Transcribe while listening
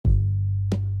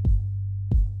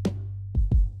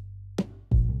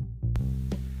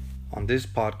On this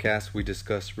podcast, we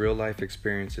discuss real-life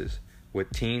experiences with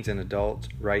teens and adults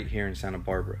right here in Santa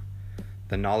Barbara.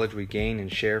 The knowledge we gain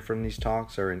and share from these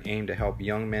talks are an aim to help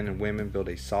young men and women build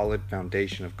a solid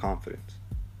foundation of confidence.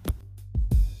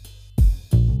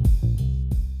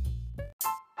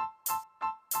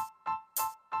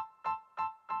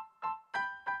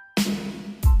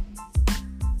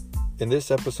 In this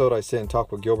episode, I sit and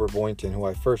talk with Gilbert Boynton, who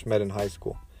I first met in high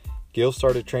school. Gil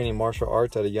started training martial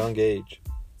arts at a young age.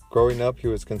 Growing up, he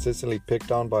was consistently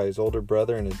picked on by his older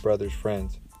brother and his brother's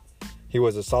friends. He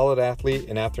was a solid athlete,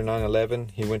 and after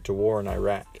 9/11, he went to war in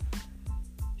Iraq.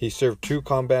 He served 2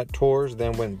 combat tours,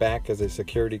 then went back as a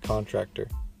security contractor.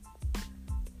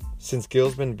 Since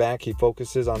Gil's been back, he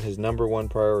focuses on his number one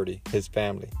priority, his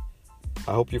family.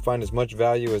 I hope you find as much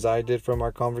value as I did from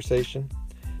our conversation.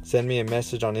 Send me a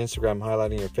message on Instagram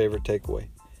highlighting your favorite takeaway.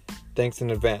 Thanks in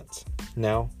advance.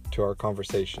 Now, to our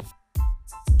conversation.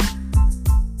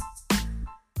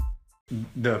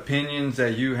 The opinions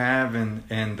that you have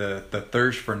and the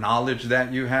thirst for knowledge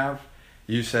that you have,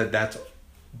 you said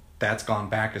that's gone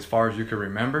back as far as you can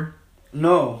remember?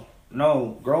 No.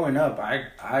 Growing up,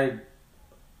 I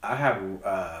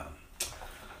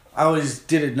always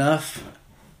did enough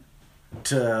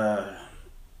to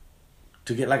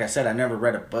get, like I said, I never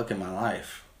read a book in my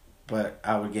life, but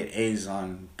I would get A's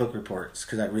on book reports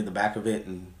because I'd read the back of it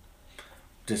and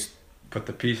just put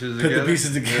the pieces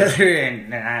together. Yeah.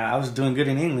 And I was doing good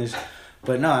in English,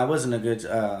 but no, I wasn't a good.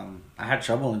 I had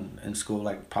trouble in school,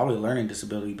 like probably learning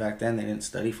disability back then. They didn't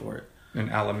study for it in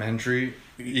elementary,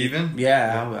 even.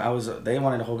 Yeah, I was. They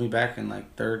wanted to hold me back in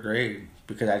like 3rd grade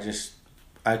because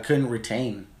I couldn't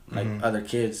retain like other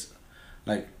kids,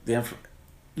 like the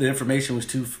information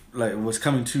was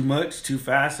coming too much, too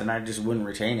fast, and I just wouldn't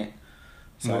retain it.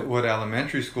 So what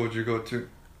elementary school did you go to?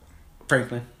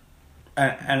 Franklin.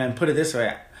 And then put it this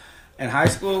way, in high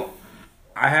school,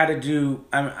 I knew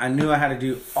I had to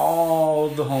do all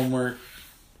the homework,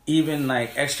 even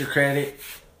like extra credit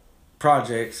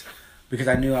projects, because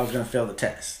I knew I was going to fail the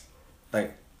test.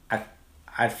 Like,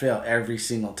 I'd fail every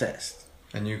single test.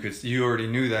 And you already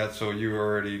knew that, so you were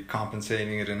already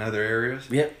compensating it in other areas?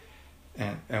 Yep.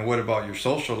 And what about your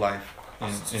social life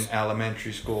in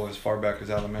elementary school, as far back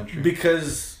as elementary?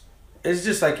 Because it's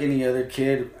just like any other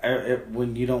kid.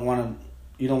 When you don't want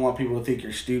people to think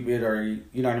you're stupid, or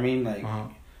you know what I mean. Like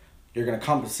you're gonna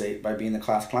compensate by being the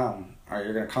class clown, or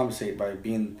you're gonna compensate by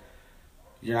being.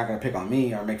 You're not gonna pick on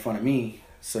me or make fun of me,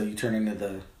 so you turn into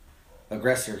the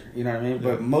aggressor. You know what I mean.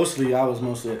 Yeah. But I was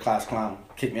mostly a class clown.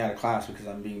 Kick me out of class because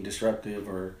I'm being disruptive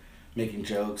or making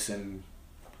jokes and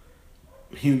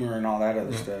humor and all that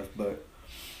other stuff. But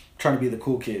trying to be the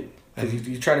cool kid. Because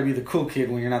you try to be the cool kid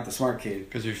when you're not the smart kid.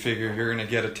 Because you figure you're going to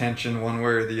get attention one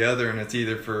way or the other, and it's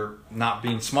either for not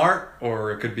being smart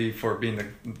or it could be for being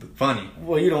the funny.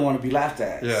 Well, you don't want to be laughed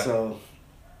at. Yeah. So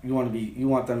you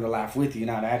want them to laugh with you,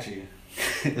 not at you.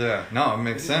 Yeah. No, it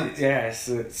makes sense. Yeah.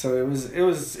 So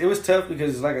it was tough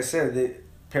because, like I said, the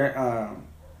parent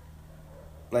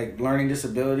like learning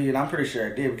disability, and I'm pretty sure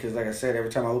I did because, like I said, every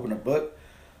time I opened a book,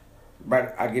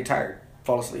 I'd get tired,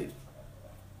 fall asleep,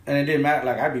 and it didn't matter.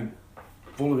 Like I'd be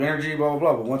full of energy, blah, blah,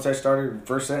 blah. But once I started the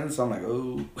first sentence, I'm like,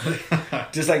 oh.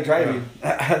 Just like driving.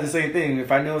 Yeah. I had the same thing.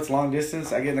 If I know it's long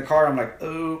distance, I get in the car, I'm like,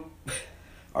 oh.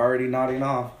 Already nodding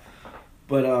off.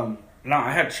 But, no,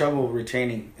 I had trouble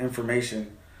retaining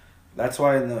information. That's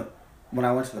why when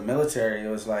I went to the military, it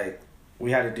was like,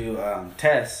 we had to do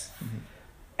tests. Mm-hmm.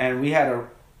 And we had to,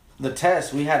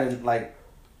 like,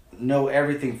 know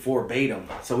everything verbatim.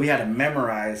 So we had to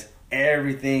memorize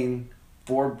everything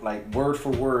word for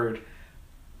word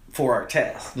for our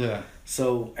test. Yeah.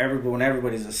 So when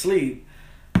everybody's asleep,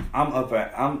 I'm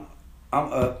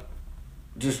up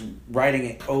just writing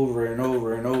it over and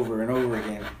over and over and over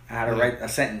again. I had to write a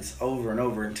sentence over and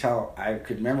over until I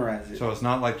could memorize it. So it's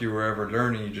not like you were ever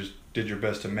learning, you just did your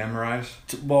best to memorize?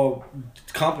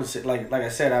 Compensate. Like I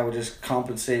said, I would just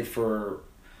compensate for,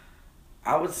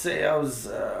 I would say I was,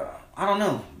 I don't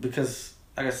know, because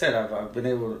like I said, I've been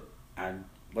able to, I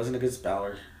wasn't a good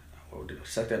speller. I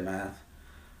sucked at math.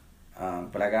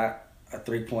 But I got a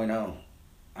 3.0.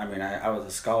 I mean, I was a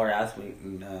scholar athlete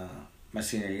in my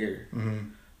senior year. Mm-hmm.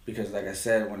 Because, like I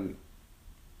said, when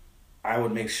I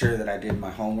would make sure that I did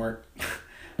my homework.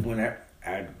 When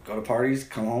I'd go to parties,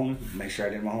 come home, make sure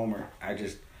I did my homework.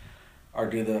 Or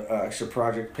do the extra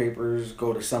project papers,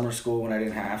 go to summer school when I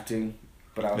didn't have to.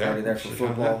 But I was already there for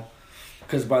football.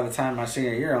 Because by the time my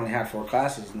senior year, I only had 4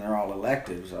 classes, and they're all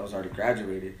electives. I was already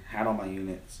graduated, had all my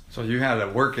units. So you had a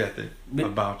work ethic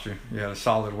about you. You had a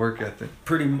solid work ethic.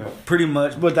 Pretty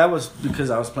much. But that was because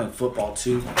I was playing football,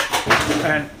 too.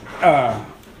 And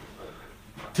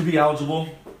to be eligible.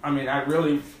 I mean, the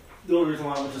only reason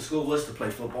why I went to school was to play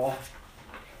football.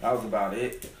 That was about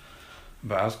it.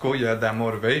 But that's cool. You had that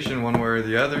motivation one way or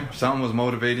the other. Something was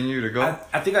motivating you to go.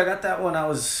 I think I got that when I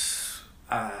was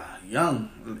young.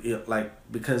 Like,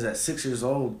 because at 6 years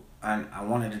old, I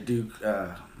wanted to do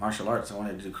martial arts. I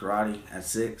wanted to do karate at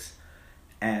 6.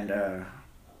 And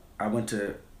I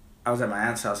was at my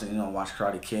aunt's house and, watched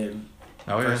Karate Kid.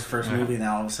 First movie, and then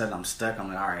all of a sudden I'm stuck. I'm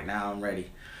like, all right, now I'm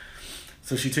ready.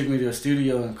 So she took me to a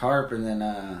studio in Carp, and then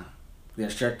the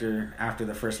instructor, after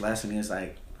the first lesson, he was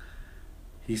like,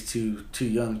 he's too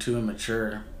young, too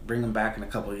immature. Bring him back in a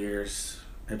couple of years.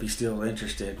 If he's still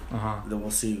interested, then we'll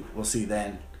see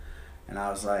then. And I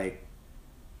was like,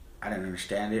 I didn't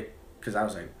understand it, because I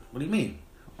was like, what do you mean?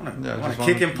 I want to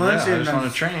kick and punch. I just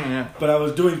want to train, yeah. But I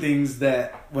was doing things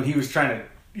that when he was trying to,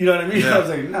 you know what I mean? Yeah. I was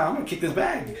like, no, I'm going to kick this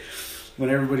bag. When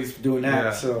everybody's doing that.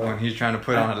 Yeah, so when he's trying to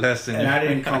put on a lesson. And I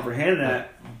didn't comprehend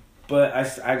that. But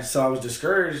I was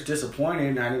discouraged, disappointed,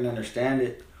 and I didn't understand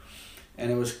it.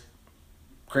 And it was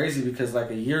crazy because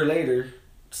like a year later,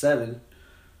 7,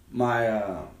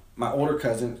 my older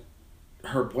cousin,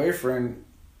 her boyfriend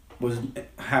was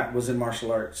in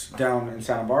martial arts down in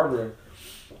Santa Barbara,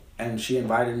 and she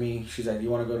invited me. She's like,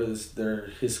 "You want to go to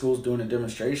his school's doing a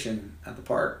demonstration at the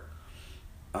park?"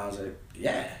 I was like,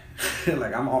 "Yeah."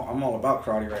 Like I'm all about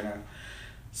karate right now.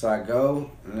 So I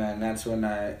go, and then that's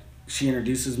when she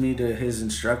introduces me to his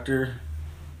instructor,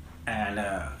 and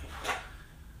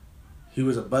he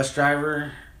was a bus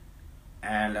driver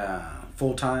and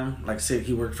full time, like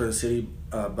he worked for the city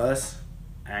bus,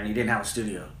 and he didn't have a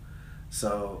studio,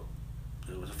 so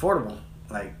it was affordable.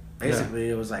 Like basically,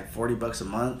 It was like $40 a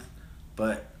month,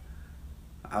 but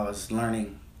I was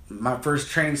learning. My first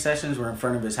training sessions were in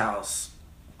front of his house,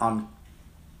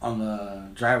 on the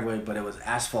driveway, but it was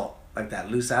asphalt, like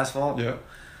that loose asphalt. Yeah.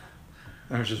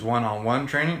 It was just one-on-one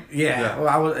training? Yeah.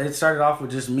 Well, it started off with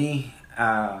just me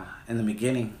in the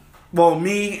beginning. Well,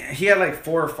 he had like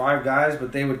 4 or 5 guys,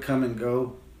 but they would come and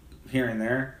go here and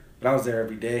there. But I was there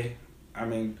every day. I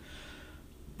mean,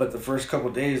 but the first couple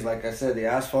of days, like I said, the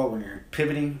asphalt, when you're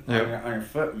pivoting on your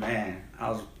foot, man,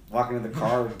 I was walking in the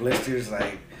car with blisters,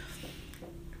 like,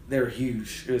 they were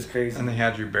huge. It was crazy. And they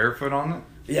had you barefoot on it?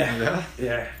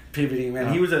 Yeah, pivoting, man.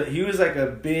 Yeah. He was like a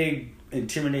big,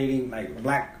 intimidating, like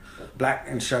black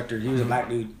instructor. He was a black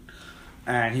dude,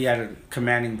 and he had a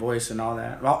commanding voice and all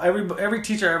that. Well, every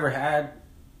teacher I ever had,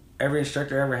 every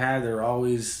instructor I ever had, they were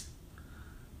always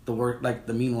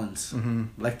the mean ones,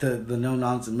 like the no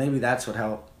nonsense. Maybe that's what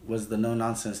helped, was the no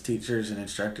nonsense teachers and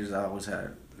instructors I always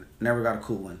had. Never got a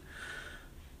cool one,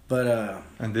 but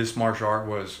and this martial art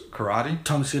was karate?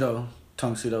 Tong Sudo,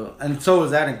 and so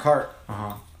was that in Cart.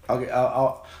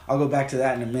 I'll go back to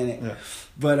that in a minute. Yeah.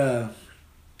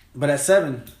 But at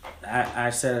 7, I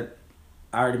said,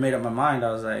 I already made up my mind.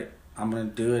 I was like, I'm gonna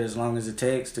do it as long as it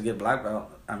takes to get black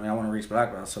belt. I mean, I want to reach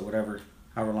black belt, so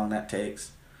however long that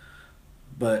takes.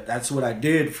 But that's what I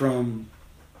did from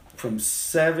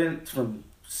 7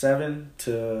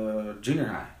 to junior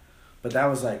high. But that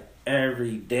was like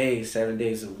every day, 7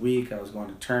 days a week. I was going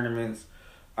to tournaments.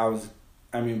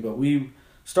 But we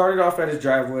started off at his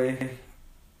driveway,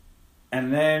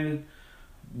 and then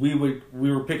we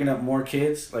were picking up more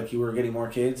kids, like you were getting more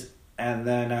kids, and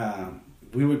then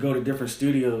we would go to different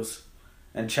studios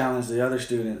and challenge the other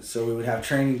students. So we would have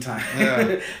training time.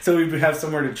 Yeah. So we would have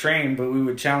somewhere to train, but we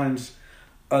would challenge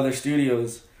other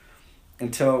studios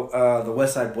until the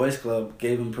Westside Boys Club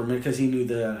gave him permission, because he knew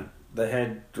the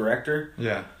head director.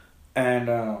 Yeah.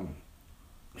 And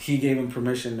he gave him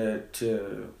permission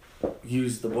to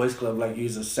use the boys club, like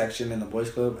use a section in the boys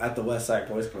club at the Westside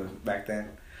Boys Club back then.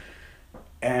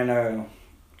 And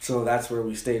so that's where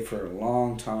we stayed for a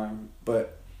long time.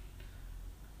 But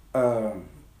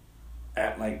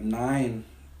at like 9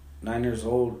 years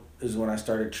old is when I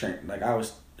started training. Like I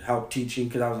was help teaching,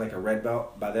 because I was like a red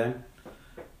belt by then.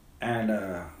 And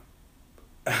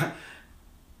I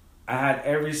had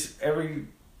every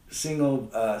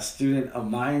single student of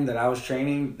mine that I was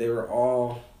training, they were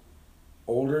all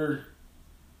older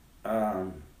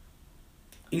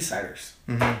Eastsiders.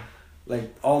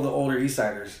 Like all the older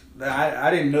Eastsiders. I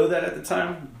didn't know that at the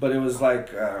time, but it was like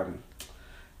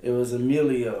it was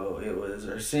Emilio, it was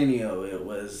Arsenio, it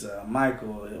was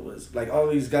Michael, it was like all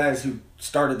these guys who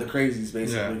started the crazies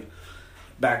basically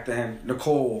back then.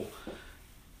 Nicole.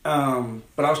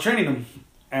 But I was training them,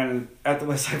 and at the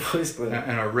Westside Boys Club.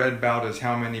 And a red belt is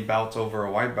how many belts over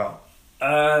a white belt?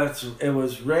 It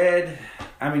was red.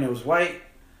 It was white,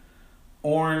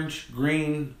 orange,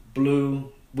 green,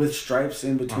 blue with stripes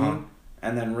in between,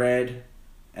 and then red,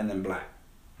 and then black.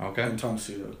 Okay. And Tong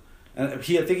Sudo. And I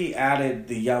think he added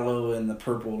the yellow and the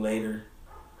purple later,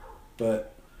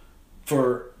 but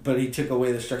he took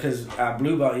away the stripe because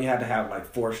blue belt you had to have like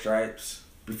 4 stripes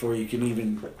before you can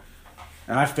even.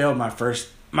 And I failed my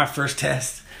first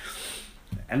test.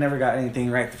 I never got anything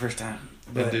right the first time.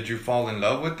 But did you fall in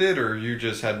love with it, or you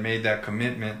just had made that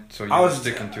commitment, so you were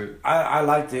sticking to it? I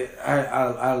liked it.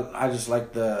 I just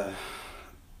liked the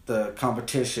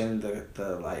competition,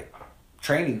 the like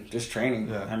training, just training.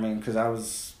 Yeah. I mean, because I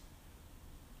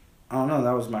don't know,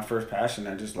 that was my first passion.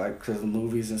 I just like because the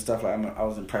movies and stuff. I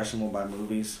was impressionable by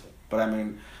movies, but I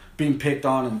mean, being picked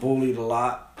on and bullied a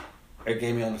lot, it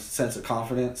gave me a sense of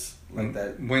confidence like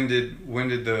that. When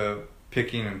did the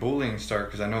picking and bullying start?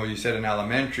 Because I know you said in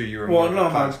elementary you were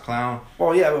class clown.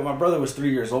 Well, yeah, but my brother was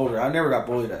 3 years older. I never got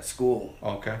bullied at school.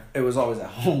 Okay. It was always at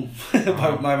home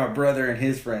by my brother and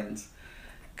his friends.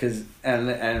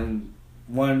 And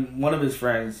one of his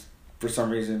friends, for some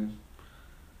reason,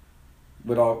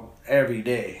 every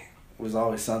day was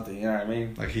always something. You know what I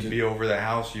mean? Like he'd be over the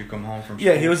house. You come home from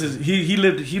school. Yeah,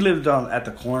 he lived on at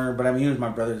the corner, but I mean he was my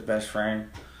brother's best friend,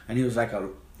 and he was like a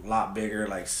lot bigger,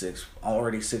 like 6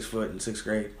 foot in 6th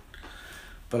grade.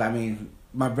 But I mean,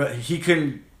 my brother, he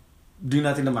couldn't do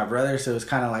nothing to my brother, so it was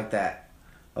kind of like that.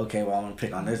 Okay, well I'm gonna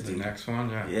pick on this dude. The next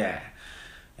one, yeah. Yeah,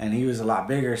 and he was a lot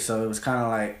bigger, so it was kind of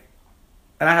like,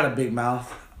 and I had a big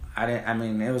mouth. I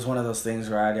mean, it was one of those things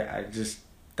where I just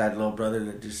that little brother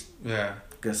that just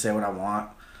gonna say what I want.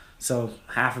 So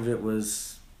half of it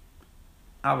was,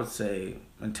 I would say,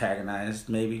 antagonized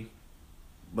maybe,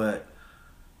 but.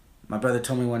 My brother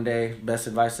told me one day, best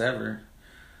advice ever.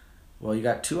 Well, you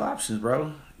got 2 options,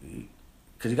 bro.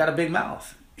 Because you got a big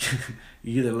mouth.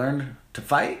 You either learn to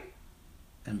fight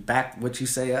and back what you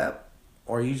say up,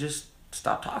 or you just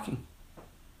stop talking.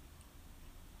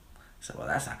 I said, well,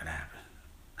 that's not going to happen.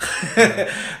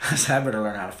 I said, I better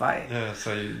learn how to fight. Yeah,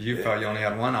 so you felt you only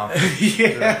had one option.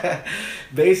 Yeah,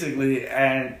 basically.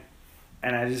 And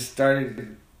I just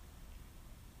started...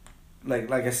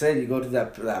 Like I said, you go to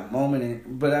that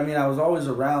moment, but I mean, I was always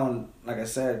around. Like I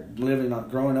said,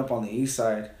 growing up on the east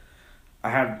side, I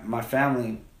had my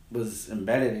family was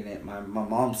embedded in it. My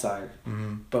mom's side,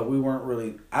 but we weren't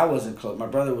really. I wasn't close. My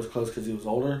brother was close because he was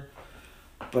older,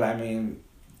 but I mean,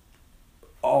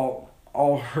 all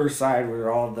her side were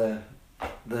all the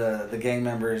gang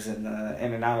members and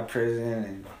in and out of prison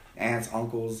and aunts,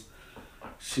 uncles.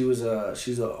 She's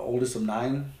the oldest of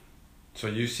 9. So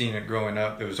you seen it growing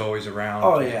up. It was always around.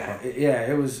 Oh yeah,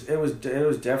 yeah. It was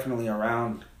definitely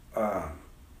around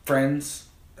friends.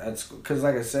 That's because,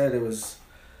 like I said, it was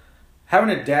having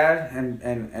a dad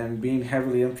and being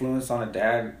heavily influenced on a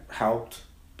dad helped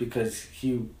because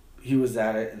he was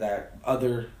that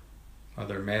other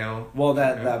male. Well,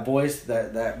 that voice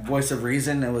that voice of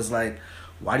reason. It was like,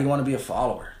 why do you want to be a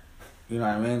follower? You know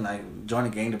what I mean? Like join a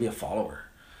gang to be a follower.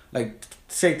 Like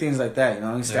say things like that. You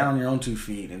know, you stand on your own 2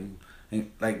 feet and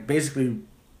like basically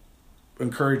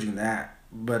encouraging that,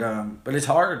 but it's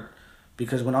hard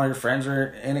because when all your friends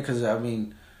are in it, because I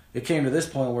mean, it came to this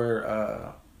point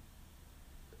where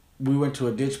we went to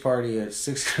a ditch party at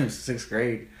sixth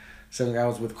grade. So I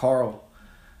was with Carl,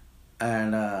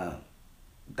 and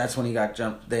that's when he got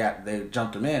jumped. They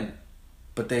jumped him in,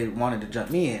 but they wanted to jump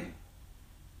me in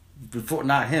before,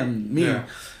 not him, me,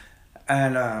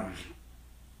 and I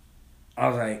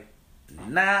was like,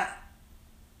 nah.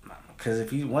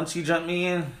 Because once you jump me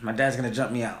in, my dad's gonna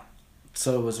jump me out.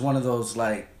 So it was one of those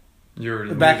like,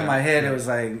 the back of my head, it was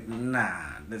like,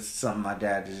 nah, this is something my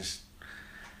dad it's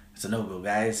a no-go,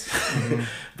 guys. Mm-hmm.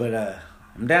 But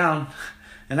I'm down,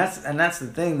 and that's the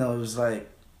thing though. It was like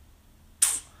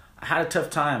I had a tough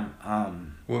time.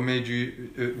 What made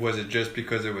you? Was it just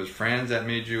because it was friends that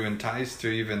made you enticed to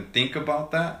even think about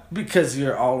that? Because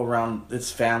you're all around.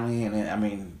 It's family, and I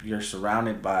mean, you're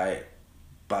surrounded by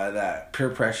that peer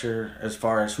pressure as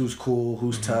far as who's cool,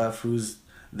 who's tough, who's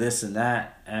this and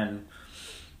that, and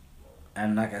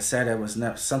like I said, it was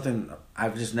something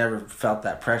I've just never felt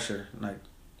that pressure. Like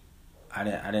I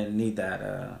didn't need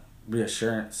that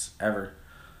reassurance ever.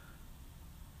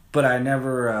 But I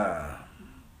never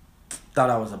thought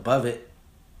I was above it.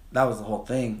 That was the whole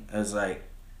thing. It was like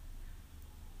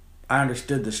I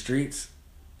understood the streets,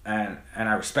 and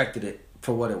I respected it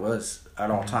for what it was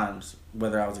at all times,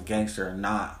 whether I was a gangster or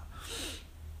not.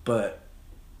 But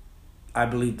I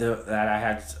believed that I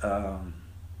had,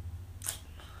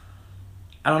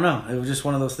 I don't know. It was just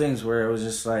one of those things where it was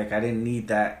just like I didn't need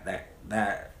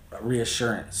that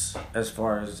reassurance as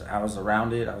far as I was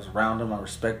around it. I was around them. I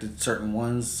respected certain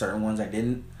ones I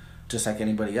didn't, just like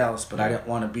anybody else. But I didn't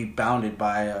want to be bounded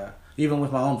by, even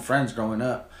with my own friends growing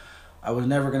up, I was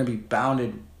never going to be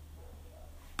bounded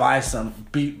buy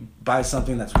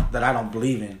something that I don't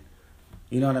believe in.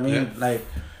 You know what I mean?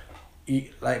 Yeah.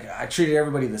 Like I treated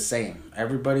everybody the same.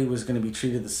 Everybody was going to be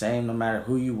treated the same, no matter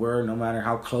who you were, no matter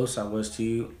how close I was to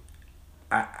you.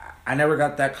 I never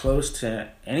got that close to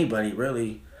anybody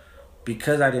really,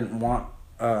 because I didn't want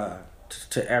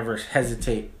to ever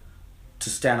hesitate to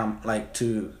stand on, like,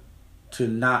 to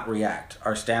not react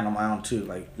or stand on my own too.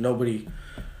 Like nobody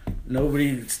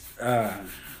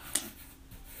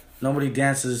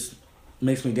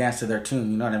makes me dance to their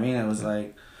tune. You know what I mean? It was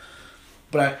like,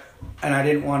 but I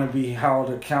didn't want to be held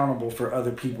accountable for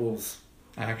other people's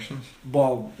actions.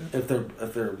 Well, if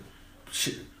they're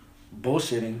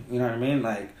bullshitting, you know what I mean?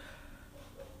 Like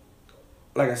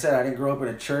I said, I didn't grow up in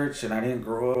a church, and I didn't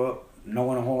grow up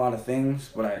knowing a whole lot of things.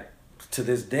 But to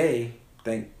this day,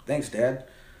 thanks, Dad.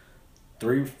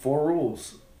 3-4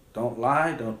 rules: don't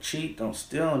lie, don't cheat, don't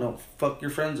steal, and don't fuck your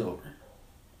friends over.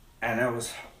 And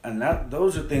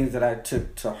those are things that I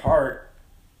took to heart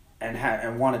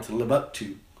and wanted to live up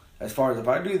to. As far as if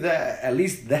I do that, at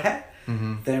least that,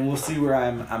 then we'll see where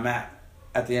I'm at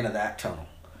the end of that tunnel.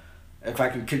 If I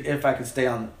can stay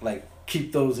on, like,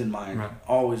 keep those in mind, right,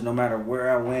 always, no matter where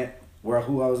I went,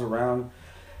 who I was around.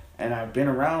 And I've been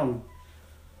around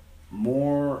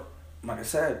more, like I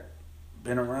said,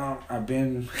 I've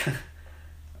been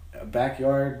a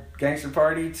backyard gangster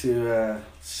party to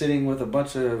sitting with a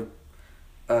bunch of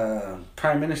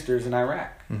prime ministers in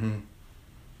Iraq. Mm-hmm.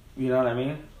 You know what I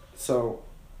mean? So.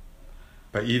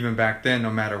 But even back then, no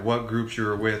matter what groups you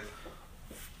were with,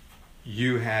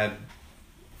 you had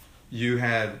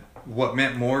what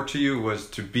meant more to you was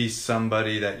to be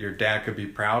somebody that your dad could be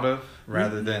proud of,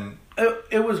 rather than.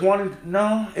 It was wanting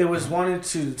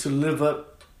to live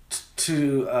up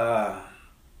to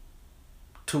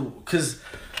because,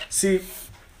 see,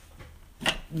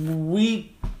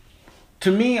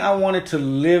 to me, I wanted to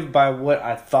live by what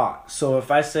I thought. So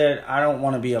if I said I don't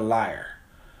want to be a liar,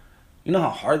 you know how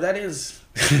hard that is.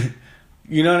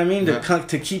 You know what I mean? Yeah.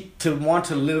 To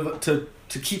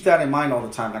keep that in mind all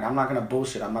the time. Like, I'm not gonna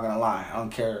bullshit. I'm not gonna lie. I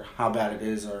don't care how bad it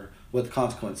is or what the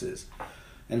consequence is,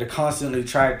 and to constantly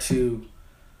try to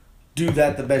do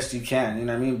that the best you can. You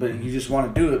know what I mean? But you just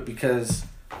want to do it because,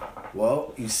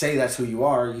 well, you say that's who you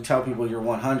are. You tell people you're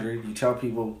 100. You tell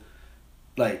people,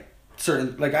 like,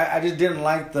 certain, like, I just didn't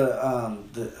like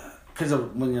because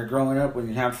of when you're growing up, when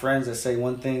you have friends that say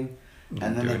one thing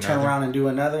and then they turn around and do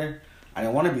another. I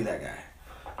didn't want to be that guy.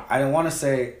 I didn't want to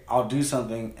say I'll do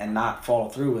something and not follow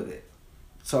through with it.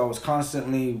 So I was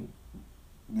constantly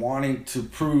wanting to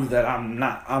prove that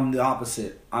I'm the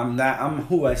opposite. I'm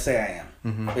who I say I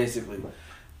am, basically.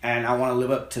 And I want to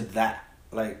live up to that.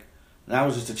 Like, that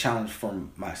was just a challenge for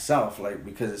myself, like,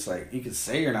 because it's like, you can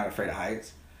say you're not afraid of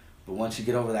heights, but once you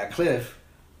get over that cliff,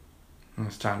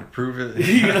 it's time to prove it.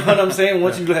 You know what I'm saying?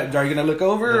 Once you are you going to look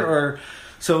over? Yeah. Or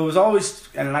so it was always,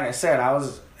 and like I said, I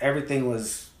was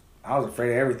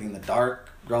afraid of everything. The dark.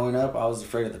 Growing up, I was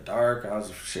afraid of the dark. I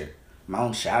was my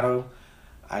own shadow.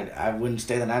 I wouldn't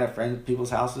stay the night at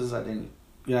people's houses. I didn't,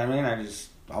 you know what I mean?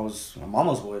 I was a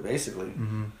mama's boy, basically.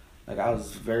 Mm-hmm. Like, I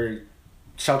was very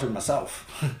sheltered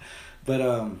myself. But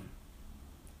I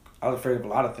was afraid of a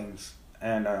lot of things,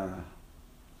 and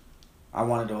I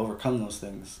wanted to overcome those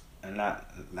things, and that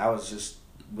was just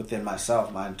within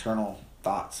myself, my internal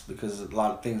thoughts, because a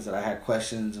lot of things that I had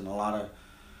questions and a lot of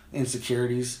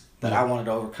insecurities that I wanted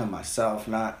to overcome myself,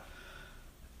 not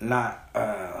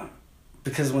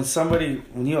because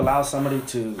when you allow somebody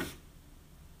to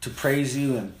praise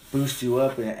you and boost you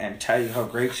up and tell you how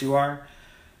great you are,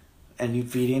 and you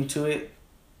feed into it,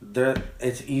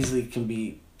 it easily can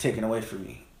be taken away from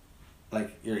you.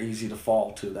 Like, you're easy to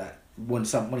fall to that when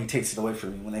he takes it away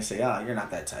from you, when they say, you're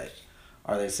not that type,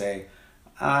 or they say,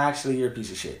 actually, you're a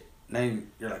piece of shit.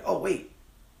 Then you're like, oh, wait.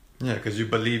 Yeah, because you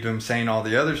believed him saying all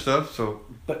the other stuff, so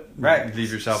right. You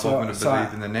leave yourself open to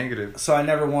believe in the negative. So I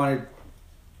never wanted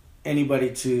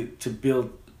anybody to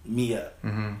build me up.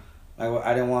 Mm-hmm.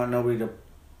 I didn't want nobody to.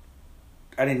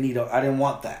 I didn't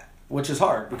want that, which is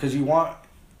hard, because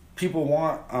people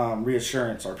want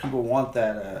reassurance, or people want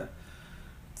that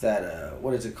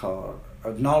what is it called,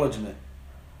 acknowledgement,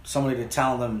 somebody to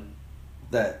tell them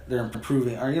that they're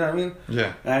improving, or you know what I mean?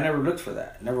 Yeah. And I never looked for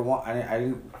that.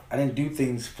 I didn't do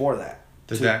things for that.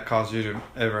 Did that cause you to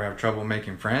ever have trouble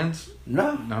making friends?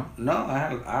 No.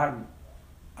 I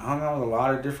hung out with a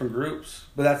lot of different groups,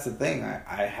 but that's the thing.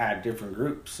 I had different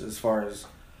groups as far as,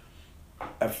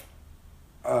 I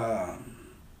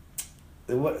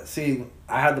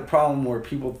had the problem where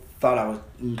people thought I was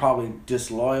probably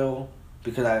disloyal,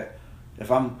 because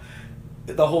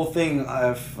the whole thing,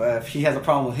 if he has a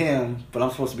problem with him, but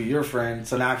I'm supposed to be your friend,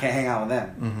 so now I can't hang out with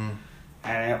them. Mm-hmm.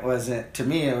 And it wasn't, to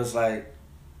me, it was like,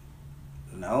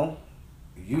 no,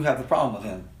 you have the problem with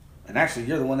him. And actually,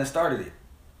 you're the one that started it.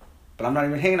 But I'm not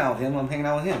even hanging out with him, I'm hanging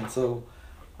out with him. So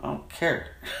I don't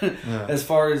care. Yeah. As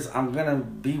far as I'm going to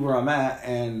be where I'm at,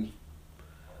 and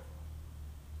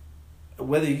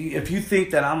if you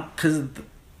think that because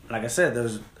like I said,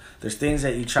 there's things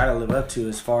that you try to live up to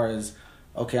as far as,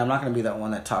 okay, I'm not going to be that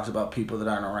one that talks about people that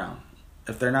aren't around.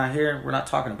 If they're not here, we're not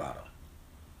talking about them.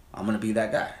 I'm going to be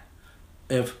that guy.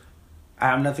 If I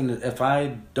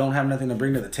don't have nothing to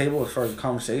bring to the table as far as the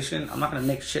conversation, I'm not going to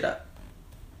make shit up.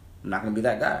 I'm not going to be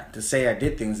that guy to say I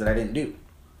did things that I didn't do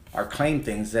or claim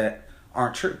things that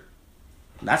aren't true.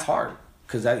 And that's hard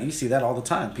because you see that all the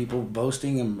time. People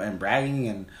boasting and bragging,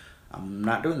 and I'm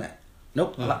not doing that.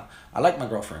 Nope. Yeah. I like my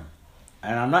girlfriend,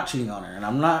 and I'm not cheating on her,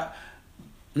 and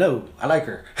no, I like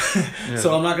her. Yeah.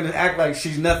 So I'm not going to act like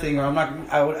she's nothing, or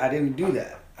I didn't do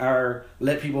that, or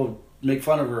let people make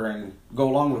fun of her and go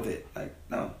along with it. Like,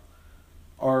 no.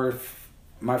 Or if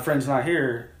my friend's not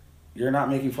here, you're not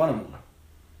making fun of him.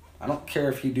 I don't care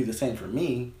if you do the same for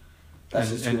me. That's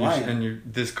just who I am. And you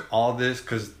all this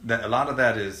because a lot of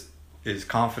that is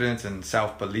confidence and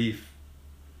self-belief,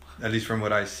 at least from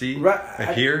what I see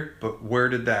here. But where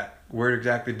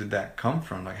exactly did that come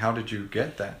from? Like, how did you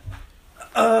get that?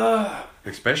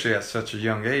 Especially at such a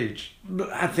young age.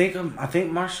 I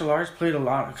think martial arts played a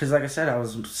lot because, like I said, I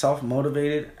was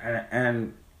self-motivated,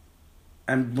 and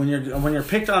when you're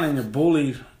picked on and you're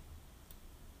bullied,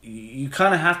 you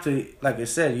kind of have to, like I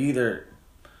said, you either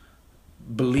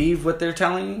believe what they're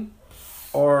telling you,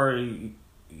 or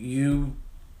you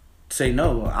say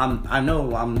no. I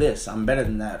know I'm this. I'm better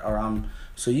than that, or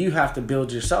So you have to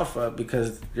build yourself up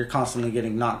because you're constantly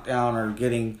getting knocked down or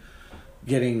getting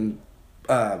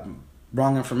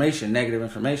wrong information, negative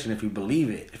information. If you believe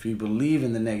it, if you believe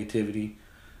in the negativity,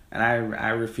 and I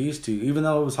refuse to, even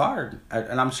though it was hard.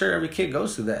 And I'm sure every kid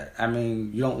goes through that. I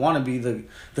mean, you don't want to be the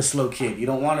slow kid. You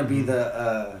don't want to be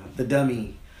the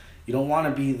dummy. You don't want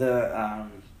to be the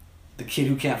kid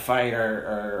who can't fight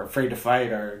or afraid to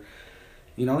fight, or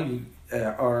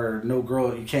or no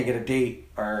girl, you can't get a date,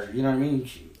 or you know what I mean.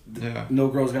 Yeah. No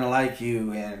girl's gonna like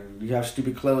you, and you have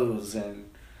stupid clothes, and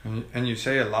you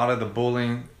say a lot of the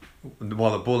bullying.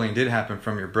 Well, the bullying did happen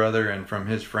from your brother and from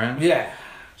his friends. Yeah.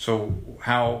 So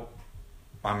how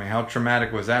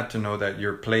traumatic was that to know that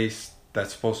your place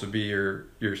that's supposed to be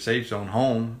your safe zone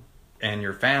home and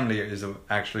your family is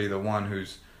actually the one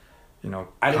who's,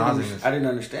 causing this? I didn't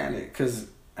understand it because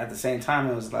at the same time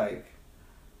it was like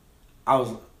I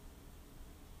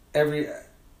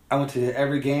went to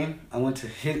every game. I went to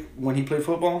when he played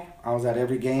football. I was at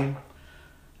every game.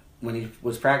 When he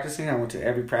was practicing, I went to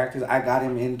every practice. I got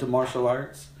him into martial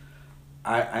arts.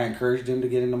 I encouraged him to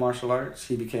get into martial arts.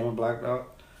 He became a black belt.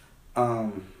 I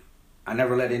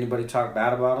never let anybody talk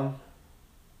bad about him.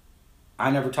 I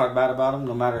never talked bad about him,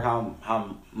 no matter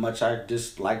how much I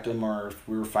disliked him or if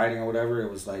we were fighting or whatever.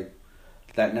 It was like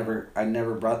I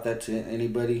never brought that to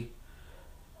anybody.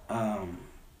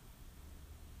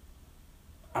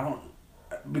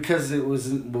 Because it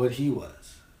wasn't what he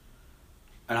was.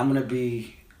 And I'm going to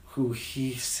be who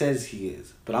he says he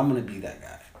is, but I'm going to be that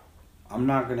guy. I'm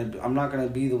not gonna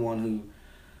be the one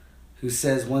who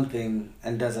says one thing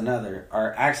and does another,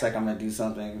 or acts like I'm gonna do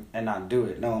something and not do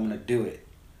it. No, I'm gonna do it.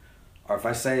 Or if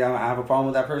I say I have a problem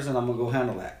with that person, I'm gonna go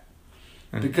handle that.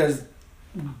 Mm-hmm. Because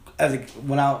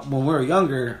when we were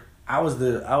younger, I was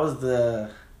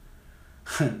the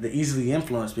the easily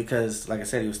influenced because, like I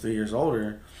said, he was 3 years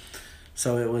older,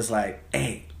 so it was like,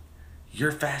 hey,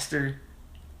 you're faster,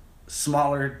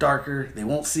 smaller, darker. They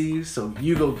won't see you, so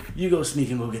you go sneak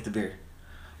and go get the beer,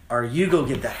 or you go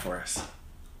get that for us.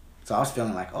 So I was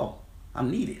feeling like, oh,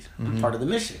 I'm needed. Mm-hmm. I'm part of the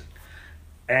mission.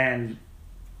 And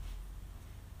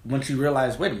once you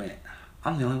realize, wait a minute,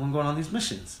 I'm the only one going on these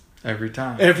missions. Every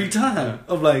time. Yeah.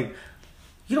 I'm like,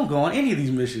 you don't go on any of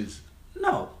these missions.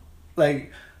 No.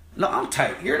 Like, no, I'm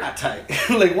tight. You're not tight.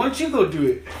 Like, why don't you go do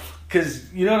it?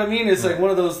 Because, you know what I mean? It's like one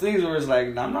of those things where it's like,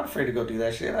 no, I'm not afraid to go do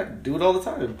that shit. I do it all the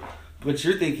time. But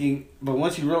you're thinking, but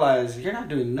once you realize you're not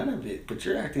doing none of it, but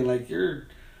you're acting like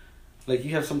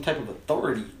you have some type of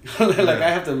authority. I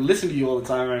have to listen to you all the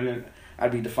time, and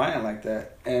I'd be defiant like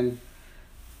that. And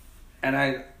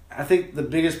I think the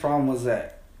biggest problem was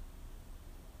that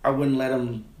I wouldn't let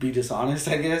him be dishonest,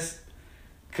 I guess.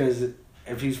 Because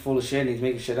if he's full of shit and he's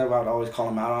making shit up, I would always call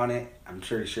him out on it. I'm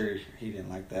sure he didn't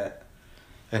like that.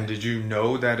 And did you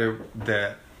know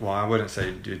well, I wouldn't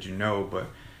say did you know, but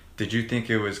did you think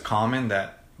it was common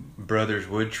that brothers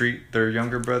would treat their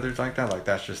younger brothers like that? Like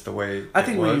that's just the way I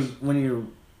think when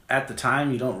you at the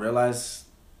time, you don't realize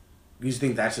you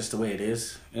think that's just the way it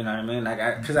is. You know what I mean?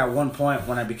 Like, because at one point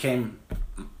when I became,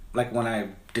 like, when I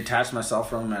detached myself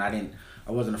from him and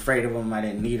I wasn't afraid of him, I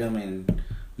didn't need him, and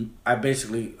I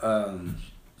basically,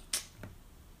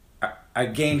 I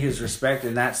gained his respect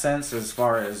in that sense, as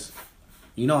far as,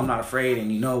 I'm not afraid,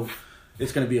 and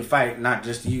it's going to be a fight, not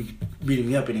just you beating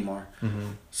me up anymore.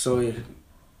 Mm-hmm. So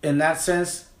in that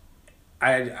sense,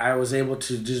 I was able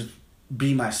to just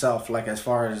be myself, like, as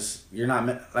far as you're not,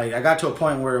 like, I got to a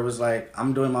point where it was like,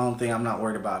 I'm doing my own thing, I'm not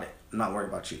worried about it, I'm not worried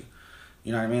about you.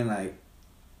 You know what I mean? Like,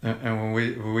 and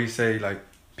when we say, like,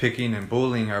 picking and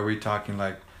bullying, are we talking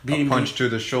like beating a punch to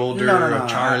the shoulder, no, a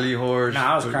Charlie horse? No,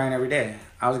 I was crying every day.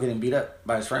 I was getting beat up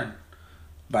by his friend,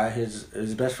 by his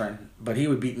best friend, but he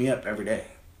would beat me up every day.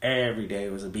 Every day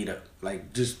was a beat up,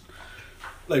 like, just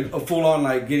like a full on,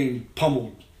 like, getting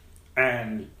pummeled,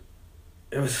 and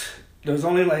there was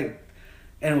only like.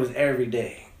 And it was every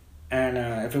day. And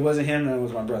if it wasn't him, then it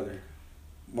was my brother.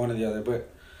 One or the other.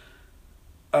 But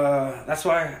that's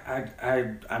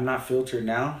why I'm not filtered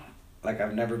now. Like,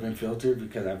 I've never been filtered,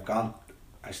 because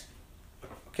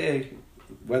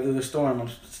weather the storm, I'm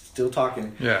still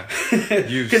talking. Yeah.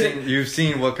 You've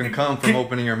seen what can come from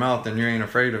opening your mouth, and you ain't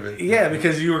afraid of it. Yeah,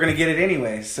 because you were going to get it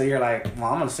anyway. So you're like, well,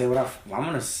 I'm going to say I'm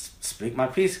going to speak my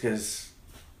piece, because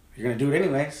you're going to do it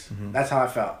anyways. Mm-hmm. That's how I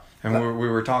felt. And we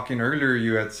were talking earlier,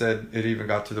 you had said it even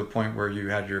got to the point where you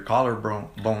had your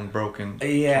collarbone broken.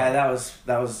 Yeah, that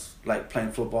was like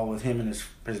playing football with him and his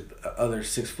other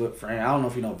 6-foot friend. I don't know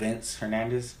if you know Vince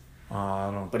Hernandez. I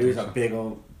don't. But he was a big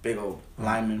old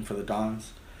lineman for the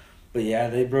Dons. But yeah,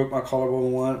 they broke my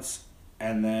collarbone once,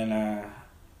 and then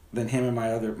him and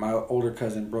my older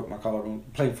cousin broke my collarbone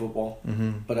playing football.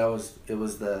 Mm-hmm. But it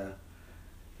was the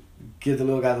give the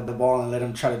little guy the ball and let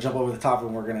him try to jump over the top,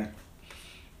 and we're gonna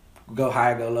go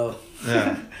high, go low.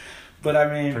 Yeah. But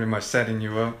I mean, pretty much setting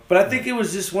you up. But I think it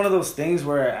was just one of those things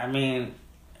where, I mean,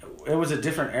 it was a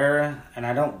different era, and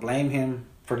I don't blame him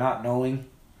for not knowing,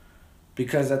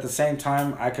 because at the same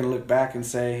time, I can look back and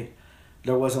say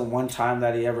there wasn't one time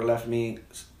that he ever left me.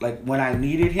 Like, when I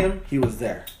needed him, he was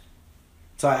there.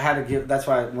 So I had to that's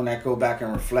why when I go back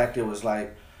and reflect, it was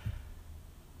like,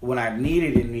 when I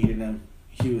needed him,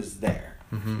 he was there.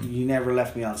 Mm-hmm. He never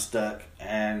left me unstuck,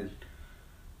 and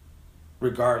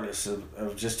regardless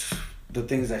of just the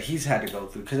things that he's had to go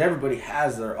through, because everybody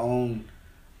has their own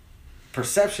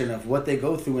perception of what they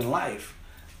go through in life,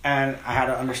 and I had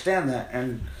to understand that,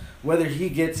 and whether he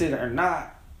gets it or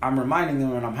not, I'm reminding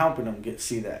him and I'm helping him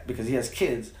see that, because he has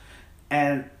kids.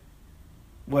 And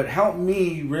what helped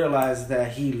me realize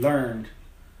that he learned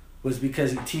was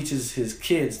because he teaches his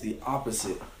kids the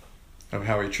opposite of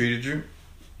how he treated you,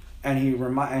 and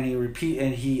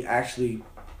he actually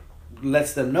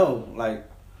lets them know, like,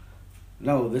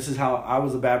 no, this is how I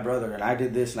was a bad brother, and I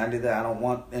did this and I did that. I don't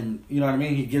want, and you know what I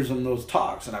mean? He gives them those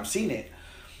talks, and I've seen it.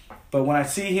 But when I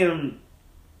see him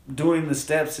doing the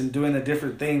steps and doing the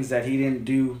different things that he didn't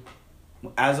do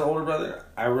as an older brother,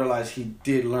 I realize he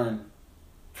did learn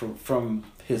from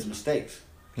his mistakes.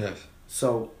 Yes.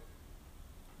 So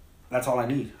that's all I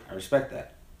need. I respect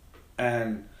that.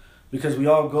 And because we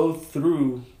all go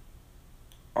through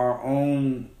our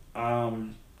own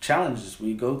challenges,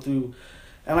 we go through,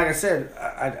 and like I said,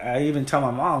 I even tell my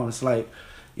mom, it's like,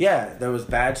 yeah, there was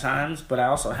bad times, but I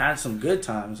also had some good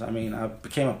times. I mean, I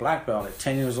became a black belt at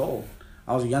 10 years old.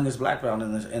 I was the youngest black belt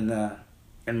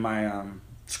in my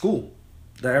school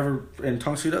that ever in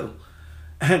Tong Soo Do,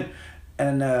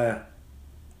 and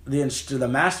the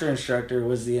master instructor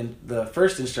was the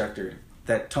first instructor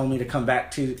that told me to come back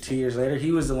 2 years later.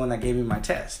 He was the one that gave me my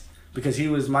test, because he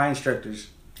was my instructor.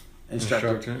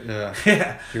 Yeah.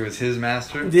 Yeah. He was his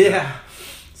master. Yeah.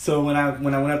 So when I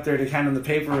went up there to hand him the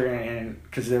paper, and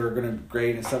because they were gonna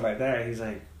grade and stuff like that, he's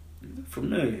like, "You look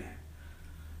familiar."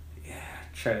 Yeah,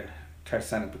 try to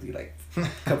sign up with you like a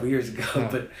couple years ago,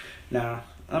 but no,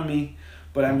 not me.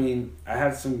 But I mean,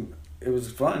 it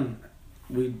was fun.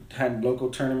 We had local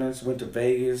tournaments, went to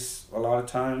Vegas a lot of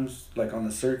times, like on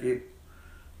the circuit.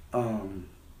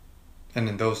 And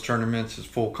in those tournaments, it's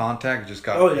full contact. You just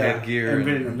got headgear.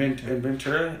 In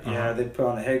Ventura, yeah, they put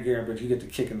on the headgear, but you get the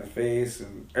kick in the face,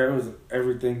 and it was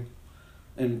everything.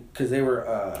 And because they were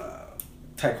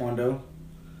taekwondo,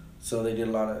 so they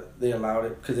allowed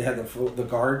it because they had the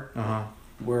guard,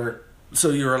 so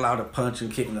you were allowed to punch and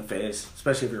kick in the face,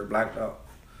 especially if you're a black belt.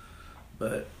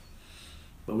 But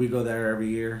we go there every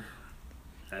year,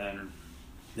 and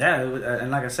yeah,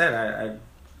 and like I said,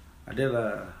 I did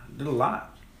a lot.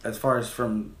 As far as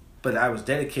but I was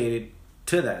dedicated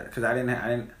to that, because I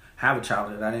didn't have a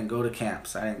childhood. I didn't go to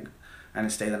camps. I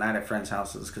didn't stay the night at friends'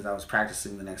 houses, because I was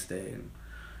practicing the next day,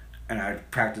 and I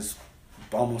practiced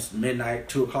almost midnight,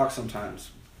 2:00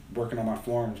 sometimes, working on my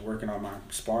forms, working on my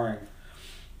sparring.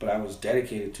 But I was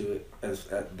dedicated to it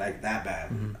like that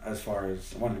bad. As far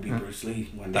as I wanted to be Bruce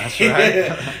Lee one day. That's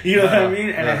right. You know what I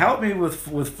mean? And it helped me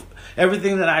with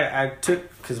everything that I took,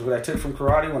 because what I took from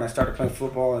karate when I started playing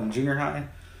football in junior high,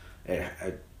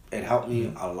 it helped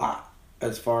me a lot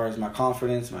as far as my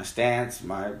confidence, my stance,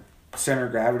 my center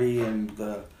of gravity, and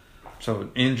the.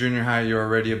 So in junior high, you're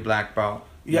already a black belt.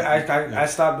 Yeah, I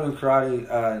stopped doing karate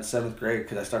in 7th grade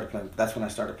because I started playing. That's when I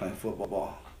started playing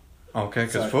football. Okay,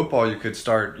 because football you could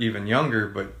start even younger,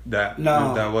 but that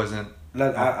wasn't.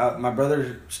 My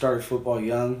brother started football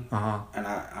young, Uh-huh. and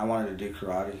I wanted to do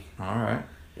karate. All right.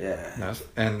 Yeah.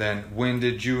 And then when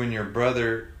did you and your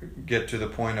brother get to the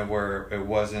point of where it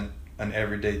wasn't an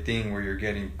everyday thing where you're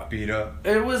getting beat up?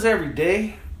 It was every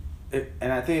day,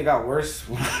 and I think it got worse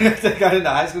when I got into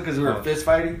high school because we were fist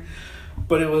fighting.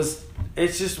 But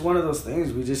it's just one of those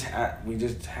things. We just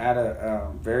had a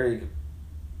very.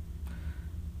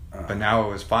 But now it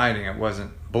was fighting. It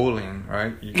wasn't bullying,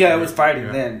 right? It was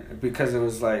fighting then, because it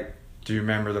was like. Do you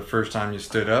remember the first time you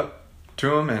stood up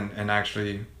to him and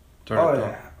actually?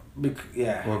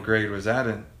 Yeah. What grade was that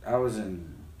in? I was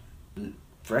in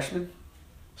freshman.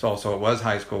 So it was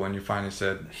high school when you finally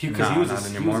said, because he was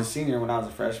a senior when I was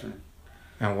a freshman.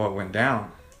 And what went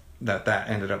down that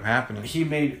ended up happening? We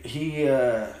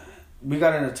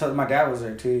got in a my dad was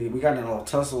there too. We got in a little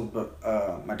tussle, but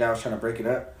my dad was trying to break it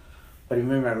up. But he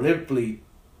made my lip bleed.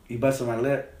 He busted my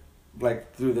lip,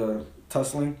 like, through the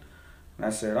tussling. And I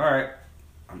said, all right,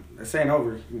 this ain't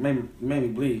over. You made me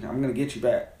bleed. I'm going to get you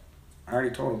back. I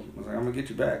already told him. I was like, I'm going to get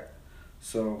you back.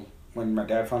 So when my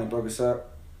dad finally broke us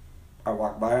up, I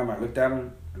walked by him, I looked at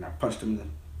him, and I punched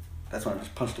him. That's when I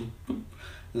just punched him. And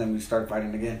then we started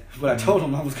fighting again. But I told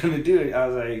him I was going to do it. I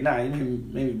was like, nah, you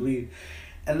made me bleed.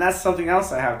 And that's something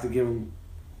else I have to give him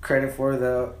credit for,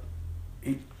 though.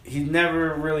 He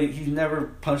never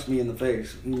punched me in the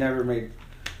face. He never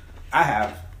I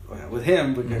have with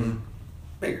him because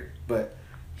bigger, but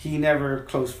he never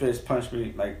close fist punched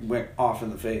me, like, went off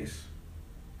in the face.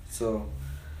 So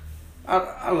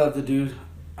I love the dude.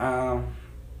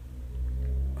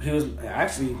 He was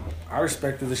actually, I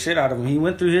respected the shit out of him. He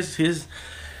went through his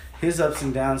ups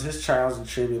and downs, his trials and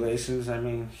tribulations. I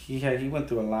mean, he went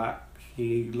through a lot.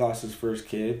 He lost his first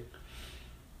kid.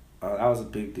 That was a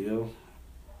big deal.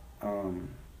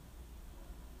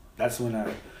 That's when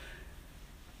a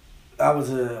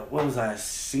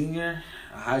senior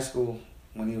in high school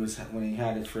when he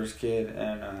had his first kid,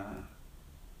 and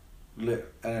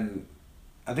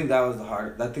I think that was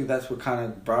I think that's what kind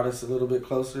of brought us a little bit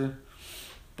closer,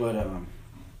 but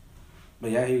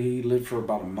yeah, he lived for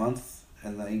about a month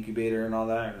in the incubator and all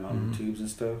that, and all the tubes and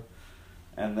stuff,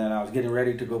 and then I was getting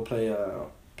ready to go play I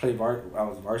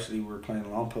was varsity. We were playing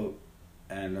Lompoc,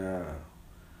 and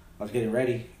I was getting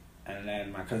ready, and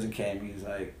then my cousin came. He's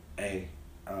like, "Hey,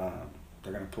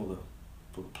 they're gonna pull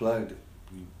the plug.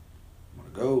 You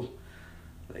wanna go?"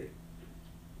 Like,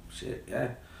 shit,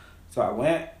 yeah. So I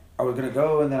went. I was gonna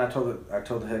go, and then I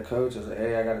told the head coach. I was like,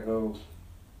 "Hey, I gotta go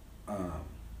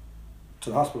to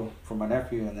the hospital for my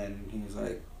nephew." And then he was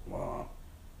like, "Well,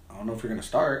 I don't know if you're gonna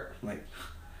start." I'm like,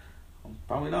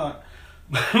 "Probably not."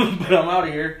 But I'm out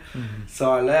of here.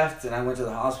 So I left and I went to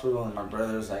the hospital, and my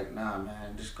brother was like, "Nah,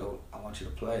 man, just go. I want you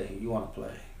to play. You want to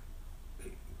play."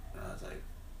 And I was like,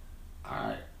 "All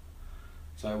right."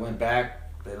 So I went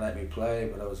back. They let me play,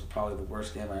 but it was probably the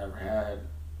worst game I ever had.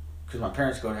 Because my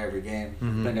parents go to every game.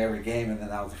 Been to every game, and then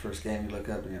that was the first game. You look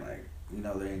up and you're like,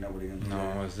 there ain't nobody going to do No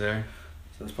one was there.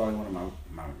 So it's probably one of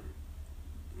my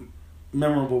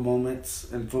memorable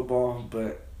moments in football,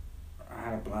 but I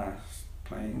had a blast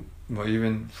playing. Well,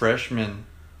 even freshmen.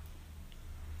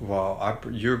 Well,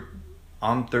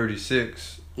 I'm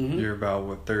 36. You're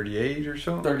about 38 or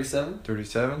so. 37.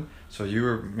 37. So you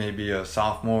were maybe a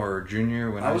sophomore or junior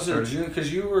when I started. I was a junior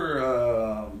because you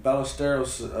were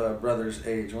Ballesteros brothers'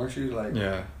 age, weren't you? Like.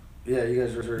 Yeah. Yeah, you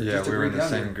guys were. Yeah, we were in the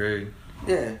same grade.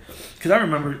 Yeah, because I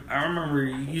remember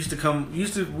you used to we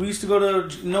used to go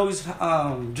to Noe's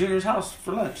junior's house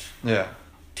for lunch. Yeah.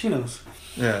 Tino's.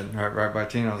 Yeah, right by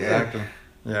Tino's, yeah. exactly.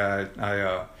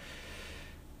 Yeah,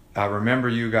 I remember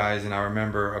you guys, and I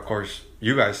remember, of course,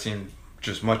 you guys seemed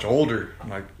just much older.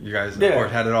 Like, you guys, of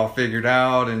course, had it all figured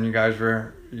out, and you guys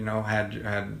were,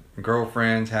 had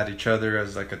girlfriends, had each other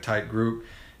as like a tight group.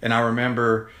 And I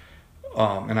remember,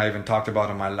 and I even talked about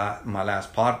in my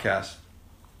last podcast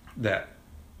that,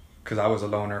 because I was a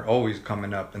loner always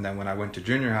coming up, and then when I went to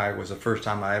junior high, it was the first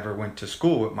time I ever went to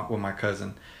school with my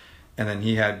cousin, and then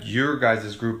he had your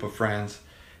guys' group of friends.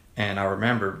 And I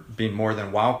remember being more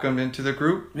than welcomed into the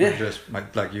group. Yeah. Just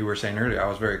like you were saying earlier, I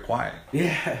was very quiet.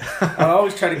 Yeah. I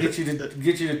always try to get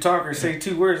you to talk or say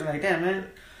 2 words, and like, damn, man,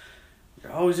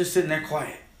 you're always just sitting there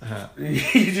quiet.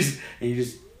 you just.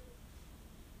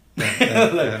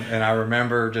 And I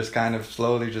remember just kind of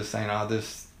slowly just saying,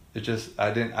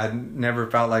 I never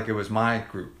felt like it was my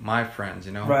group, my friends,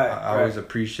 you know. Right. I always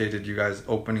appreciated you guys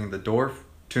opening the door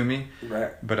to me.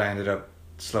 Right. But I ended up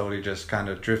slowly just kind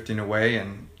of drifting away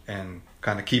and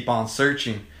kind of keep on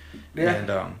searching. Yeah.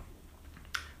 And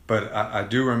but I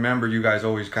do remember you guys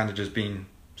always kind of just being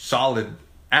solid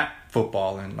at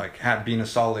football and like being a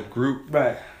solid group.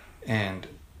 Right. And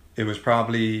it was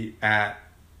probably I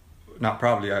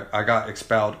got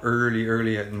expelled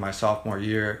early in my sophomore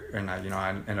year, and I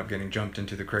ended up getting jumped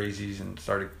into the crazies and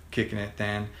started kicking it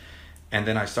then. And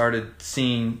then I started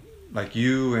seeing like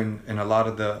you and a lot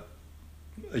of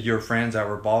your friends that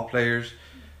were ball players.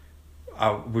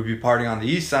 I would be partying on the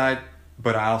east side,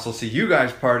 but I also see you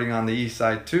guys partying on the east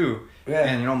side too. Yeah.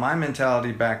 And my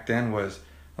mentality back then was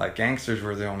like gangsters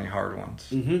were the only hard ones.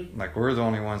 Mm-hmm. Like we're the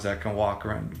only ones that can walk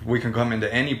around. We can come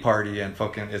into any party and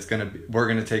we're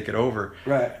gonna take it over.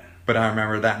 Right. But I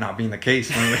remember that not being the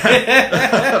case when we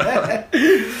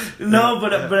No,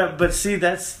 but see,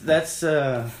 that's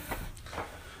what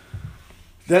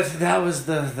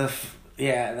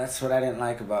I didn't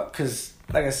like about, because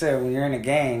like I said, when you're in a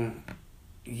gang,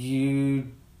 you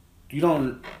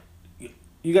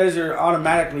guys are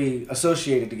automatically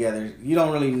associated together. You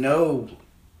don't really know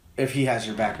if he has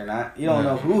your back or not. You don't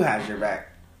know who has your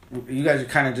back. You guys are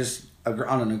kind of just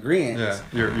on an agreement. Yeah,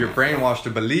 you're brainwashed to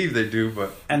believe they do,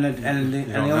 but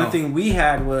the only thing we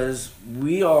had was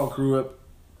we all grew up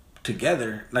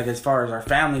together. Like as far as our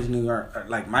families knew,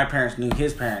 like my parents knew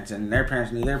his parents, and their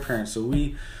parents knew their parents. So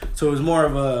it was more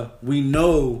of we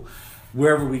know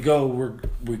wherever we go,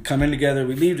 we come in together,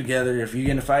 we leave together. If you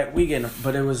get in a fight, we get in a.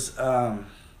 But it was, but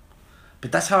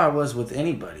that's how I was with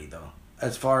anybody though.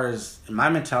 As far as my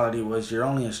mentality was, you're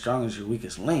only as strong as your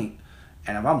weakest link,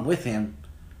 and if I'm with him,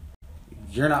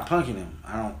 you're not punking him.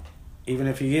 I don't, even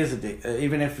if he is a dick,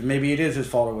 even if maybe it is his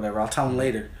fault or whatever, I'll tell him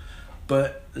later.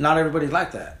 But not everybody's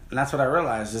like that, and that's what I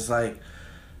realized. It's like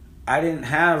I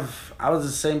was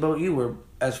the same boat you were,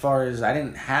 as far as I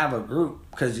didn't have a group,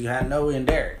 because you had Noah and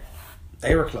Derek.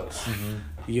 They were close.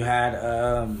 Mm-hmm. You had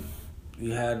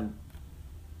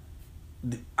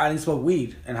I didn't smoke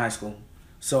weed in high school.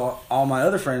 So all my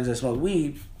other friends that smoked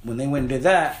weed, when they went and did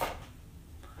that,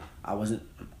 I wasn't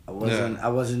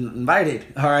invited,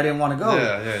 or I didn't want to go.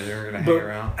 Yeah, you were gonna hang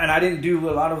around. And I didn't do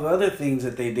a lot of other things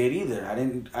that they did either. I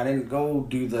didn't go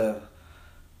do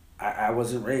I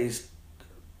wasn't raised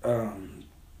to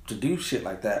do shit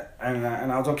like that, and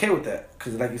I was okay with that,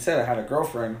 because like you said, I had a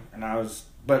girlfriend, and that was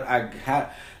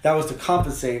to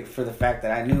compensate for the fact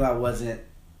that I knew that wasn't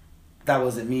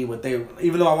me.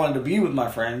 Even though I wanted to be with my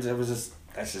friends, it was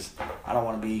I don't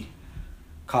want to be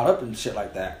caught up in shit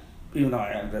like that. Even though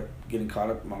I ended up getting caught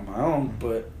up on my own,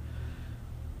 but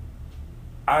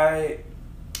and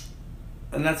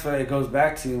that's what it goes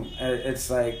back to. It's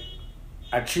like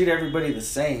I treat everybody the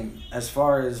same as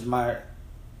far as I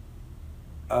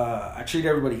treat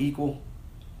everybody equal.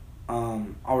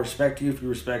 I'll respect you if you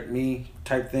respect me,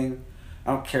 type thing.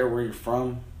 I don't care where you're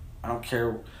from. I don't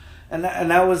care, and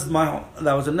that was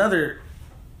another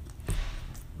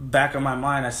back of my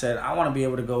mind. I said I want to be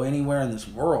able to go anywhere in this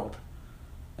world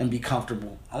and be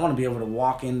comfortable. I want to be able to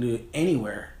walk into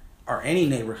anywhere or any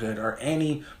neighborhood or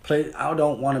any place. I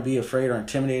don't want to be afraid or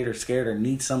intimidated or scared or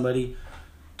need somebody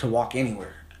to walk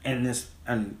anywhere. And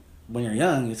when you're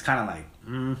young, it's kind of like,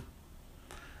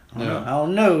 I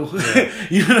don't know. Yeah.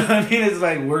 You know what I mean? It's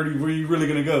like, where are you really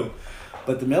going to go?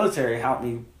 But the military helped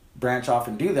me branch off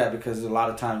and do that, because a lot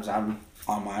of times I'm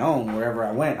on my own. Wherever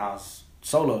I went, I was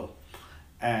solo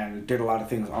and did a lot of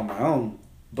things on my own.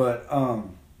 But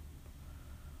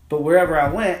wherever I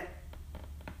went,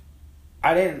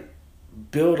 I didn't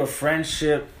build a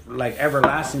friendship like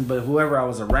everlasting, but whoever I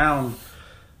was around,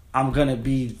 I'm going to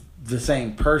be the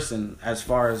same person as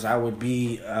far as I would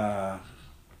be how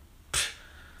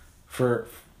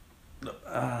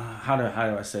do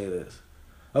I say this?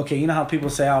 Okay, you know how people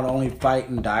say I'll only fight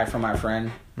and die for my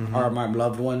friend or my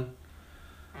loved one?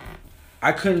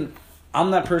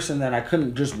 I'm that person that I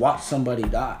couldn't just watch somebody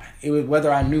die. It was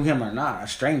whether I knew him or not, a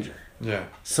stranger. Yeah.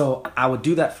 So I would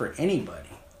do that for anybody.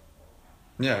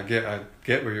 Yeah, I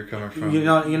get where you're coming from. You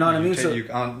know what I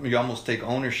mean? You almost take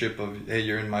ownership of, hey,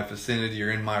 you're in my vicinity,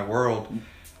 you're in my world.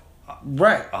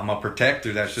 Right. I'm a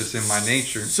protector. That's just in my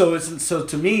nature. So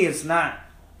to me, it's not.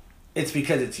 It's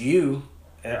because it's you,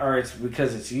 or it's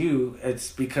because it's you.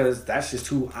 It's because that's just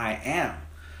who I am,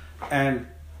 and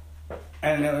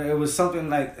And it was something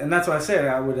like, and that's what I said.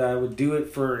 I would do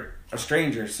it for a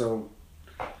stranger. So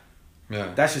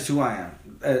yeah, that's just who I am.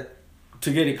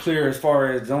 To get it clear, as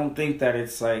far as don't think that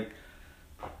it's like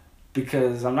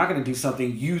because I'm not gonna do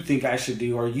something you think I should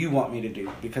do or you want me to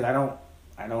do, because I don't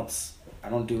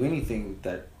do anything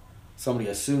that somebody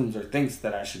assumes or thinks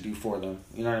that I should do for them.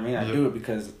 You know what I mean? I do it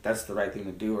because that's the right thing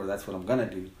to do, or that's what I'm gonna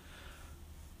do.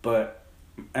 But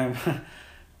and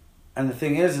the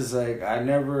thing is like I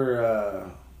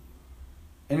never.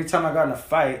 Anytime I got in a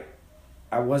fight,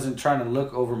 I wasn't trying to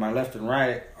look over my left and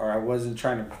right, or I wasn't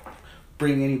trying to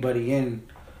bring anybody in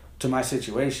to my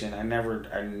situation. I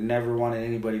never wanted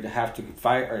anybody to have to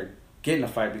fight or get in a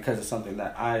fight because of something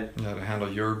that to handle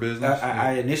your business.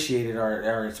 I initiated,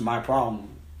 or it's my problem.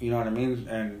 You know what I mean?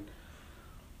 And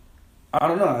I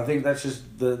don't know. I think that's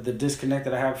just the disconnect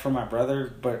that I have from my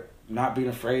brother, but not being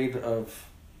afraid of.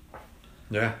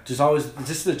 Yeah.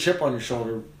 Just the chip on your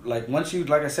shoulder. Like once you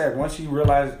tell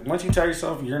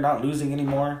yourself you're not losing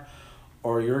anymore,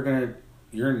 or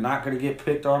you're not gonna get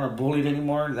picked on or bullied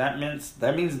anymore, that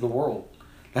means the world.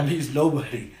 That means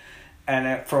nobody.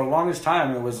 And for the longest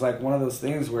time, it was like one of those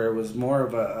things where it was more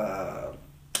of a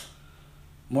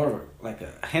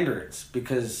hindrance,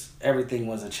 because everything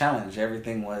was a challenge.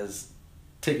 Everything was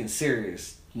taken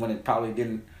serious when it probably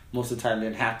didn't. Most of the time,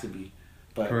 didn't have to be.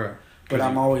 But correct. But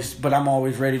I'm always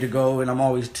ready to go, and I'm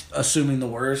always assuming the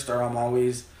worst, or I'm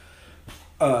always,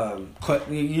 you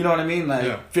know what I mean?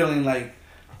 Like feeling like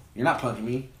you're not punking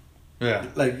me. Yeah.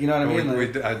 Like, you know what I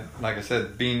mean? Like I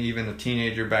said, being even a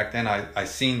teenager back then, I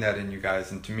seen that in you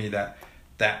guys, and to me that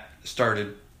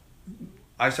started.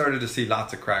 I started to see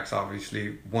lots of cracks,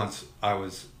 obviously, once I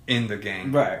was in the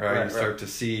gang. Right. You start to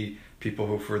see people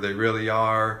who they really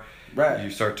are. Right.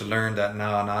 You start to learn that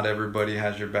now not everybody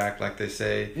has your back, like they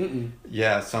say. Mm-mm.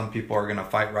 Yeah, some people are going to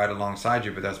fight right alongside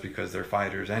you, but that's because they're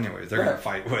fighters anyways. They're going to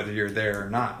fight whether you're there or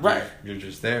not. Right. You're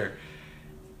just there.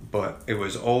 But it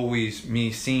was always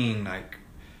me seeing, like,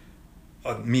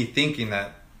 me thinking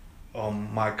that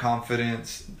my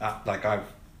confidence,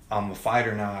 I'm a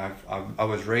fighter now. I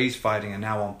was raised fighting, and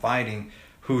now I'm fighting.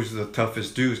 Who's the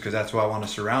toughest dudes? Because that's who I want to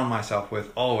surround myself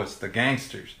with. Oh, it's the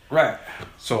gangsters. Right.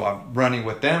 So I'm running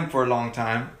with them for a long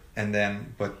time,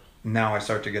 but now I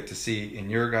start to get to see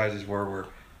in your guys' where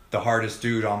the hardest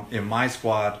dude in my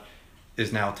squad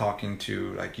is now talking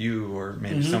to like you or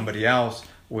maybe somebody else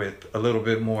with a little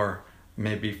bit more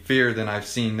maybe fear than I've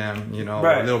seen them,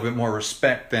 a little bit more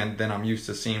respect than I'm used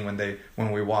to seeing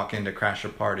when we walk in to crash a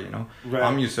party, Right.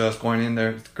 I'm used to us going in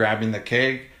there, grabbing the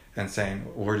keg and saying,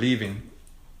 we're leaving.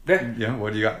 Yeah.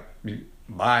 What do you got?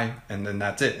 Bye. And then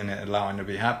that's it. And allowing it to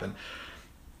be happen.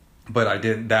 But I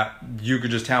did that. You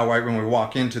could just tell right when we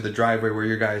walk into the driveway where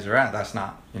you guys are at, that's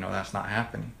not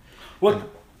happening. Well,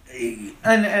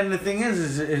 and the thing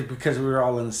is because we were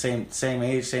all in the same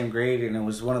age, same grade, and it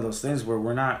was one of those things where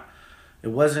it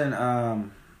wasn't,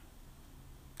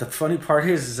 the funny part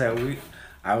is that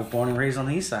I was born and raised on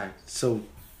the east side. So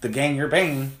the gang you're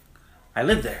banging, I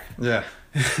lived there. Yeah.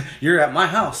 You're at my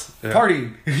house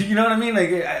partying. You know what I mean? Like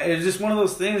it's just one of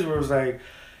those things where it was like,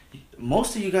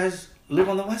 most of you guys live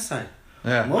on the west side.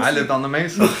 Yeah, I lived on the main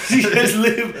side. You guys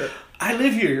live. I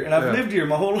live here, and I've lived here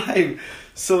my whole life.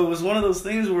 So it was one of those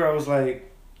things where I was like,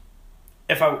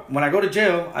 when I go to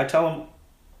jail, I tell them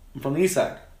I'm from the east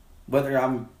side, whether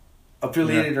I'm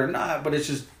affiliated or not. But it's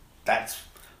just that's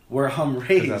where I'm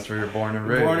raised. That's where you're born and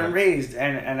raised.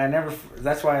 And I never.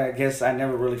 That's why I guess I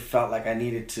never really felt like I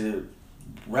needed to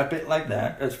rep it like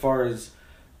that. As far as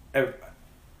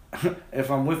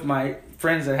if I'm with my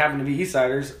friends that happen to be East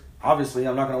Siders, obviously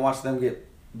I'm not going to watch them get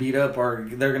beat up or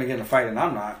they're going to get in a fight and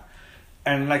I'm not.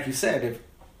 And like you said,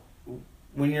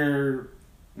 when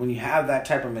you have that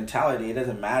type of mentality, it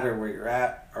doesn't matter where you're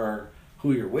at or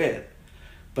who you're with.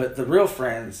 But the real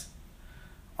friends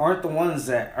aren't the ones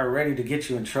that are ready to get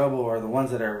you in trouble or the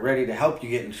ones that are ready to help you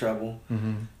get in trouble.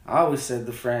 Mm-hmm. I always said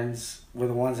the friends were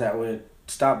the ones that would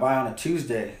stop by on a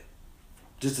Tuesday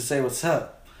just to say what's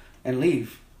up and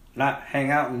leave. Not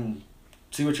hang out and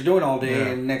see what you're doing all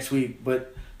day and next week,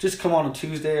 but just come on a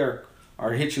Tuesday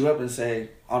or hit you up and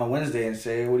say on a Wednesday and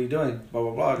say, what are you doing? Blah,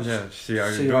 blah, blah. Just see how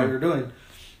you're doing.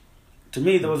 To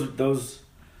me, those,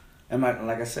 and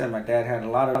like I said, my dad had a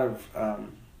lot of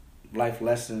life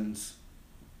lessons,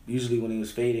 usually when he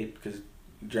was faded because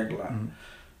he drank a lot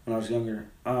when I was younger.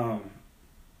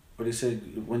 But he said,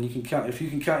 if you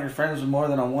can count your friends with more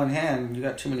than on one hand, you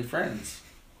got too many friends.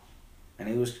 And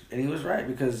he was right,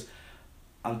 because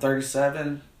I'm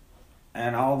 37,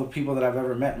 and all the people that I've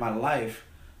ever met in my life,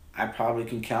 I probably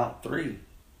can count 3,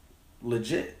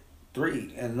 legit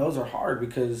 3, and those are hard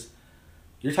because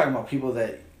you're talking about people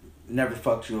that never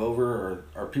fucked you over,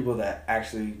 or people that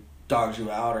actually dogged you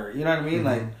out, or you know what I mean,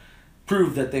 like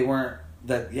prove that they weren't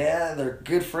that. Yeah, they're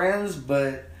good friends,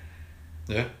 but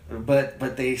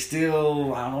but they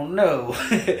still, I don't know.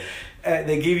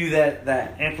 They give you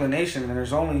that inclination, and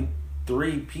there's only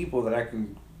 3 people that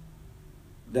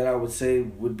I would say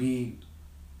would be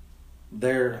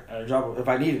there at a job if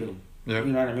I needed them. Yep.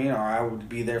 You know what I mean? Or I would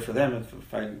be there for them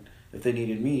if they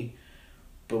needed me.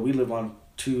 But we live on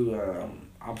 2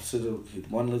 opposite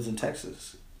of, one lives in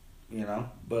Texas, you know,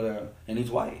 but and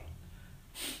he's white.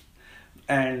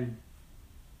 And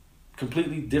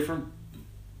completely different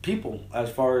people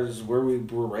as far as where we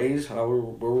were raised, where we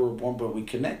were born, but we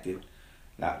connected.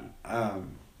 Now,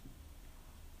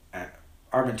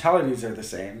 our mentalities are the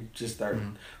same, just our,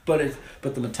 but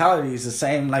the mentality is the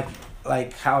same,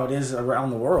 like how it is around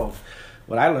the world.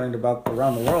 What I learned about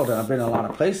around the world, and I've been in a lot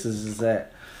of places, is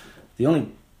that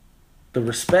the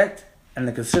respect and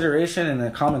the consideration and the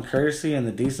common courtesy and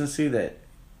the decency that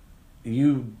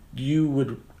you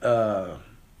would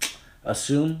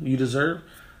assume you deserve,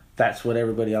 that's what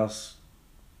everybody else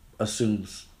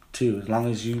assumes too. As long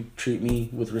as you treat me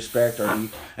with respect,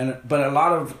 but a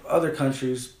lot of other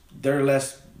countries, they're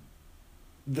less.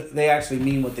 They actually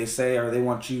mean what they say, or they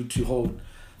want you to hold.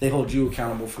 They hold you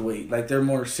accountable for what. Like they're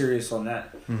more serious on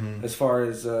that. As far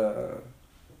as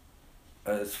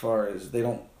they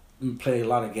don't play a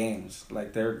lot of games.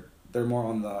 Like they're more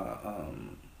on the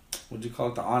what do you call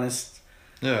it? The honest.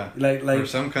 Yeah. Like or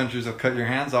some countries will cut your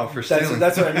hands off for stealing.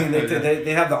 That's what I mean.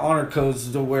 They have the honor codes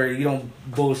to where you don't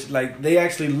bullshit. Like they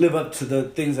actually live up to the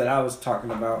things that I was talking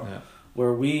about. Yeah.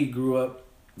 Where we grew up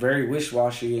very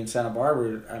wish-washy in Santa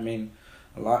Barbara. I mean,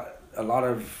 a lot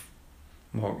of.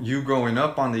 Well, you growing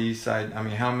up on the east side, I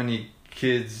mean, how many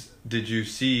kids did you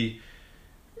see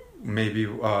maybe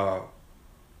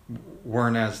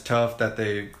weren't as tough that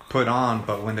they put on,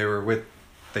 but when they were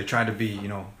they tried to be, you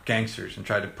know, gangsters and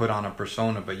tried to put on a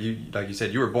persona, but you, like you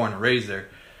said, you were born and raised there.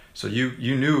 So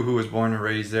you knew who was born and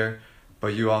raised there,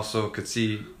 but you also could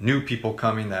see new people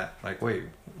coming that, like, wait,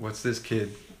 what's this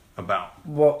kid about?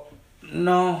 Well,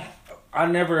 no, I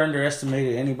never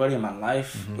underestimated anybody in my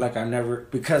life. Like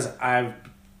because I've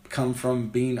come from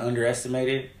being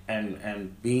underestimated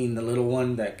and being the little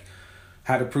one that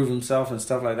had to prove himself and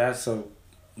stuff like that. So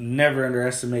never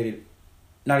underestimated,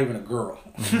 not even a girl.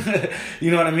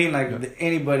 You know what I mean? Like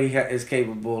anybody is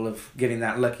capable of getting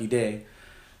that lucky day.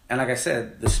 And like I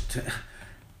said,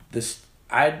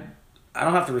 I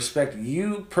don't have to respect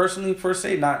you personally per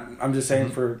se. Not, I'm just saying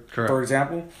for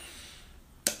example.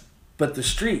 But the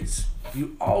streets,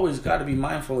 you always got to be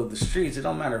mindful of the streets. It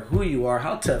don't matter who you are,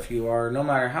 how tough you are, no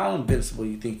matter how invincible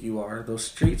you think you are. Those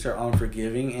streets are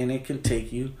unforgiving, and it can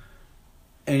take you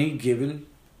any given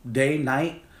day,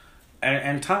 night,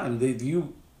 and time.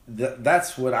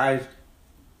 That's what I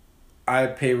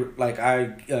pay, like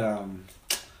I'm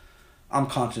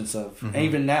conscious of. And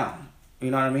even now,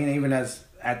 you know what I mean? Even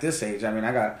at this age, I mean,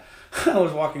 I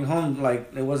was walking home,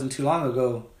 like it wasn't too long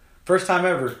ago. First time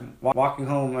ever walking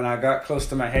home, and I got close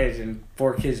to my hedge, and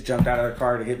 4 kids jumped out of the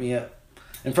car to hit me up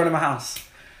in front of my house.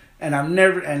 And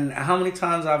how many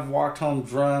times I've walked home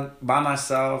drunk by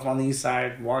myself on the east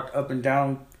side, walked up and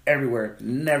down everywhere,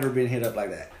 never been hit up like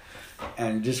that.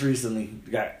 And just recently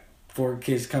got 4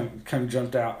 kids come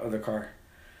jumped out of the car,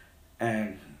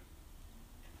 and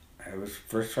it was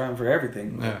first time for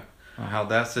everything. Yeah, how'd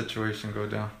that situation go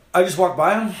down? I just walked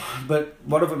by them, but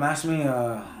one of them asked me,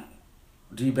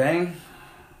 "Do you bang?"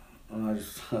 And I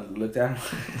just looked at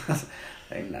him.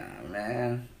 Like, nah,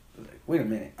 man. Like, wait a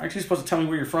minute. Aren't you supposed to tell me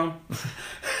where you're from?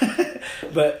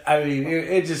 But, I mean,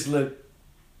 it just looked...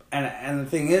 And the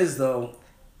thing is, though,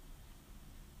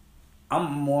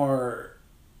 I'm more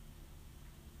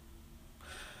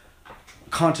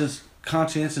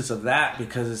conscientious of that,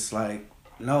 because it's like,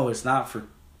 no, it's not for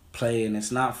play, and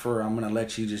it's not for I'm going to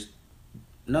let you just...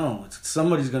 No,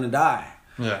 somebody's going to die.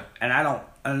 Yeah. And I don't...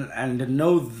 And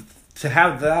to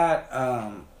have that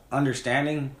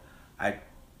understanding,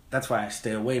 that's why I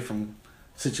stay away from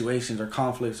situations or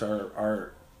conflicts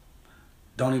or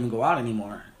don't even go out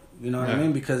anymore. You know what I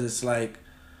mean? Because it's like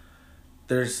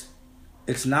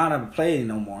it's not a play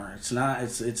no more. It's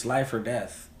life or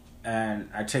death, and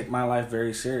I take my life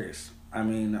very serious. I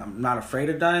mean, I'm not afraid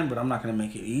of dying, but I'm not going to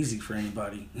make it easy for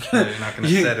anybody. Yeah, you're not going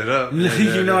to set it up.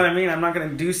 You know what I mean? I'm not going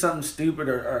to do something stupid,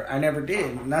 or I never did.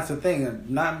 And that's the thing.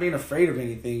 Not being afraid of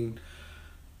anything.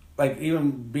 Like,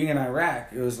 even being in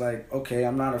Iraq, it was like, okay,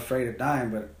 I'm not afraid of dying,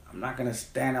 but I'm not going to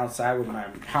stand outside with my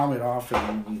helmet off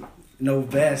and no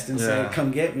vest and say,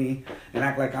 come get me, and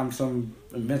act like I'm some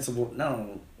invincible.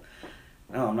 No,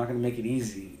 I'm not going to make it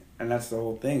easy. And that's the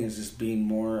whole thing, is just being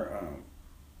more...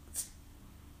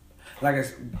 like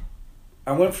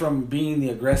I went from being the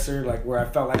aggressor, like where I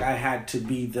felt like I had to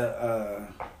be the,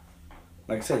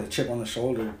 like I said, the chip on the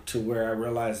shoulder, to where I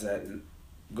realized that,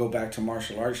 go back to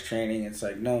martial arts training, it's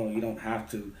like, no, you don't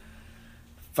have to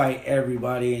fight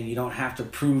everybody, and you don't have to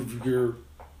prove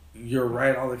you're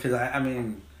right all the, because I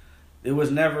mean, it was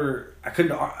never, I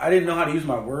didn't know how to use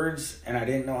my words, and I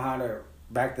didn't know how to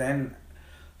back then,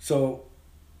 so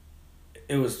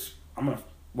it was,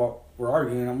 we're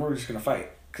arguing, and we're just gonna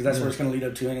fight, because that's where it's gonna lead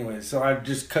up to anyway. So I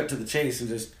just cut to the chase and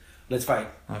just, let's fight.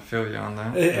 I feel you on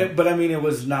that. But I mean, it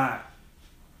was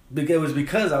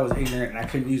because I was ignorant and I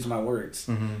couldn't use my words.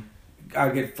 Mm-hmm.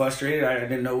 I'd get frustrated. I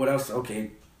didn't know what else.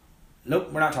 Okay, nope,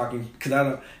 we're not talking,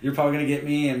 because you're probably gonna get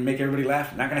me and make everybody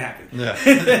laugh. Not gonna happen. Yeah.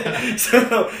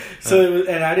 so it was,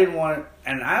 and I didn't want,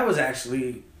 and I was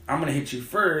actually, I'm gonna hit you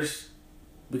first,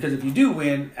 because if you do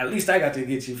win, at least I got to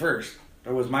get you first.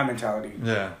 That was my mentality.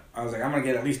 Yeah. I was like, I'm gonna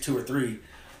get at least 2 or 3,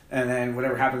 and then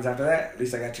whatever happens after that, at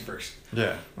least I got you first.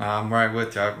 Yeah, I'm right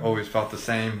with you. I've always felt the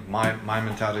same. My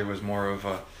mentality was more of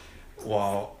a,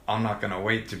 well, I'm not gonna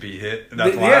wait to be hit.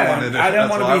 That's why I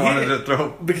wanted to throw,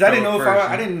 because I didn't know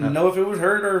I didn't know if it was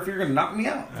hurt or if you're gonna knock me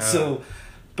out. So,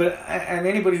 but and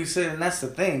anybody who said, and that's the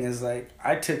thing, is like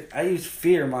I used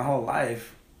fear my whole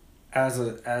life as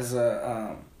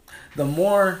a the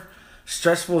more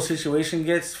stressful a situation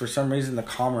gets, for some reason the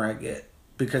calmer I get,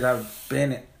 because I've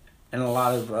been in a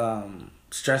lot of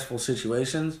stressful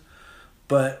situations,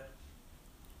 but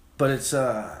it's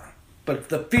but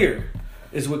the fear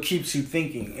is what keeps you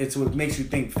thinking. It's what makes you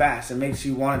think fast. It makes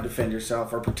you want to defend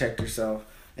yourself or protect yourself,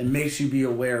 and makes you be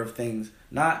aware of things.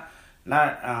 Not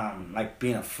like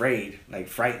being afraid, like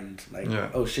frightened, like,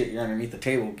 oh shit, you're underneath the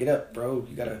table, get up, bro,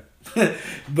 you gotta.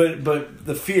 but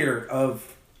the fear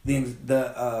of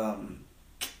the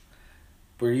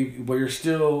where you're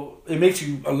still, it makes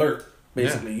you alert.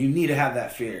 Basically, you need to have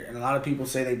that fear, and a lot of people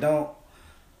say they don't.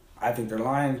 I think they're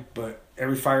lying. But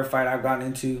every firefight I've gotten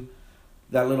into,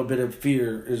 that little bit of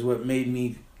fear is what made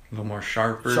me a little more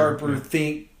sharper.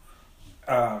 Think,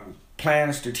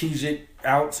 plan, strategic,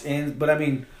 outs, ins. But I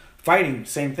mean, fighting,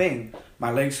 same thing.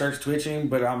 My leg starts twitching,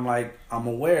 but I'm like, I'm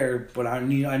aware, but I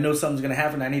know something's gonna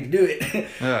happen. I need to do it.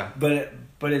 Yeah.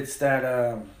 But it's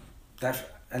that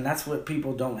and that's what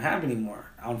people don't have anymore.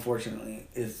 Unfortunately,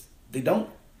 is they don't.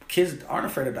 Kids aren't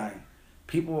afraid of dying.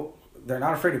 People, they're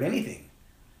not afraid of anything.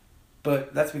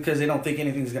 But that's because they don't think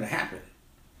anything's gonna happen.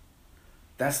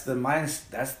 That's the That's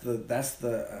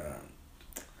the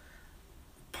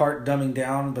part dumbing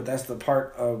down, but that's the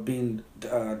part of being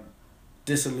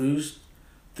disillusioned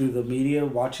through the media,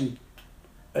 watching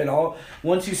it all.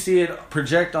 Once you see it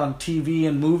project on TV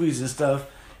and movies and stuff,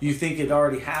 you think it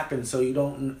already happened, so you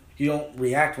don't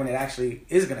react when it actually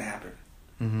is gonna happen,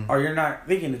 or you're not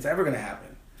thinking it's ever gonna happen.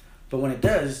 But when it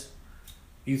does,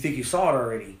 you think you saw it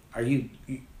already.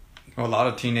 Well, a lot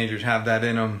of teenagers have that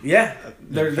in them. Yeah,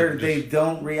 they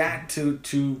don't react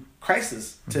to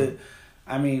crisis.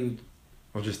 I mean,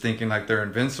 well, just thinking like they're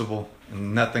invincible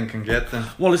and nothing can get them.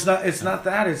 Well, it's not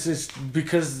that. It's just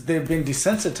because they've been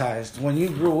desensitized. When you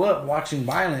grew up watching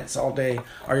violence all day,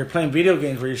 or you're playing video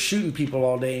games where you're shooting people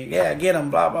all day, yeah, get them,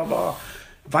 blah blah blah,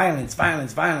 violence.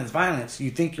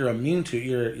 You think you're immune to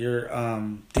it. You're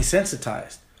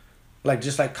desensitized. Like,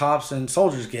 just like cops and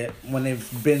soldiers get when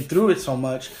they've been through it so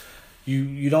much,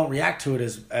 you don't react to it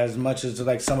as much as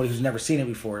like somebody who's never seen it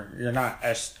before. You're not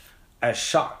as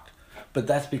shocked, but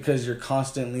that's because you're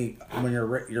constantly, when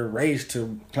you're raised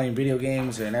to playing video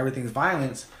games and everything's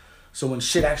violence. So when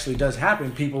shit actually does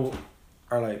happen, people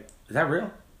are like, "Is that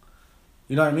real?"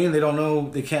 You know what I mean? They don't know,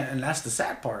 they can't, and that's the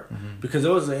sad part. Because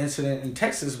there was an incident in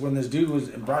Texas when this dude was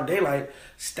in broad daylight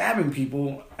stabbing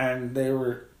people, and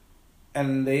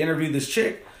they interviewed this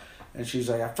chick, and she's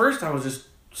like, at first I was just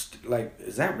like,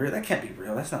 is that real? That can't be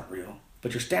real. That's not real.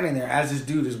 But you're standing there as this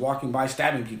dude is walking by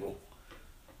stabbing people.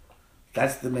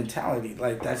 That's the mentality.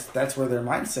 Like, that's where their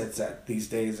mindset's at these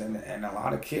days. And a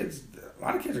lot of kids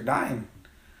are dying.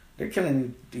 They're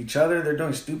killing each other. They're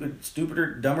doing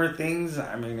stupider, dumber things.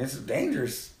 I mean, it's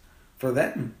dangerous for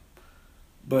them.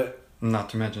 But not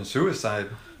to mention suicide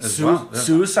as well.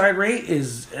 Suicide rate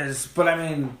is, but I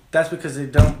mean, that's because they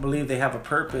don't believe they have a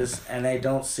purpose, and they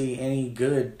don't see any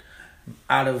good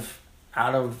out of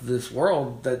this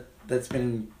world that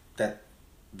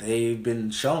they've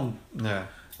been shown. Yeah.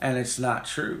 And it's not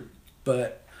true.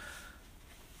 But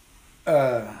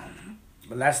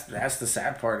that's the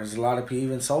sad part, is a lot of people,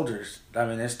 even soldiers. I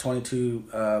mean, there's 22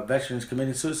 veterans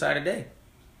committing suicide a day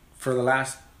for the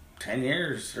last 10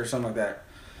 years or something like that.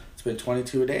 It's been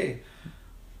 22 a day.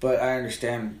 But I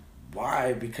understand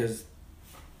why, because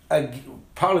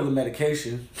probably the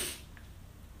medication.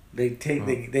 They take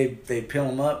they peel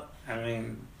them up. I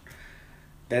mean,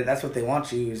 that's what they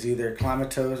want you is either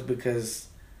comatose, because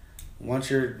once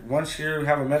you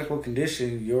have a medical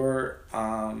condition, you're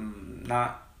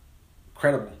not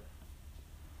credible.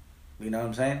 You know what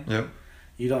I'm saying? Yep.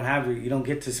 You don't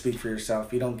get to speak for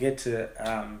yourself. You don't get to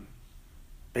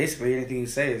basically anything you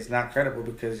say is not credible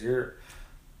because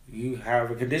you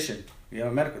have a condition. You know,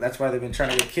 medical. That's why they've been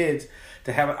trying to get kids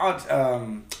to have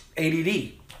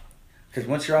ADD. Because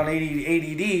once you're on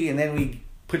ADD and then we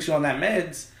put you on that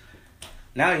meds,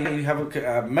 now you have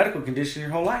a medical condition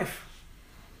your whole life.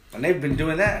 And they've been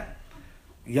doing that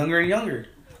younger and younger.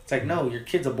 It's like, no, your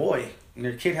kid's a boy. And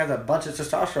your kid has a bunch of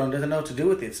testosterone, doesn't know what to do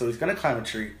with it. So he's going to climb a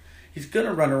tree. He's going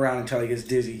to run around until he gets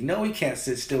dizzy. No, he can't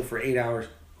sit still for 8 hours.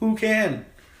 Who can?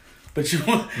 But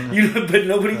but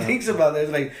nobody thinks about that.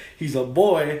 It's like, he's a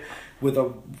boy with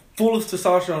a full of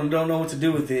testosterone and don't know what to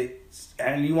do with it.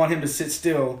 And you want him to sit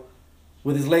still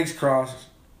with his legs crossed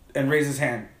and raise his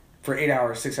hand for 8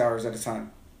 hours, 6 hours at a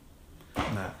time.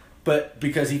 Nah. But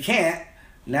because he can't,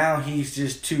 now he's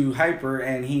just too hyper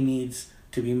and he needs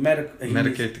to be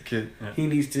medicate the kid. Yeah. He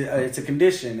needs to. It's a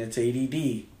condition. It's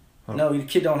ADD. Oh. No, the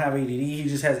kid don't have ADD. He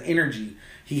just has energy.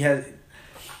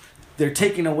 They're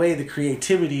taking away the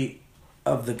creativity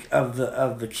of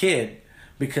the kid,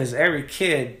 because every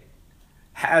kid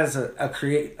has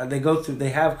they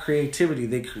have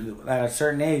creativity. At a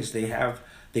certain age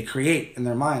they create in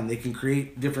their mind. They can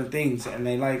create different things, and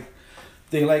they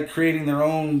like creating their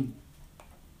own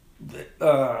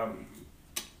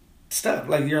stuff.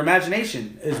 Like, your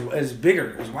imagination is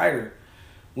bigger, is wider.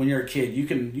 When you're a kid, you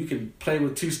can play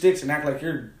with 2 sticks and act like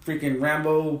you're freaking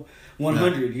Rambo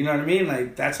 100. No. You know what I mean?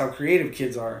 Like, that's how creative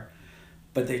kids are.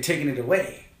 But they're taking it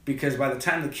away, because by the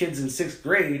time the kid's in 6th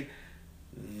grade,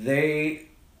 they're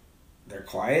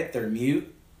quiet, they're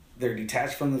mute, they're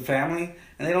detached from the family,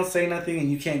 and they don't say nothing, and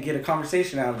you can't get a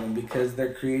conversation out of them because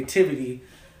their creativity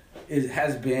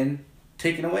has been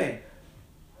taken away.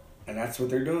 And that's what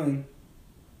they're doing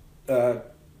to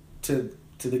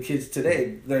the kids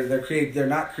today. They're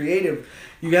not creative.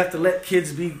 You have to let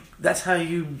kids be. That's how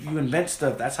you invent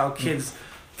stuff. That's how kids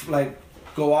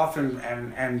go off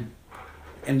and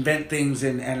invent things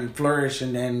and flourish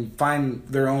and find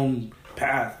their own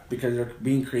path, because they're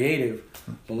being creative.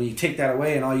 But when you take that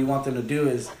away and all you want them to do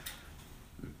is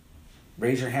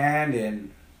raise your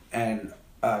hand and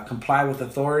comply with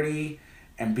authority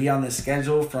and be on this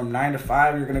schedule from 9 to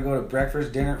 5, you're gonna go to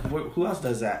breakfast, dinner. Who else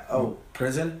does that? Oh,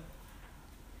 prison.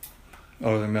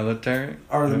 Oh, the military.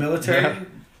 Or the military. Yeah.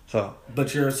 So.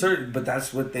 But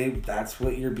that's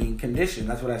what you're being conditioned.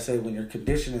 That's what I say. When you're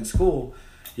conditioned in school,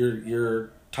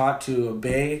 you're taught to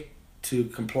obey, to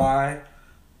comply,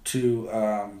 to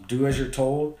do as you're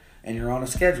told, and you're on a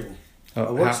schedule,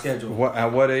 a work schedule.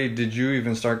 At what age did you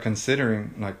even start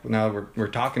considering? Like, now we're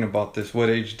talking about this.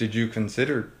 What age did you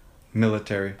consider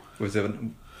military? Was it?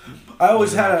 I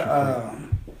always had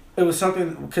it was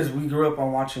something, because we grew up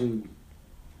on watching.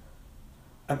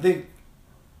 I think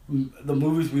the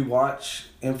movies we watch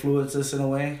influence us in a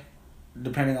way,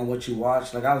 depending on what you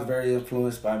watch. Like, I was very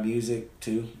influenced by music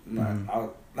too. Mm-hmm.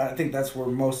 I think that's where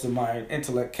most of my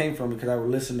intellect came from, because I would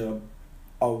listen to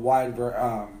a wide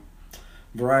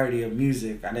variety of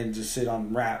music. I didn't just sit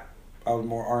on rap. I was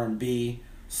more R&B,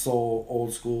 soul,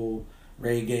 old school,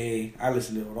 reggae. I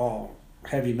listened to it all.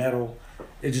 Heavy metal.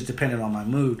 It just depended on my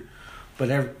mood. But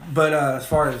as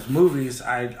far as movies,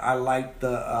 I like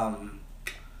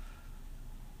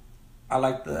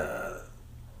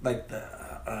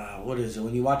what is it,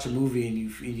 when you watch a movie and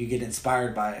you get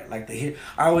inspired by it,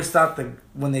 I always thought that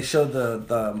when they showed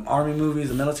the army movies,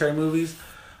 the military movies,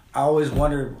 I always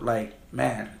wondered, like,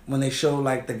 man, when they show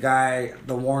the guy,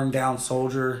 the worn down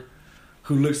soldier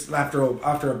who looks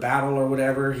after a battle or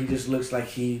whatever, he just looks like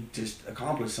he just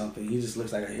accomplished something. He just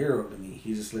looks like a hero to me.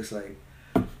 He just looks like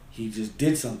he just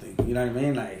did something. You know what I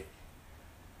mean? Like,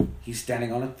 he's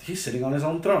sitting on his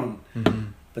own throne. Mm-hmm.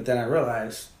 But then I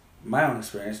realized, my own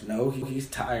experience, no, he's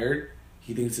tired.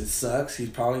 He thinks it sucks. He's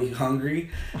probably hungry.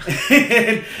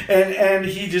 and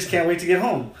he just can't wait to get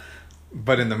home.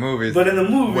 But in the movies,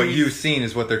 what you've seen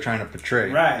is what they're trying to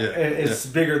portray. Right. Yeah. It's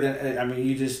bigger than,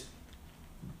 you just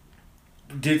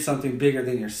did something bigger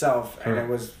than yourself. And it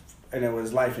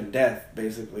was life and death,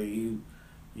 basically.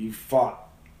 You fought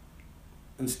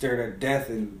and stared at death.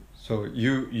 And so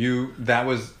you that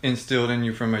was instilled in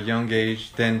you from a young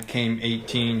age. Then came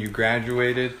 18, you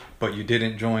graduated, but you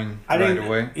didn't join right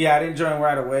away. Yeah, I didn't join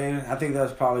right away. I think that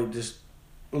was probably just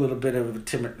a little bit of a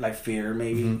timid, fear,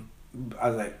 maybe. Mm-hmm. I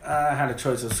was like, I had a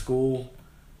choice of school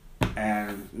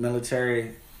and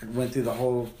military, went through the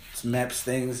whole MEPS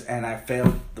things, and I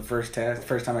failed the first test.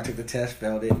 First time I took the test,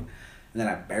 failed it, and then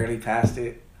I barely passed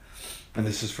it. And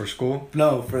this is for school?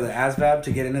 No, for the ASVAB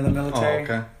to get into the military. Oh,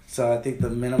 okay. So I think the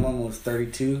minimum was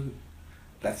 32.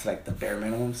 That's like the bare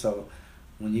minimum. So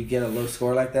when you get a low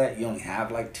score like that, you only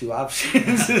have like 2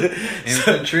 options.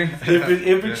 Infantry?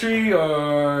 Infantry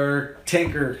or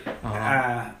tanker.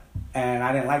 Uh-huh. And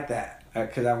I didn't like that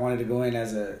because I wanted to go in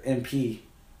as a MP.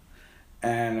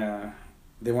 And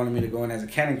they wanted me to go in as a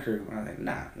cannon crew. And I was like,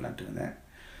 nah, I'm not doing that.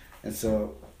 And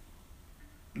so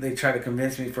they tried to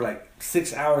convince me for like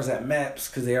 6 hours at MEPS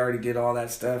because they already did all that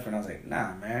stuff. And I was like,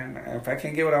 nah, man, if I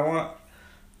can't get what I want,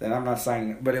 then I'm not signing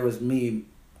it. But it was me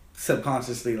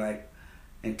subconsciously like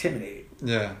intimidated.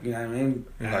 Yeah. You know what I mean?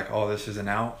 You're like, oh, this isn't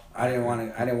out? I didn't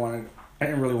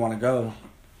really want to go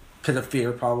because of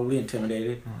fear, probably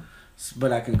intimidated.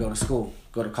 But I can go to school,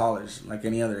 go to college, like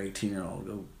any other 18-year-old,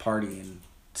 go party and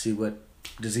see what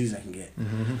disease I can get.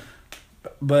 Mm-hmm.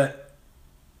 But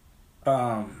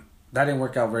that didn't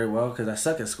work out very well because I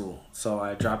suck at school. So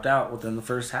I dropped out within the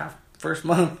first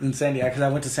month in San Diego because I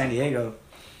went to San Diego,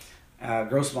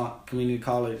 Grossmont Community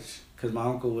College, because my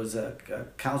uncle was a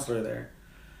counselor there.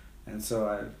 And so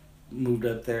I moved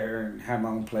up there and had my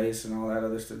own place and all that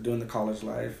other stuff, doing the college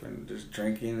life and just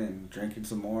drinking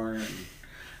some more. And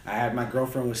I had my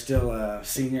girlfriend was still a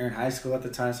senior in high school at the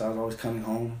time, so I was always coming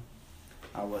home.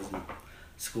 I wasn't.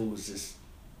 School was just.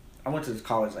 I went to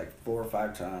college like 4 or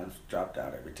 5 times, dropped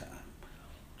out every time.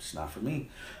 It's not for me.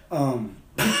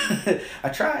 I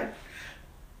tried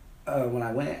when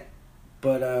I went,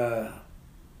 but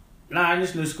I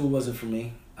just knew school wasn't for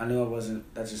me. I knew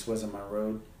that just wasn't my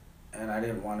road, and I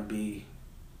didn't want to be.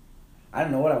 I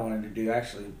didn't know what I wanted to do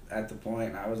actually at the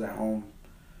point. I was at home,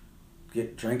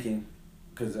 drinking.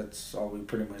 Because that's all we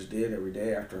pretty much did every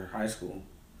day after high school.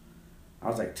 I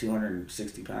was like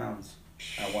 260 pounds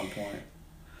at one point.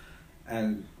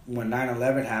 And when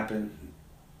 9/11 happened,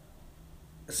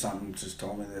 something just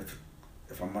told me that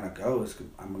if I'm going to go,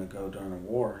 I'm going to go during a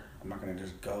war. I'm not going to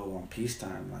just go on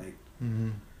peacetime.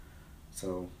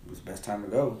 So it was the best time to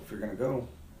go if you're going to go.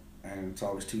 And it's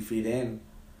always 2 feet in.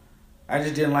 I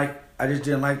just didn't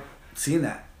like seeing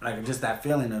that. Like just that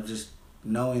feeling of just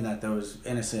knowing that there was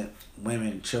innocent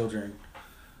women, children,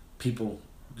 people,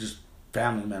 just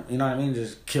family members, you know what I mean,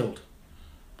 just killed.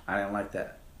 I didn't like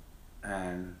that.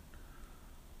 And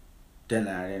then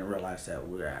I didn't realize that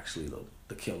we were actually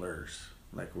the killers,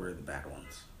 like we're the bad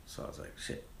ones. So I was like,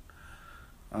 shit.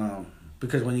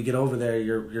 Because when you get over there,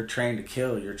 you're trained to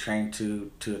kill. You're trained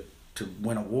to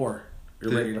win a war.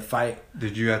 You're ready to fight.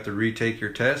 Did you have to retake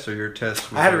your test, or your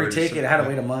test was I had to retake it. I had to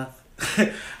wait a month.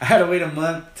 I had to wait a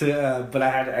month but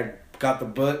I got the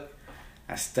book.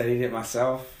 I studied it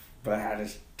myself, but I had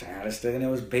to study, and it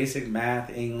was basic math,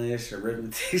 English,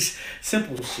 arithmetic,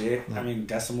 simple shit. Yeah. I mean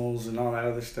decimals and all that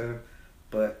other stuff.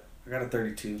 But I got a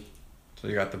 32. So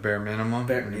you got the bare minimum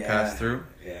when you passed through.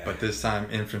 Yeah. But this time,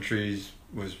 infantry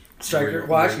was striker.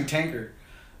 Well, actually, tanker.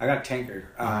 I got tanker.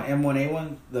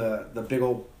 M1A1, the big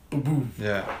old boom boom.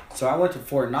 Yeah. So I went to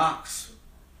Fort Knox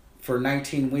for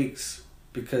 19 weeks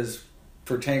because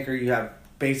for tanker you have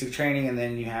basic training, and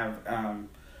then you have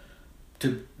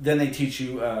then they teach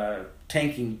you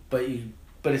tanking, but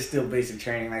it's still basic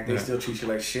training. Like they still treat you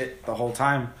like shit the whole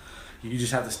time. You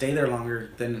just have to stay there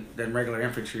longer than regular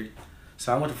infantry.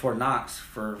 So I went to Fort Knox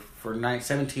for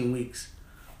 17 weeks.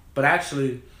 But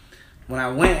actually, when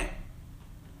I went,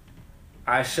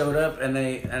 I showed up and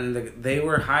they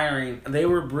were hiring. They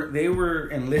were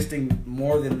enlisting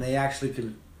more than they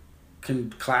actually can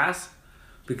class,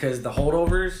 because the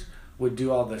holdovers would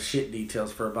do all the shit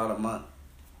details for about a month.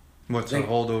 What's a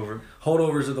holdover?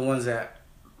 Holdovers are the ones that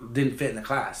didn't fit in the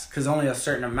class, because only a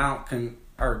certain amount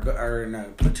are in a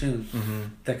platoon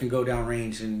that can go down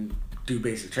range and do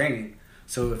basic training.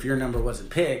 So if your number wasn't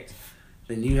picked,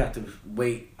 then you have to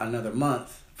wait another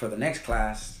month for the next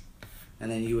class,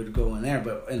 and then you would go in there.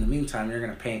 But in the meantime, you're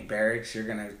gonna paint barracks, you're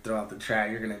gonna throw out the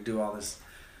trash, you're gonna do all this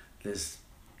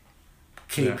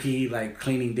KP, like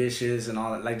cleaning dishes and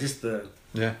all that, like just the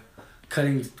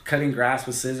cutting grass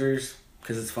with scissors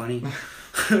because it's funny.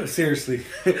 Seriously,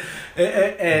 and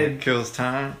it kills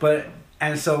time.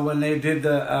 And so when they did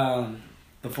the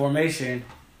formation,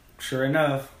 sure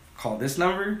enough, call this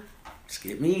number,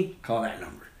 skip me, call that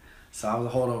number. So I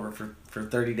was a holdover for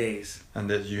 30 days. And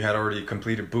that you had already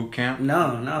completed boot camp?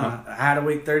 No. I had to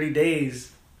wait 30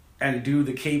 days and do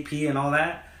the KP and all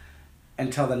that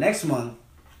until the next month,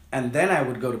 and then I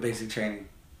would go to basic training.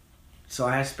 So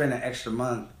I had to spend an extra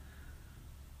month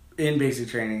in basic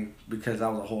training because I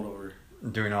was a holdover.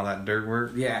 Doing all that dirt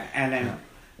work? Yeah,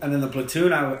 and then the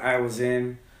platoon I was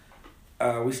in,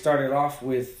 We started off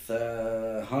with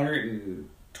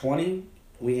 120.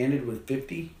 We ended with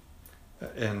 50.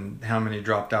 And how many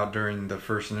dropped out during the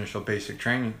first initial basic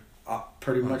training?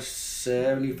 Pretty much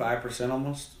 75%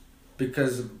 almost.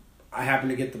 Because I happened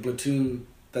to get the platoon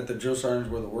that the drill sergeants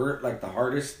were the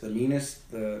hardest, the meanest.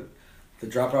 The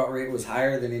dropout rate was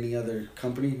higher than any other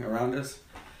company around us.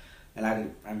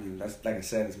 And that's, like I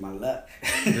said, it's my luck.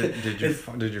 Did you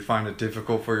find it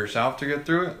difficult for yourself to get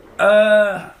through it?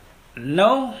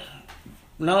 No.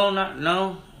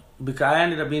 Because I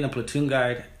ended up being a platoon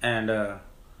guide, and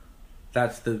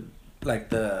that's the guy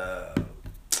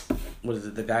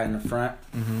in the front.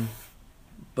 Mm-hmm.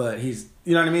 But he's,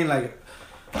 you know what I mean? Like,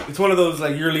 it's one of those,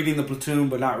 like, you're leading the platoon,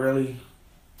 but not really.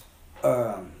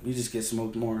 You just get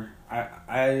smoked more.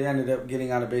 I ended up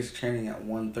getting out of basic training at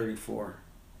 134.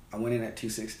 I went in at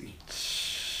 260.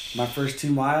 My first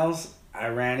 2 miles, I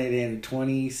ran it in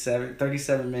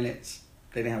 37 minutes.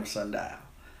 They didn't have a sundial.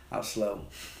 I was slow.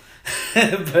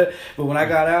 but when I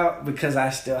got out, because I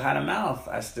still had a mouth,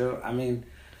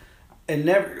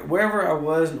 wherever I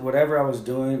was, whatever I was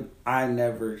doing, I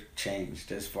never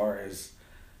changed as far as,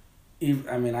 I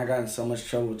got in so much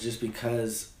trouble just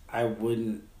because I'm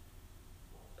going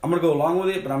to go along with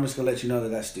it, but I'm just going to let you know that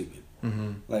that's stupid.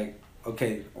 Mm-hmm. Like,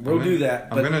 okay, we'll do that.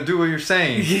 But I'm going to do what you're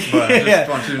saying, but I just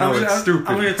want you to know it's stupid.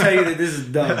 I'm going to tell you that this is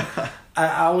dumb.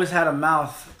 I always had a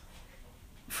mouth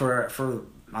for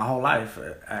my whole life.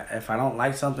 If I don't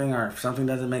like something or if something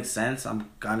doesn't make sense, I'm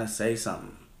going to say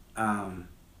something.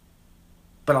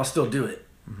 But I'll still do it.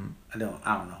 Mm-hmm. I don't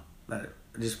know. It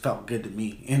just felt good to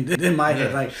me in my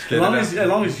head. Like, as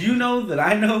long as you know that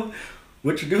I know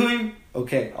what you're doing,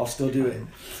 okay, I'll still do it.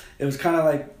 It was kind of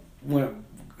like when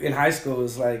in high school, it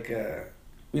was like,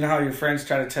 you know how your friends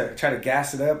try to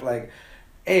gas it up, like,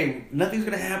 hey, nothing's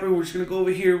gonna happen. We're just gonna go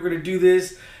over here. We're gonna do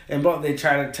this, and they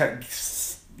try to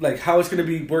like how it's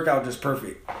gonna work out just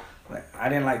perfect. Like, I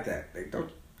didn't like that. Like,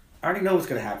 I already know what's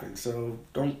gonna happen, so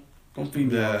don't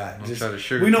feed me all that. Just, try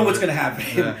to we know what's gonna happen.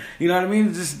 Yeah. You know what I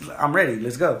mean? Just, I'm ready.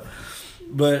 Let's go.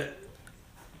 But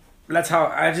that's how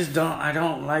I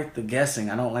don't like the guessing.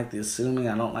 I don't like the assuming.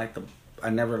 I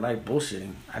never liked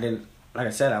bullshitting. Like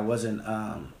I said, I wasn't,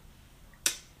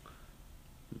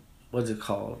 what's it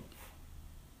called?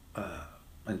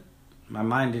 My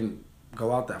mind didn't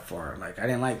go out that far. Like, I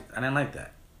didn't like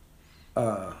that.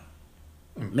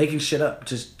 Making shit up,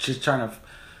 just trying to,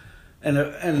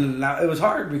 and now it was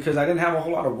hard because I didn't have a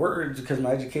whole lot of words because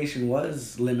my education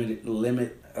was limited,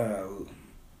 mm-hmm.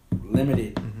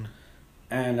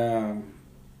 And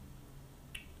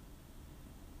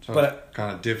so but it's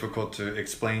kind of difficult to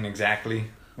explain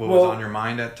exactly what was on your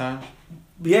mind at times.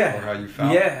 Yeah, or how you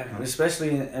felt. Yeah, especially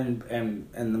in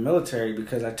the military,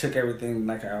 because I took everything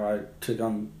like how I took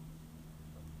on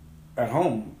at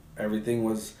home. Everything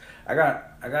was, I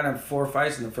got in 4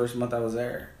 fights in the first month I was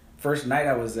there. First night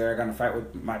I was there, I got in a fight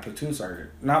with my platoon sergeant.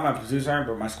 Not my platoon sergeant,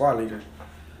 but my squad leader.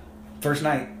 First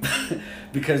night,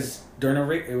 because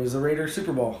it was the Raiders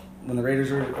Super Bowl when the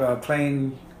Raiders were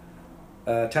playing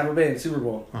Tampa Bay in Super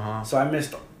Bowl. Uh-huh. So I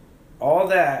missed all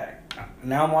that.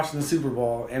 Now I'm watching the Super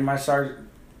Bowl in my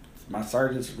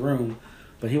sergeant's room,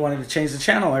 but he wanted to change the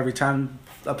channel every time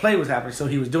a play was happening, so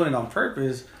he was doing it on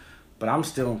purpose. But I'm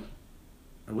still,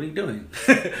 what are you doing?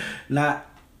 Not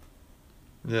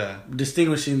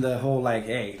distinguishing the whole, like,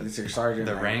 hey, it's your sergeant.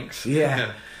 The like, ranks.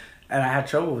 Yeah. And I had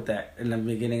trouble with that in the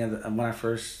beginning of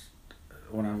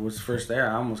when I was first there.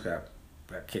 I almost got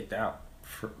kicked out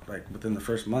within the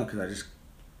first month because I just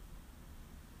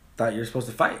thought you're supposed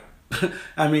to fight.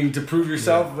 I mean, to prove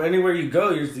yourself anywhere you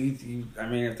go,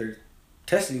 if they're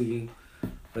testing you,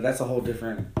 but that's a whole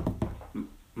different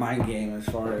mind game as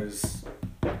far as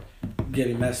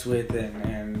getting messed with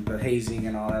and the hazing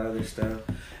and all that other stuff,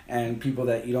 and people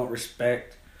that you don't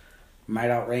respect might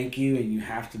outrank you and you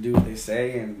have to do what they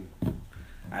say, and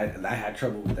I had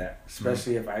trouble with that,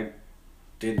 especially if I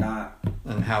did not.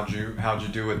 And how'd you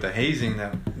do with the hazing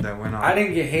that went on? I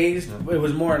didn't get hazed. It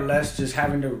was more or less just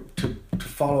having to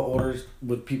follow orders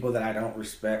with people that I don't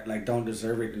respect, like don't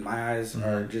deserve it in my eyes, mm-hmm.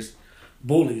 or just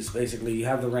bullies. Basically, you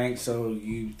have the rank, so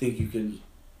you think you can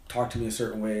talk to me a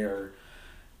certain way,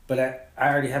 but I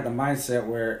already had the mindset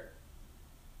where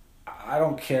I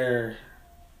don't care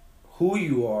who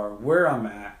you are, where I'm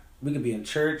at. We could be in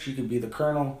church. You could be the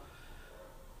colonel.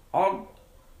 I'll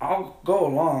go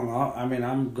along.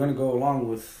 I'm gonna go along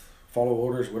with follow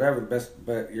orders, whatever the best.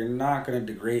 But you're not gonna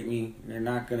degrade me. You're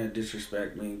not gonna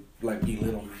disrespect me, like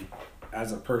belittle me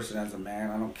as a person, as a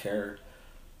man. I don't care.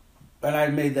 And I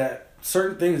made that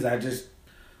certain things. I just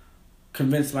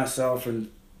convinced myself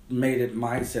and made it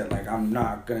mindset like I'm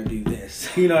not gonna do this.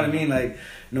 You know what I mean? Like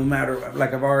no matter,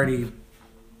 like I've already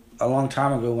a long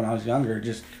time ago when I was younger,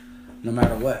 just no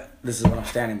matter what, this is what I'm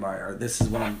standing by, or this is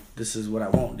what I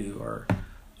won't do, or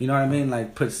you know what I mean?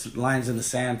 Like put lines in the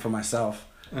sand for myself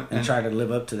and try to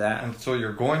live up to that. And so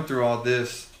you're going through all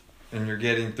this, and you're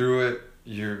getting through it.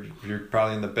 You're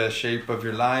probably in the best shape of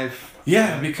your life.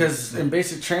 Yeah, because in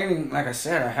basic training, like I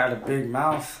said, I had a big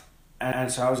mouth,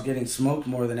 and so I was getting smoked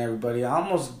more than everybody. I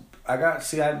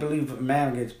believe a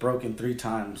man gets broken 3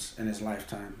 times in his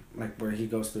lifetime, like where he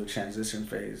goes through a transition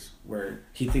phase where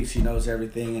he thinks he knows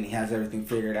everything and he has everything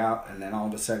figured out, and then all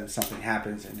of a sudden something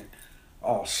happens and it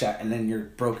all shut, and then you're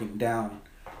broken down,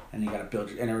 and you got to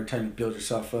and every time you build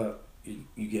yourself up,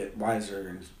 you get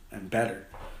wiser and better,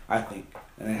 I think.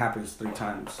 And it happens 3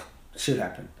 times. It should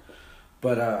happen.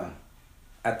 But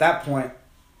at that point,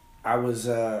 I was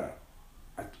I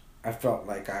felt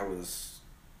like I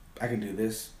can do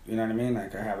this. You know what I mean?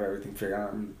 Like I have everything figured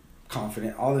out. I'm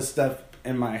confident. All this stuff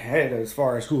in my head as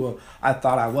far as who I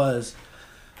thought I was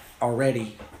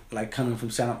already, like coming from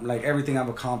like everything I've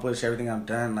accomplished, everything I've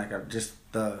done, like I've just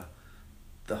the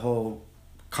whole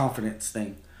confidence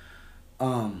thing.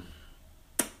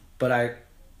 But I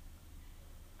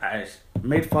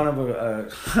made fun of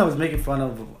I was making fun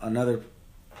of another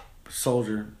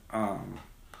soldier. I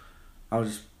was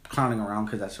just clowning around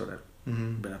because that's what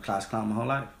I've been a class clown my whole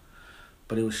life.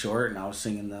 But it was short, and I was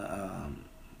singing the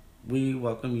 "We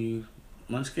Welcome You,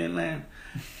 Munchkin Land,"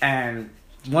 and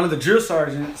one of the drill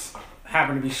sergeants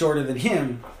happened to be shorter than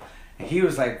him, and he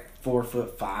was like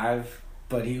 4'5",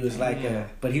 but he was like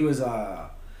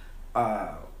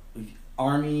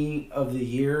Army of the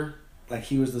Year. Like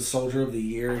he was the Soldier of the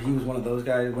Year. He was one of those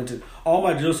guys. All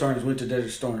my drill sergeants went to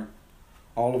Desert Storm.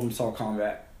 All of them saw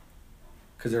combat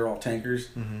because they were all tankers.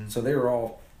 Mm-hmm. So they were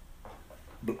all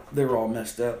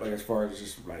messed up, like as far as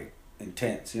just like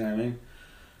intense. You know what I mean?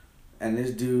 And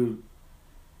this dude,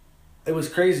 it was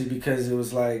crazy because it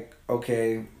was like,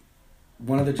 okay,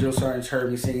 one of the drill sergeants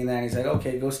heard me singing that, and he's like,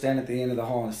 okay, go stand at the end of the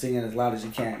hall and sing it as loud as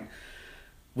you can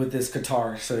with this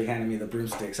guitar. So he handed me the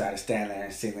broomstick, so I had to stand there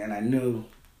and sing it, and I knew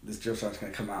this drill sergeant's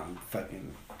gonna come out and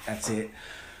fucking, that's it.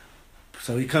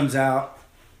 So he comes out,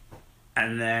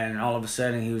 and then all of a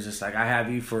sudden he was just like,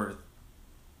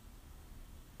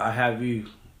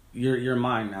 you're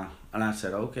mine now. And I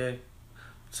said, okay.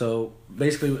 So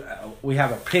basically we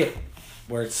have a pit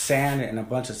where it's sand and a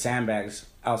bunch of sandbags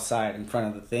outside in front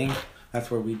of the thing.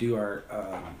 That's where we do our,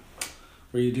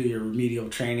 where you do your remedial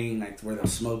training, like where they'll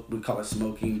smoke, we call it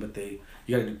smoking, but you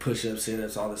gotta do push-ups,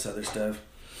 sit-ups, all this other stuff.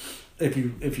 If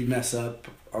you mess up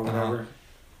or whatever.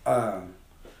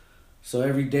 So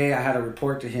every day I had to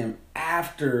report to him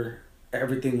after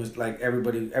everything was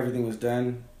everything was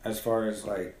done, as far as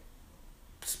like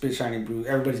spit shining brew,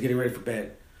 everybody's getting ready for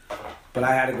bed. But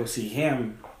I had to go see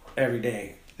him every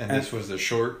day. And this was the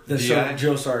short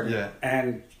drill sergeant. Yeah.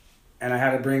 And I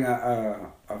had to bring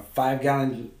a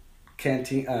 5-gallon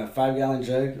canteen, 5-gallon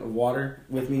jug of water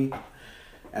with me,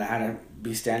 and I had to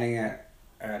be standing at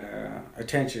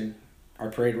attention,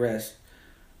 our parade rest,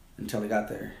 until he got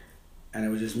there. And it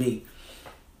was just me.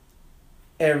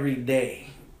 Every day,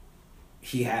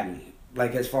 he had me.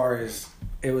 Like, as far as,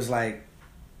 it was like,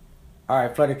 all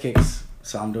right, flutter kicks.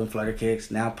 So I'm doing flutter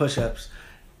kicks. Now push-ups.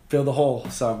 Fill the hole.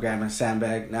 So I'm grabbing a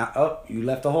sandbag. Now, you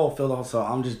left the hole. Fill the hole. So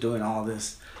I'm just doing all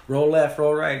this. Roll left,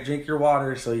 roll right. Drink your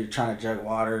water. So you're trying to jug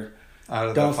water. Out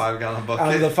of the 5-gallon bucket?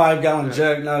 Out of the 5-gallon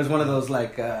jug. No, it was one of those,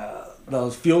 like,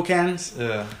 those fuel cans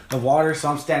of water. So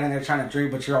I'm standing there trying to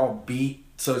drink, but you're all beat.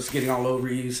 So it's getting all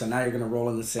over you. So now you're going to roll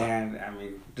in the sand. I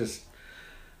mean, just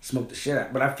smoke the shit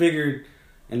out. But I figured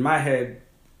in my head,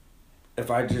 if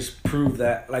I just prove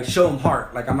that, like, show him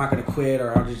heart, like I'm not gonna quit,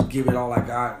 or I'll just give it all I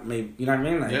got, maybe, you know what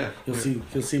I mean? Like,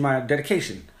 he'll see my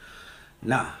dedication.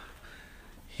 Nah,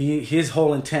 his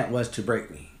whole intent was to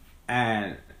break me,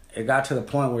 and it got to the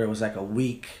point where it was like a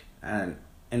week, and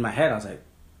in my head I was like,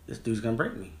 this dude's gonna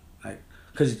break me, like,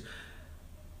 cause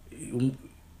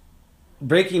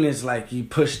breaking is like you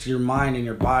pushed your mind and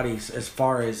your body as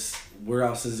far as where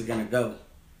else is it gonna go,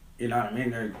 you know what I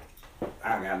mean?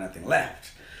 I got nothing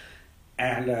left.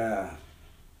 And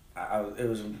it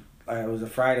was a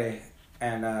Friday,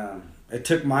 and it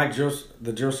took my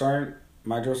drill sergeant,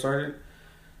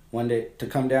 one day to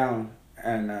come down,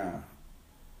 and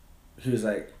he was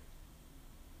like,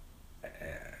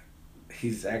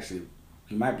 he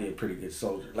might be a pretty good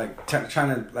soldier. Like trying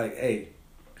to, like, hey,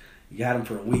 you got him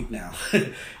for a week now.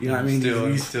 You know what I mean?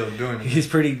 He's still doing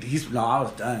it. No, I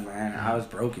was done, man. I was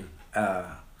broken.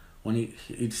 When he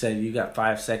said, you got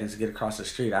 5 seconds to get across the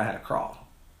street, I had to crawl,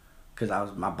 because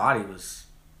my body was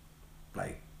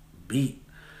like beat,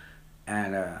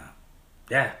 and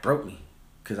it broke me,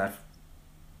 because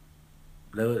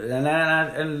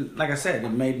And like I said, it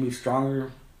made me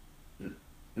stronger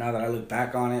now that I look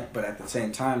back on it, but at the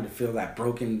same time, to feel that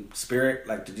broken spirit,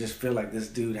 like to just feel like this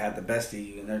dude had the best of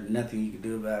you and there's nothing you could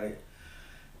do about it.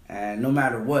 And no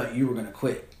matter what, you were going to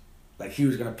quit. Like he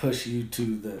was going to push you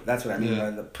to that's what I mean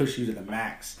by the push you to the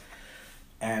max.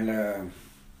 And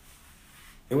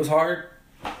it was hard,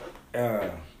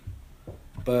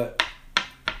 but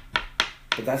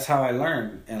that's how I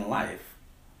learned in life.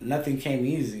 Nothing came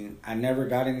easy. I never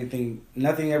got anything.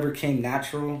 Nothing ever came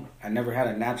natural. I never had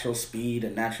a natural speed, a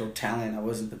natural talent. I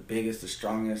wasn't the biggest, the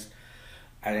strongest.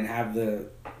 I didn't have the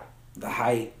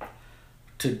height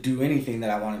to do anything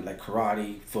that I wanted, like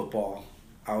karate, football.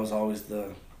 I was always I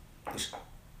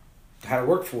had to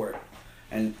work for it,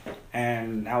 and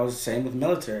I was the same with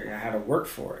military. I had to work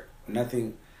for it.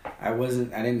 Nothing. I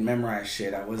didn't memorize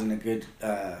shit. I wasn't a good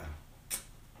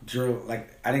drill.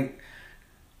 Like I didn't.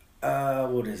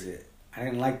 What is it? I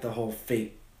didn't like the whole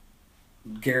fake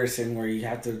garrison where you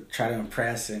have to try to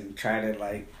impress and try to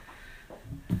like.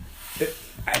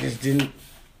 I just didn't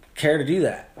care to do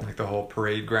that. Like the whole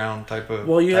parade ground type of.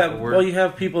 You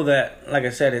have people that, like I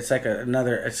said, it's like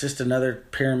it's just another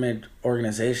pyramid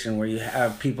organization where you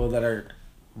have people that are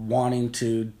wanting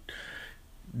to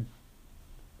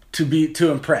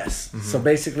impress. Mm-hmm. So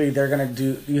basically, they're gonna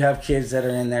do. You have kids that are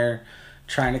in there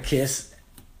trying to kiss.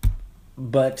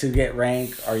 But to get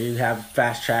rank, or you have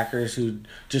fast trackers who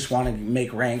just want to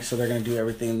make rank, so they're going to do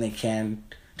everything they can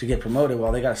to get promoted.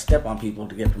 Well, they got to step on people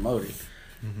to get promoted.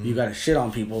 Mm-hmm. You got to shit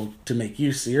on people to make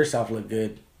you see yourself look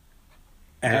good,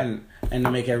 and to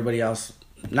make everybody else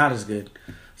not as good.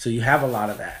 So you have a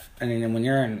lot of that. And then when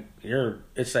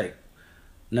it's like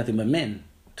nothing but men,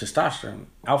 testosterone,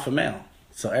 alpha male.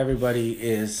 So everybody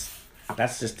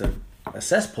that's just a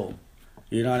cesspool.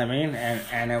 You know what I mean?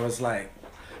 And it was like.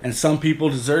 And some people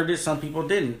deserved it, some people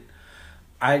didn't.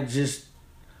 What is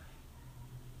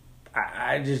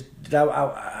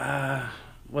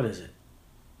it?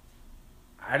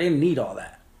 I didn't need all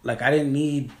that. Like I didn't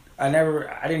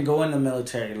go in the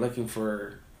military looking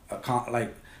for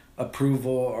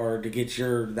approval or to get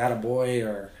that a boy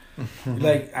or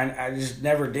like I just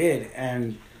never did,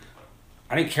 and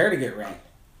I didn't care to get ranked.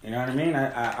 You know what I mean?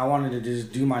 I wanted to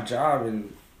just do my job,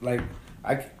 and like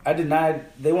I denied.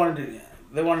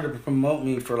 They wanted to promote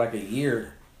me for like a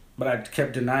year, but I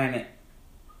kept denying it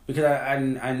because I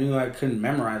knew I couldn't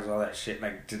memorize all that shit.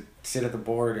 Like to sit at the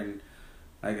board and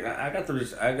like I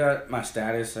got my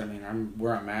status. I mean, I'm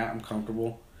where I'm at. I'm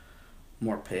comfortable,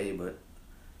 more pay,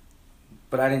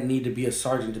 but I didn't need to be a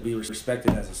sergeant to be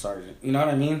respected as a sergeant. You know what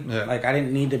I mean? Yeah. Like I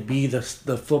didn't need to be the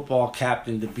football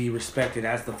captain to be respected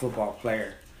as the football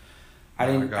player. I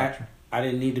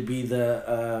didn't need to be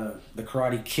the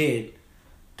Karate Kid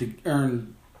to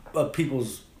earn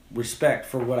people's respect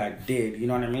for what I did. You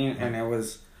know what I mean? And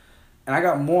I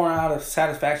got more out of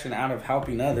satisfaction out of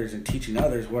helping others and teaching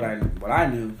others what I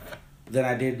knew than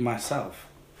I did myself.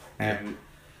 And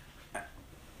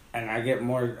I get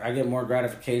more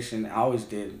gratification, I always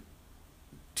did,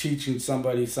 teaching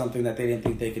somebody something that they didn't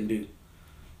think they can do.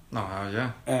 Oh,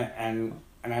 yeah. And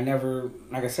I never,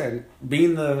 like I said,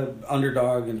 being the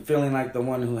underdog and feeling like the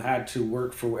one who had to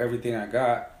work for everything I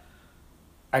got,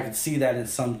 I could see that in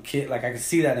some kid, like I could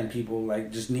see that in people,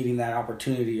 like just needing that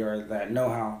opportunity or that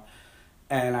know-how.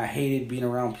 And I hated being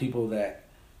around people that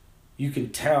you can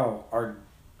tell are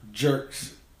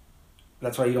jerks.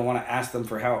 That's why you don't want to ask them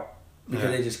for help, because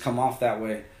they just come off that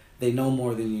way. They know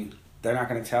more than you. They're not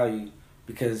going to tell you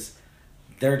because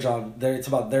their job, it's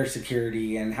about their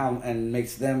security and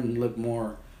makes them look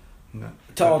more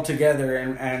all together.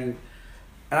 And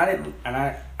I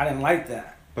didn't like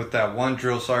that. But that one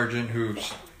drill sergeant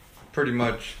who's pretty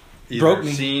much broke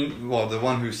me. The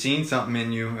one who's seen something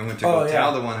in you and went to go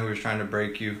tell the one who was trying to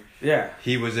break you. Yeah.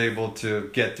 He was able to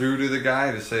get through to the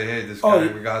guy to say, hey, this guy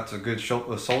we got's a good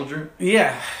soldier.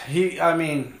 Yeah. He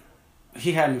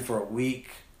had me for a week,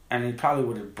 and he probably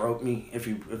would have broke me if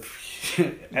he would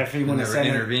have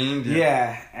intervened.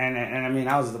 Yeah. And I mean,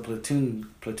 I was the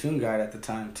platoon guy at the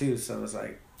time too, so it was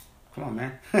like, come on,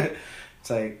 man. It's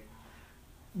like,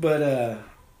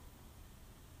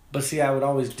 but see, I would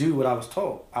always do what I was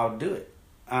told. I would do it.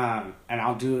 And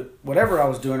I'll do it. Whatever I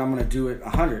was doing, I'm going to do it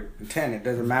 110. It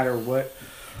doesn't matter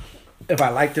if I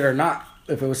liked it or not.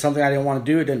 If it was something I didn't want to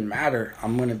do, it didn't matter.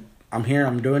 I'm here,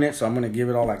 I'm doing it, so I'm going to give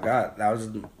it all I got. That was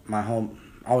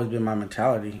always been my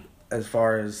mentality. As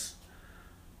far as,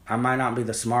 I might not be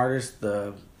the smartest,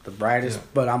 the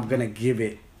brightest, but I'm going to give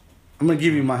it. I'm going to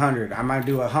give you my 100. I might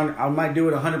do 100. I might do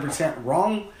it 100%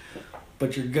 wrong,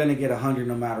 but you're going to get 100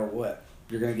 no matter what.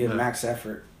 You're going to get max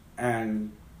effort.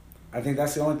 And I think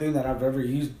that's the only thing that I've ever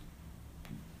used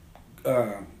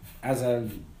as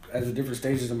the different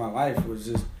stages of my life was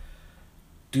just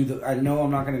I know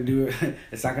I'm not gonna do it.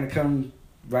 It's not gonna come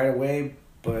right away,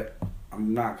 but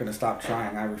I'm not gonna stop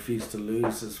trying. I refuse to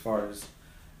lose. As far as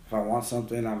if I want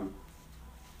something, I'm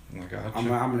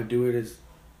gonna do it as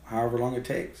however long it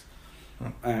takes,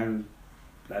 and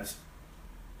that's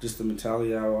just the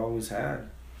mentality I always had.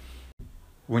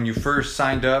 When you first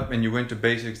signed up and you went to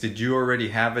basics, did you already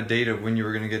have a date of when you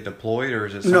were going to get deployed, or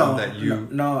is it something that you...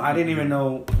 No, I didn't even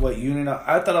know what unit...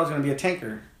 I thought I was going to be a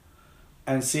tanker.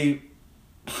 And see,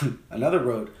 another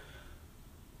road.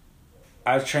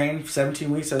 I was trained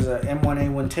 17 weeks as a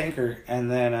M1A1 tanker,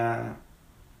 and then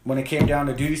when it came down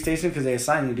to duty station, because they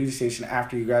assign you a duty station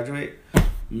after you graduate,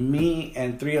 me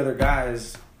and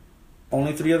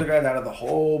only three other guys out of the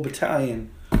whole battalion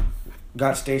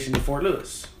got stationed in Fort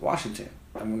Lewis, Washington.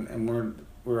 And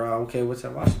we're okay. What's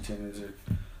at Washington?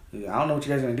 I don't know what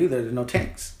you guys are gonna do there. There's no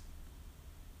tanks.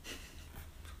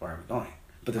 Where are we going?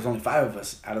 But there's only 5 of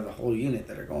us out of the whole unit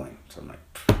that are going. So I'm like,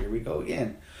 here we go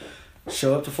again.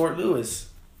 Show up to Fort Lewis.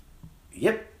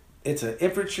 Yep, it's an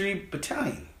infantry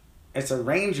battalion. It's a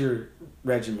ranger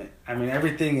regiment. I mean,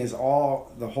 everything is the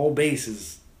whole base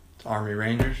is Army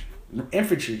Rangers.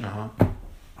 Infantry.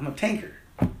 I'm a tanker.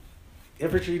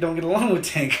 Infantry don't get along with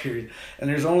tankers, and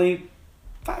there's only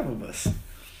 5 of us.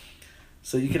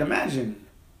 So you can imagine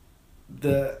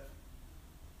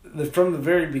from the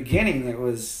very beginning it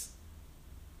was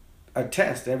a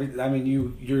test. It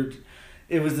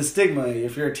was the stigma.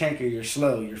 If you're a tanker, you're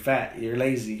slow, you're fat, you're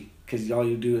lazy, because all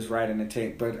you do is ride in a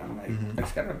tank. But I'm like, I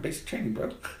just got a basic training,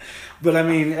 bro. But I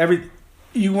mean,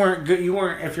 you weren't good. You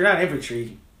weren't. If you're not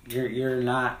infantry, you're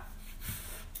not.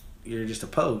 You're just a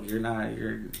pogue. You're not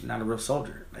a real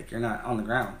soldier. Like, you're not on the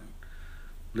ground.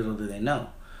 Little do they know.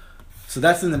 So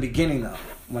that's in the beginning, though.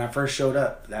 When I first showed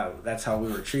up, that's how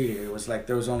we were treated. It was like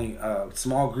there was only a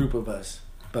small group of us,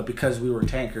 but because we were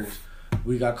tankers,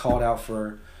 we got called out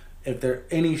for if there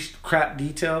any crap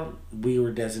detail, we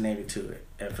were designated to it.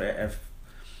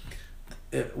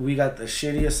 If we got the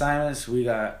shitty assignments, we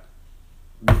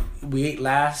ate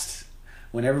last.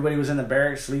 When everybody was in the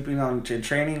barracks sleeping on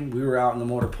training, we were out in the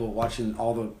motor pool watching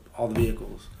all the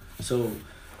vehicles. So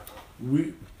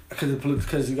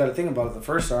because you got to think about it, the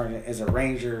first sergeant is a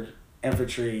ranger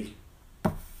infantry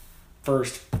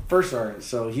first sergeant.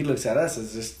 So he looks at us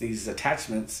as just these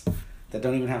attachments that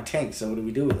don't even have tanks. So what do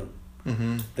we do with them?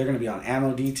 Mm-hmm. They're going to be on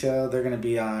ammo detail. They're going to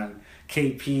be on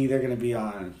KP. They're going to be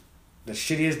on the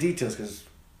shittiest details because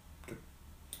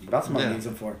that's what I needs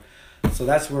them for. So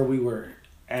that's where we were.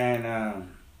 And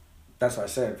that's why I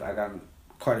said I got in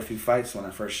quite a few fights when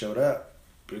I first showed up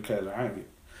because it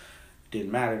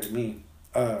didn't matter to me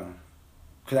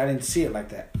because I didn't see it like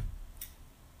that.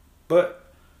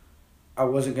 But I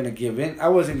wasn't going to give in. I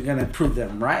wasn't going to prove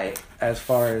them right as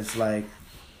far as like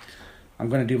I'm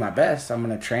going to do my best. I'm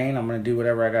going to train. I'm going to do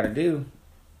whatever I got to do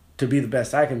to be the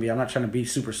best I can be. I'm not trying to be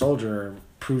super soldier or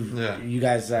prove you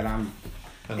guys that I'm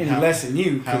less than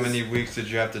you. How many weeks did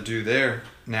you have to do there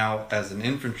now as an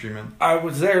infantryman? I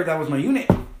was there. That was my unit.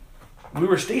 We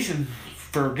were stationed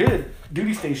for good.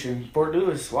 Duty station, Fort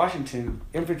Lewis, Washington,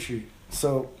 infantry.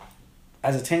 So,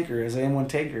 as a tanker, as an M1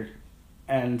 tanker.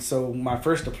 And so, my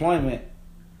first deployment,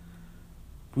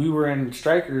 we were in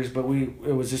strikers, but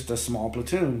it was just a small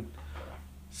platoon.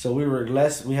 So, we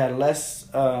had less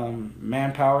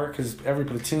manpower because every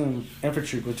platoon,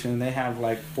 infantry platoon, they have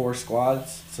like 4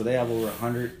 squads. So, they have over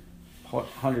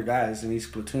 100 guys in each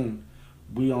platoon.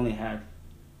 We only had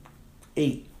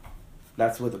 8.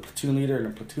 That's with a platoon leader and a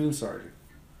platoon sergeant.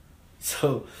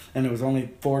 So, and it was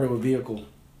only 4 to a vehicle.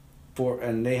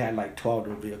 And they had like 12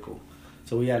 to a vehicle.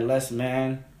 So we had less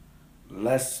man,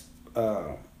 less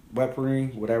weaponry,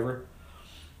 whatever.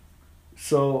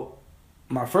 So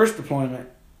my first deployment,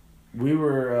 we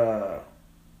were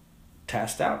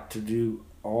tasked out to do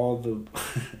all the...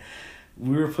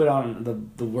 we were put on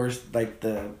the worst, like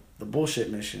the bullshit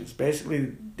missions.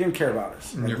 Basically, didn't care about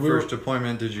us. In your first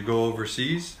deployment, did you go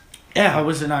overseas? Yeah, I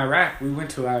was in Iraq. We went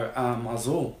to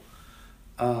Mosul.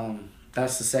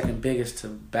 That's the second biggest to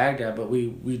Baghdad, but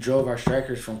we drove our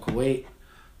strikers from Kuwait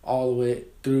all the way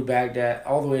through Baghdad,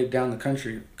 all the way down the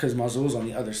country, because Mosul's on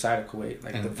the other side of Kuwait.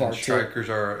 Like, and the strikers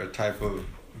are a type of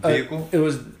vehicle? It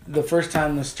was the first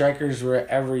time the strikers were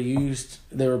ever used.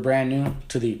 They were brand new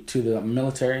to the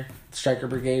military. Striker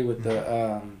brigade with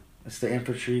the it's the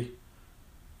infantry,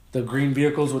 the green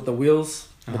vehicles with the wheels,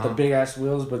 with the big ass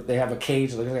wheels, but they have a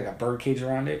cage, looks like a bird cage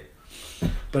around it.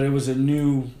 But it was a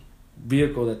new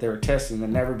vehicle that they were testing that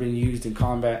never been used in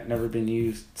combat, never been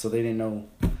used, so they didn't know.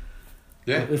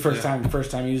 Yeah. The first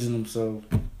time using them, so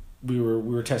we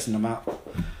were testing them out.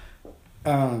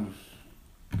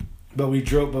 but we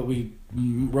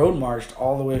road marched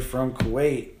all the way from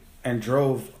Kuwait and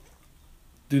drove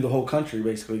through the whole country,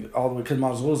 basically, all the way, because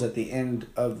Mosul's at the end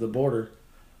of the border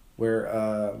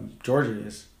where Georgia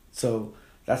is. So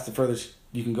that's the furthest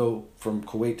you can go from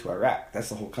Kuwait to Iraq. That's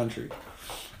the whole country.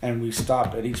 And we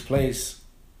stopped at each place,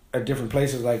 at different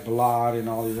places like Balad and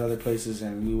all these other places,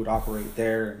 and we would operate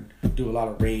there and do a lot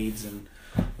of raids. And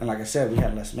like I said, we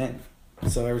had less men.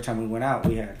 So every time we went out,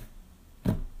 we had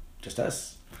just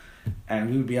us. And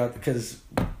we would be out because,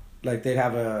 like, they'd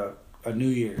have a New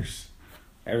Year's.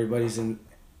 Everybody's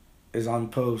is on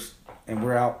post, and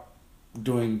we're out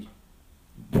doing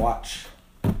watch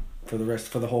for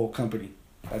the whole company.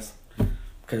 That's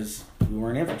because we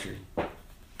weren't infantry.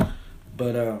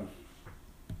 But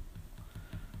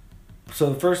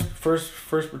so the first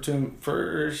platoon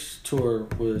first tour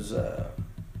was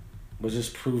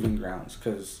just proving grounds,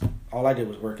 because all I did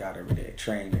was work out every day,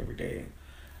 train every day,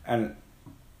 and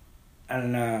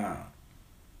I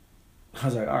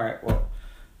was like, all right, well,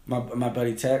 my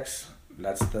buddy Tex,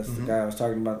 that's the guy I was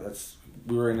talking about.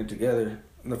 We were in it together.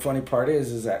 And the funny part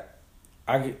is that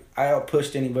I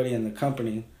outpushed anybody in the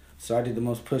company, so I did the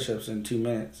most push-ups in 2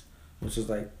 minutes, which is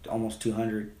like almost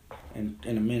 200 in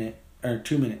a minute, or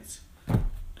 2 minutes,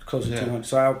 close to 200.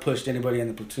 So I outpushed anybody in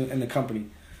the platoon, in the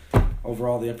company, over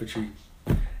all the infantry.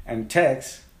 And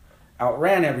Tex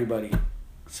outran everybody,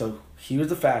 so he was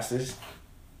the fastest.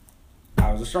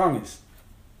 I was the strongest.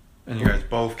 And you guys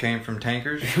both came from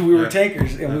tankers? We were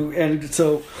tankers,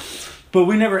 but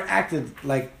we never acted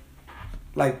like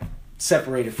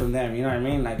separated from them. You know what I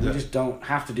mean? Like, we just don't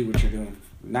have to do what you're doing.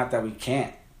 Not that we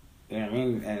can't. You know what I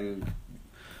mean?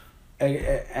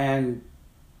 And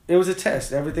it was a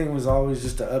test. Everything was always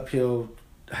just an uphill.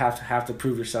 Have to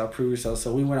prove yourself.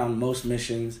 So we went on most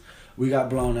missions. We got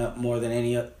blown up more than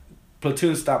any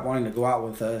platoon. Stopped wanting to go out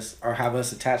with us or have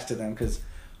us attached to them because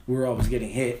we were always getting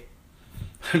hit.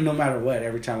 No matter what,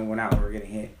 every time we went out, we were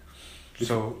getting hit.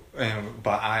 So,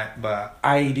 but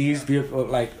IEDs, vehicle,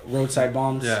 like roadside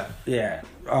bombs. Yeah.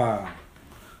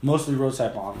 Mostly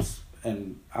roadside bombs,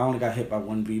 and I only got hit by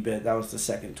one V-bed. That was the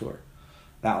second tour.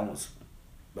 That was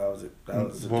it.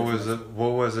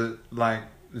 What was it like?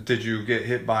 Did you get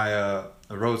hit by a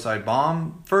roadside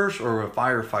bomb first or a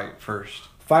firefight first?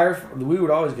 We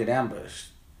would always get ambushed,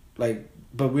 but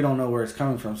we don't know where it's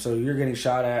coming from. So you're getting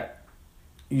shot at.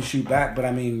 You shoot back, but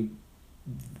I mean,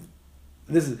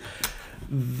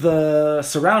 the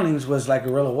surroundings was like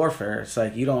guerrilla warfare. It's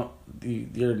like you're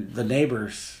the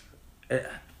neighbors.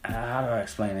 How do I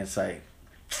explain it? It's like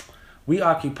we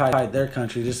occupied their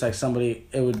country just like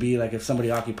it would be like if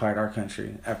somebody occupied our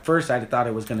country. At first, I thought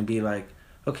it was going to be like,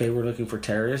 okay, we're looking for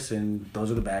terrorists, and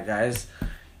those are the bad guys.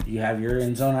 You have your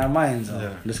end zone, I have my end zone.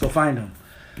 Yeah. Let's go find them.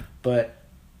 But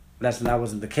that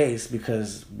wasn't the case,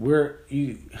 because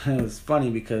it was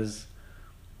funny because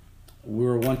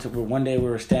one day we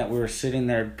were sitting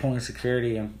there pulling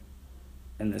security in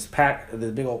this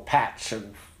big old patch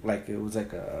of, like, it was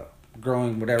like a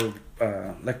growing whatever,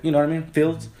 like, you know what I mean,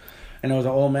 fields, and there was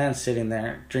an old man sitting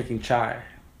there drinking chai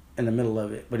in the middle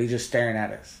of it, but he's just staring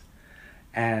at us.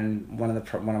 And one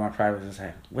of my privates was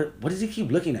like, what does he keep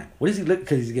looking at? What does he look?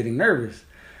 Because he's getting nervous.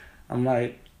 I'm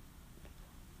like,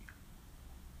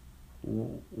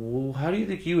 well, how do you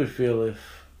think you would feel if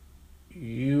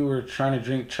you were trying to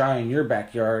drink chai in your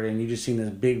backyard and you just seen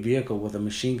this big vehicle with a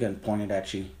machine gun pointed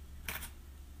at you?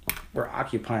 We're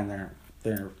occupying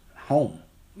their home.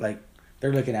 Like,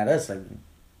 they're looking at us like,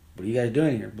 what are you guys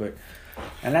doing here?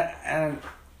 And I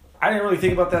didn't really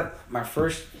think about that my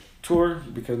first tour,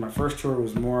 because my first tour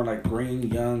was more like green,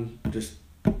 young, just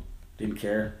didn't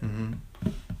care.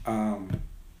 Mm-hmm.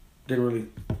 Didn't really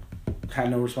had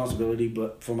no responsibility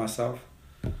but for myself.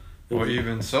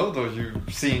 Even so, though,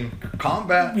 you've seen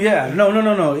combat. Yeah,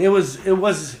 no. It was,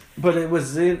 but it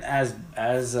wasn't as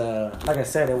like I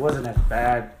said, it wasn't as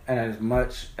bad and as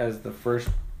much as the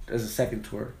second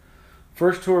tour.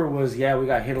 First tour was, we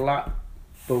got hit a lot,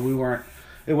 but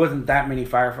it wasn't that many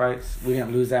firefights. We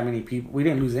didn't lose that many people. We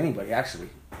didn't lose anybody, actually.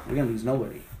 We didn't lose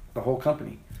nobody, the whole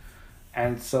company.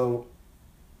 And so,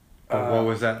 what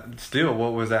was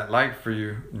that like for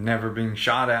you? Never being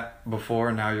shot at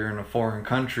before, now you're in a foreign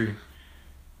country,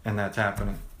 and that's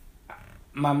happening.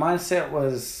 My mindset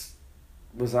was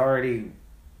already,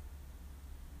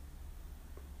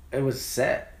 it was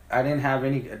set. I didn't have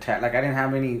any attack. Like,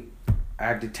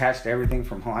 I detached everything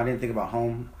from home. I didn't think about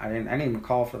home. I didn't even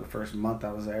call for the first month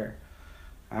I was there.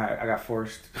 I got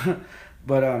forced.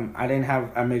 But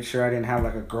I made sure I didn't have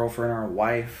like a girlfriend or a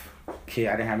wife, kid.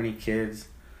 I didn't have any kids.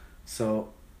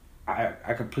 So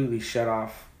I completely shut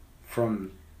off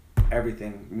from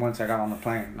everything once I got on the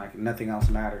plane. Like, nothing else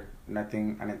mattered.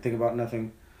 nothing. I didn't think about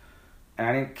nothing, and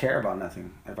I didn't care about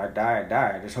nothing. If I die, I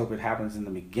die. I just hope it happens in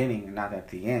the beginning and not at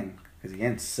the end, because the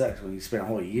end sucks when you spend a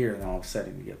whole year and all of a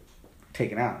sudden you get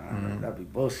taken out. That'd be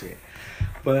bullshit.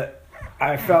 But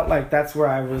I felt like that's where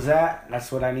I was at.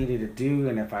 That's what I needed to do,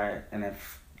 and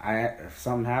if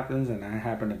something happens and I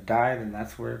happen to die, then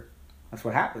that's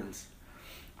what happens.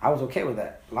 I was okay with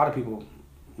that. A lot of people,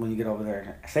 when you get over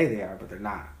there, say they are, but they're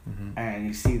not. And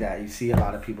you see that. You see a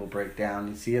lot of people break down.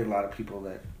 You see a lot of people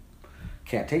that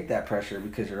can't take that pressure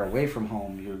because you're away from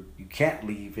home. You can't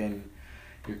leave, and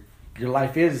your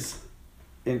life is.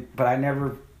 But I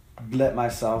never let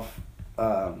myself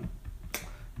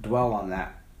dwell on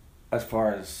that, as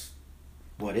far as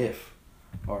what if,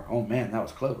 or oh man, that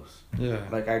was close. Yeah.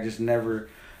 Like I just never.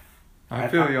 I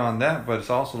feel you on that, but it's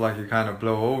also like you kind of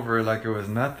blow over like it was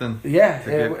nothing. Yeah,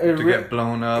 to get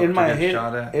blown up, in my to get head,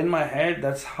 shot at. In my head,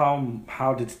 that's how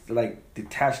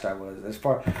detached I was. As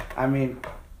far, I mean,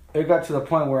 it got to the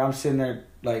point where I'm sitting there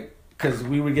like, because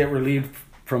we would get relieved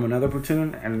from another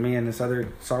platoon, and me and this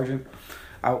other sergeant,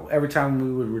 every time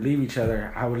we would relieve each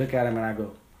other, I would look at him and I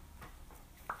go,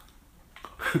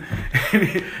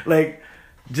 like,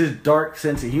 just dark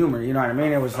sense of humor. You know what I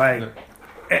mean? It was like,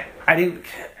 I didn't.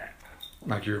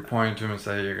 Like you were pointing to him and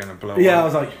say you're gonna blow. Yeah, up. I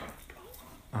was like,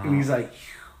 and he's like,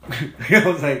 I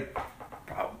was like,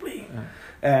 probably,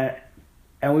 and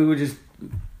we would just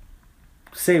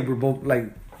say we're both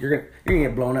like, you're gonna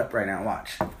get blown up right now.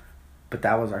 Watch, but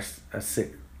that was our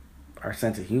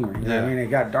sense of humor. You know what I mean?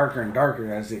 It got darker and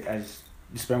darker as you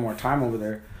spend more time over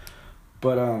there,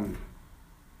 but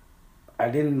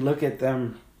I didn't look at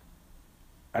them.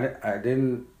 I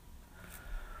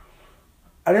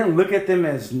didn't look at them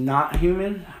as not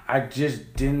human. I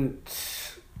just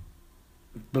didn't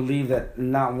believe that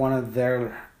not one of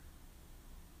their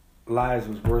lives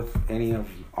was worth any of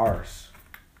ours.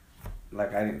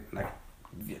 Like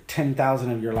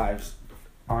 10,000 of your lives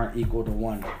aren't equal to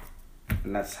one,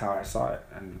 and that's how I saw it.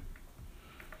 And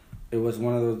it was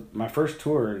one of those. My first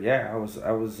tour, I was.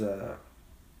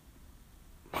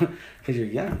 Because you're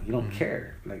young, you don't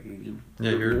care. Like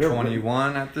you're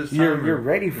 21 at this time. You're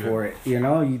ready for it, you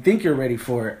know. You think you're ready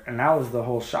for it, and that was the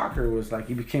whole shocker. Was like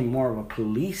you became more of a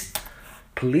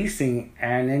policing,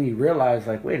 and then you realize,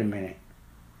 like, wait a minute,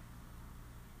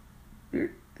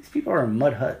 these people are in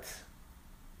mud huts.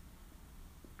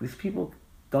 These people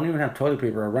don't even have toilet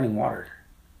paper or running water.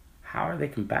 How are they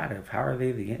combative? How are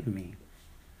they the enemy?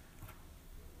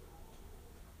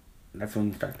 That's when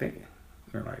you start thinking.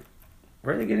 You're like,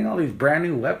 where are they getting all these brand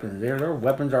new weapons? Their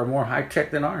weapons are more high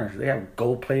tech than ours. They have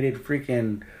gold plated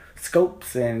freaking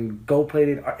scopes and gold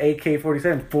plated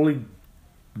AK-47, fully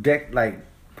decked, like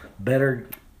better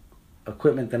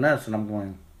equipment than us. And I'm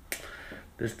going,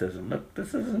 this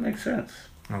doesn't make sense.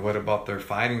 And what about their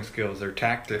fighting skills, their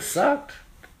tactics? Sucked.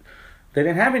 They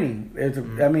didn't have any.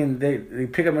 I mean, they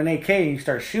pick up an AK and you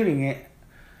start shooting it.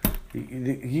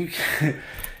 You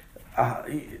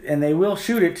and they will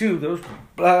shoot it too. Those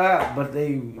but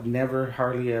they never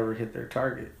hardly ever hit their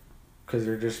target because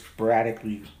they're just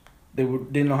sporadically.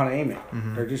 Didn't know how to aim it.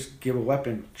 They just give a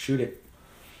weapon, shoot it.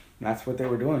 And that's what they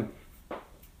were doing,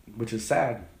 which is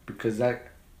sad because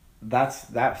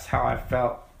that's how I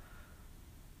felt.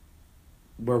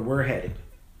 Where we're headed,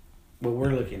 what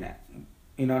we're looking at,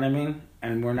 you know what I mean?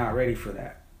 And we're not ready for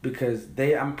that because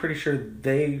I'm pretty sure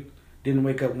they didn't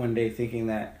wake up one day thinking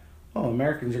that, oh,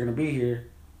 Americans are going to be here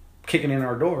kicking in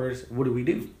our doors. What do we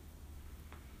do?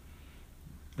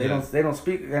 They don't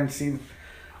speak and see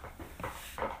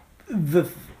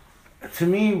to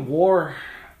me, war,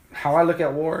 how I look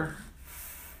at war,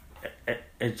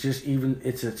 it's an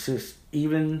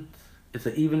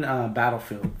even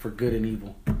battlefield for good and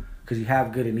evil because you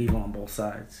have good and evil on both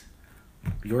sides,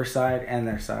 your side and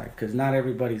their side, because not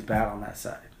everybody's bad on that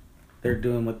side. They're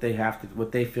doing what they have to,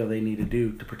 what they feel they need to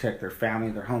do to protect their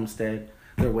family, their homestead,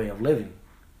 their way of living.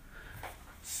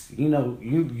 You know,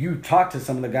 you talk to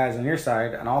some of the guys on your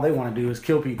side, and all they want to do is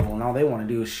kill people, and all they want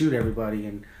to do is shoot everybody,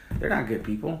 and they're not good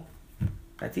people.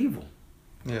 That's evil.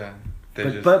 Yeah.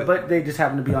 But they just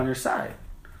happen to be on your side.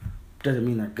 Doesn't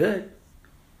mean they're good.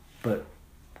 But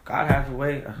God has a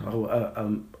way,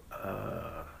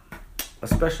 a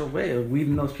special way of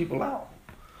weeding those people out.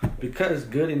 Because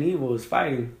good and evil is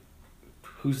fighting.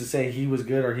 Who's to say he was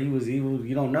good or he was evil?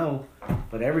 You don't know.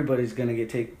 But everybody's going to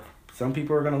get taken. Some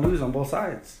people are going to lose on both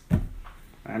sides.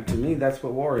 And to me, that's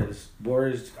what war is. War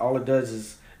is, all it does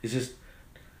is just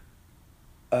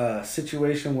a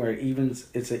situation where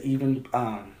it's an even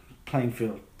playing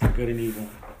field for good and evil.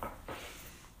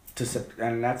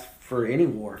 And that's for any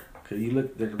war. Because you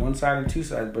look, there's one side and two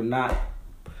sides, but not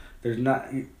There's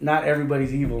not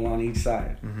everybody's evil on each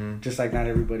side. Mm-hmm. Just like not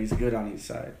everybody's good on each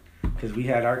side. Because we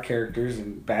had our characters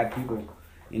and bad people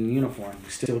in uniform. We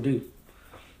still do.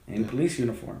 In police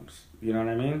uniforms. You know what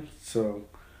I mean? So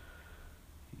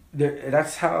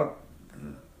that's how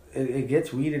it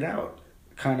gets weeded out.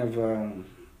 Kind of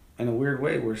in a weird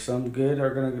way, where some good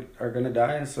are gonna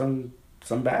die and some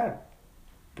bad.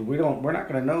 But we're not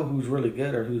gonna know who's really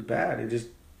good or who's bad. It just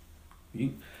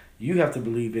you have to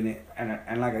believe in it,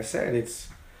 and like I said,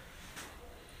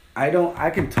 I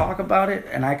can talk about it,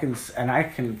 and I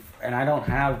don't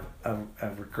have a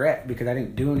regret because I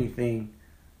didn't do anything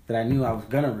that I knew I was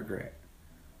gonna regret.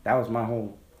 That was my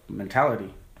whole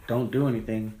mentality. Don't do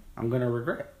anything I'm gonna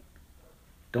regret.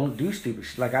 Don't do stupid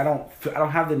shit. Like I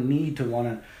don't have the need to want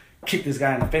to kick this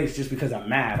guy in the face just because I'm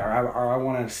mad or I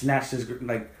want to snatch this,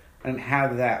 like, I didn't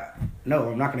have that. No,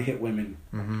 I'm not gonna hit women.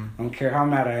 Mm-hmm. I don't care how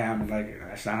mad I am. Like,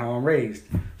 that's not how I'm raised.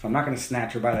 So I'm not gonna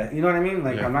snatch her by that. You know what I mean?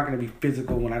 Like, I'm not gonna be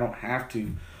physical when I don't have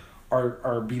to,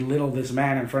 or belittle this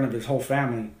man in front of his whole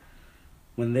family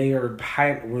when they are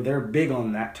where they're big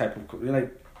on that type of,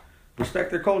 like,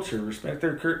 respect their culture, respect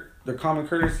their common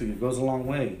courtesy. It goes a long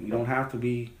way. You don't have to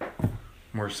be.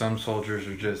 Where some soldiers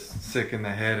are just sick in the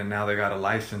head and now they got a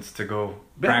license to go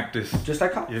practice. Just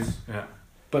like cops. Yeah.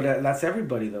 But that's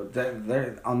everybody, though.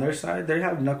 They're on their side, they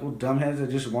have knuckle dumbheads that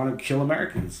just want to kill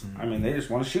Americans. Mm-hmm. I mean, they just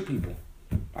want to shoot people.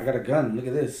 I got a gun. Look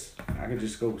at this. I can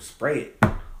just go spray it.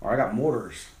 Or I got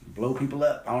mortars. Blow people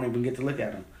up. I don't even get to look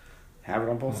at them. Have it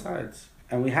on both sides.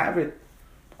 And we have it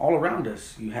all around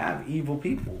us. You have evil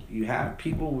people. You have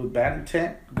people with bad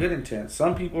intent, good intent.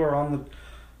 Some people are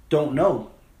don't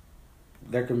know.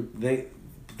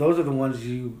 Those are the ones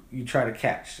you try to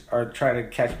catch, or try to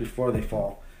catch before they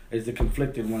fall. Is the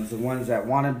conflicted ones, the ones that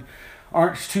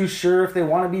aren't too sure if they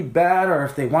want to be bad or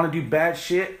if they want to do bad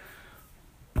shit,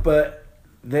 but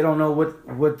they don't know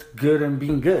what's good and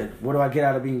being good. What do I get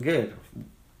out of being good?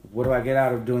 What do I get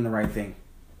out of doing the right thing?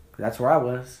 That's where I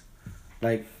was.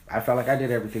 Like, I felt like I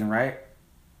did everything right,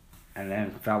 and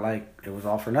then felt like it was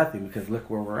all for nothing because look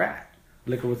where we're at.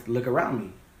 Look around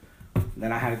me.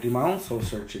 Then I had to do my own soul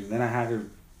searching. Then I had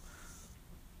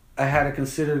to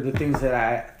consider the things that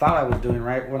I thought I was doing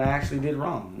right when I actually did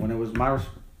wrong. When it was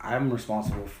I'm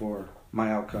responsible for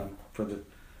my outcome, for the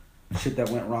shit that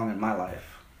went wrong in my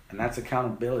life. And that's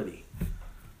accountability. And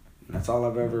that's all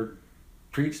I've ever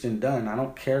preached and done. I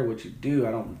don't care what you do.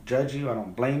 I don't judge you. I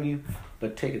don't blame you.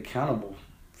 But take accountable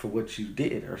for what you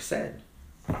did or said.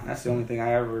 And that's the only thing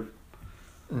I ever...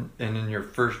 And in your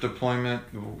first deployment,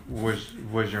 was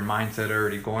your mindset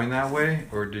already going that way,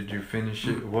 or did you finish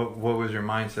it? What was your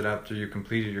mindset after you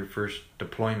completed your first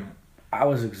deployment? I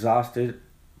was exhausted,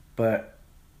 but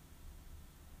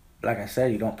like I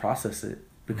said, you don't process it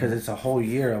because it's a whole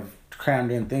year of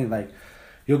crammed in things. Like,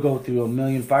 you'll go through a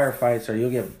million firefights, or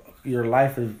you'll get you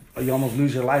almost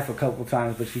lose your life a couple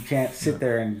times, but you can't sit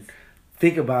there and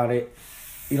think about it.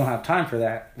 You don't have time for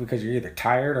that because you're either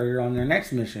tired or you're on their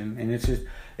next mission, and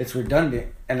it's redundant.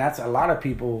 And that's, a lot of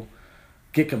people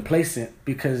get complacent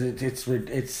because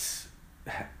it's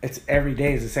every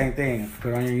day is the same thing. You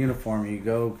put on your uniform, you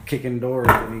go kicking doors,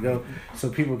 and you go. So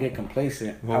people get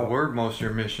complacent. What were most of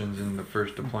your missions in the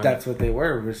first deployment? That's what they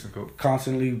were. It was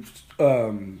constantly.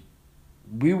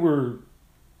 We were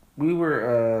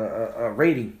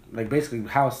raiding, like basically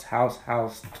house,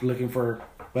 looking for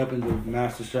weapons of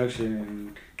mass destruction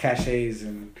and caches,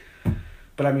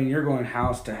 but I mean, you're going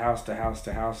house to house to house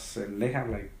to house, and they have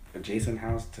like adjacent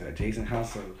house to adjacent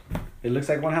house, so it looks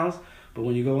like one house, but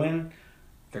when you go in,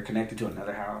 they're connected to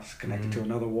another house, connected to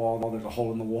another wall. There's a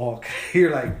hole in the wall.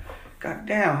 You're like, God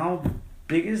damn, how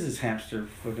big is this hamster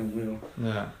fucking wheel?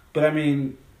 Yeah. But I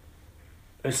mean,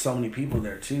 there's so many people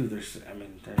there too. There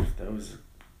was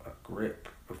a grip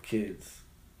of kids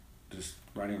just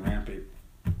running rampant.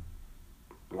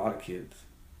 A lot of kids.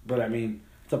 But I mean,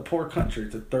 it's a poor country.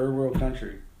 It's a third world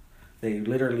country. They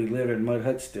literally live in mud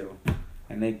huts still.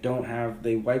 And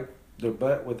they wipe their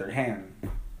butt with their hand.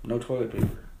 No toilet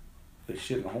paper. They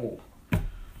shit in a hole.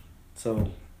 So,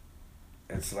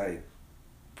 it's like,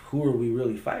 who are we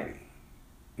really fighting?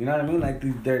 You know what I mean?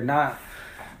 Like, they're not...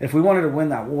 If we wanted to win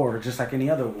that war, just like any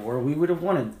other war, we would have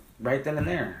won it right then and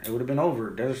there. It would have been over.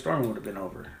 Desert Storm would have been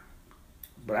over.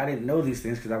 But I didn't know these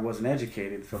things because I wasn't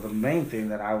educated. So the main thing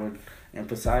that I would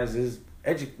emphasize is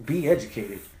be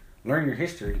educated. Learn your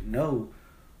history. Know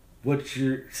what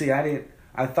you're... See, I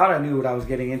thought I knew what I was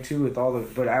getting into with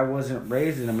but I wasn't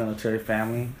raised in a military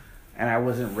family, and I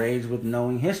wasn't raised with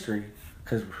knowing history,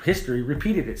 because history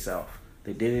repeated itself.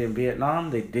 They did it in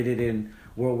Vietnam. They did it in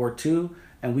World War II,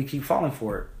 and we keep falling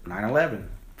for it. 9/11,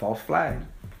 false flag.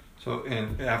 So,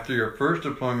 and after your first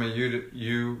deployment,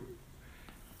 you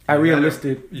I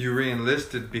re-enlisted. You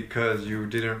re-enlisted because you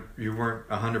weren't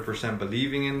 100%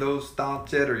 believing in those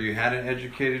thoughts yet, or you hadn't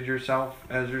educated yourself,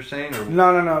 as you're saying? Or?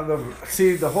 No.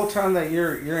 See, the whole time that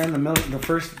you're in the military, the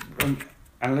first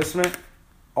enlistment,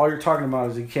 all you're talking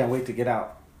about is you can't wait to get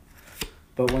out.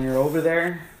 But when you're over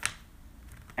there,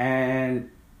 and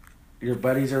your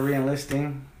buddies are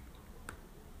re-enlisting,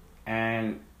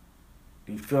 and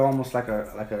you feel almost like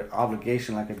an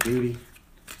obligation, like a duty,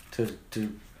 to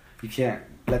you can't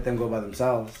let them go by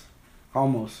themselves,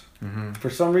 almost. Mm-hmm. For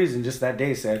some reason, just that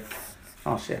day said,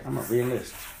 "Oh shit, I'm gonna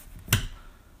re-enlist."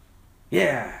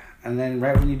 Yeah, and then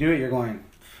right when you do it, you're going,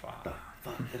 "What the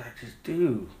fuck did I just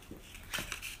do?"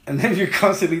 And then you're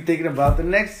constantly thinking about the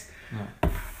next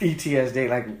ETS day,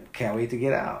 like, can't wait to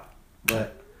get out.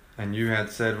 But and you had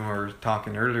said when we were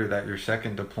talking earlier that your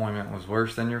second deployment was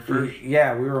worse than your first.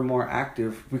 Yeah, we were more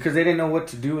active because they didn't know what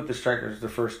to do with the strikers. The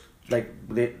first, like,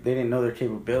 they didn't know their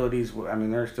capabilities. I mean,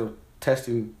 they're still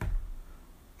testing.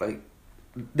 Like,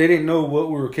 they didn't know what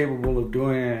we were capable of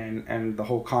doing, and the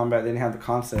whole combat. They didn't have the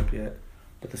concept yet.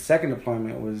 But the second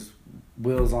deployment was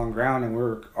wheels on ground, and we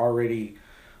were already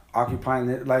occupying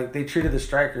it. Like, they treated the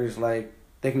strikers like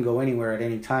they can go anywhere at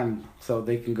any time, so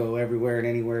they can go everywhere and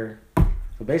anywhere.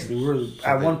 So basically,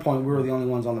 at one point we were the only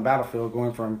ones on the battlefield,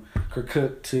 going from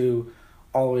Kirkuk to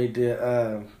all the way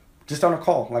to just on a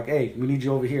call, like, "Hey, we need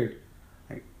you over here."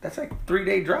 Like, that's like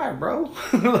 3-day drive, bro.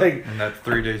 Like, and that's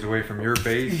 3 days away from your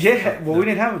base. Yeah, well, we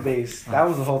didn't have a base. That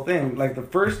was the whole thing. Like,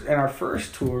 our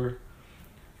first tour,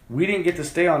 we didn't get to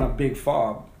stay on a big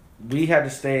fob. We had to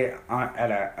stay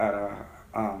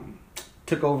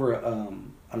took over a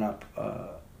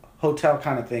hotel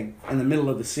kind of thing in the middle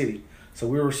of the city. So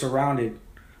we were surrounded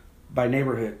by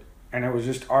neighborhood, and it was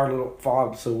just our little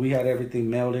fob. So we had everything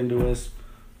mailed into us.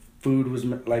 Food was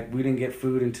like, we didn't get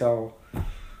food until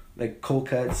like cold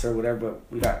cuts or whatever, but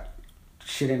we got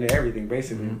shit into everything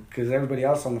basically, because everybody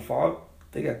else on the fob,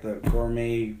 they got the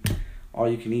gourmet, all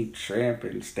you can eat shrimp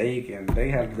and steak, and they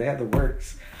had the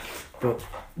works. But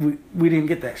we didn't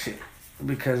get that shit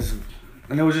because,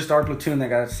 and it was just our platoon that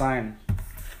got assigned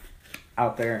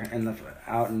out there in the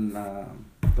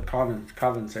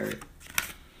province area.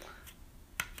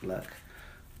 Luck.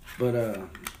 But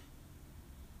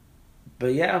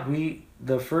yeah,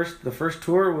 the first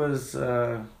tour was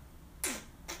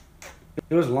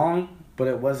it was long, but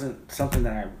it wasn't something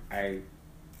that there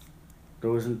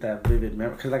wasn't that vivid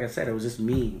memory, because like I said, it was just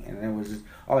me, and it was just,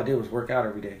 all I did was work out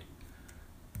every day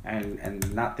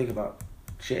and not think about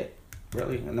shit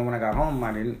really. And then when I got home,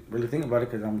 I didn't really think about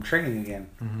it because I'm training again.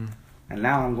 Mm-hmm. And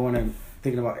now I'm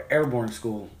thinking about airborne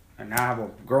school, and now I have a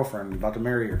girlfriend, about to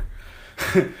marry her.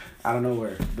 Out of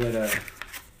nowhere. But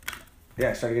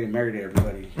yeah, I started getting married to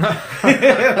everybody.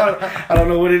 I don't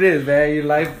know what it is, man.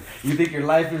 You think your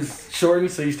life is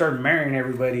shortened, so you start marrying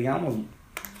everybody. I would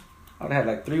have had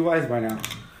like 3 wives by now.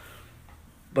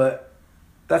 But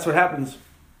that's what happens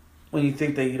when you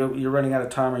think that you're running out of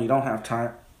time or you don't have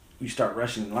time. You start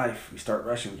rushing life. You start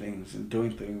rushing things and doing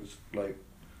things like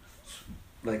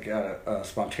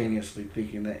spontaneously,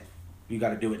 thinking that you got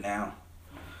to do it now.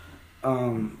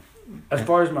 As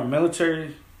far as my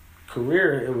military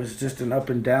career, it was just an up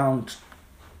and down,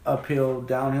 uphill,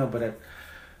 downhill, but it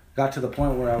got to the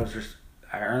point where I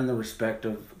earned the respect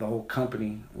of the whole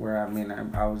company, where I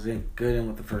was good in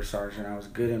with the first sergeant. I was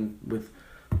good in with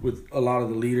a lot of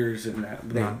the leaders, and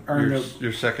they earned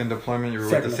your second deployment. You were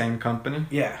with the same company.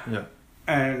 Yeah. Yeah.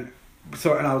 And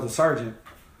I was a sergeant.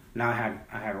 Now I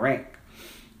had rank,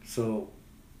 so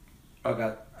I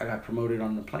got promoted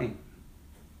on the plane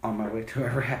on my way to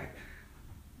Iraq.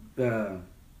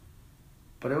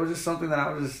 But it was just something that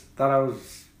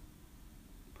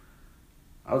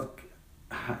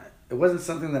it wasn't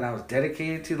something that I was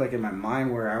dedicated to, like in my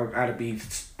mind, where I had to be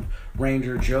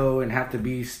Ranger Joe and have to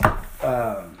be,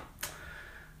 I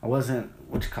wasn't,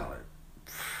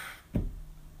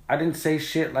 I didn't say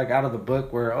shit like out of the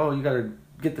book where, oh, you gotta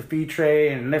get the feed tray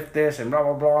and lift this and blah,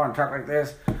 blah, blah, and talk like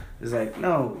this. It's like,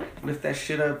 no, lift that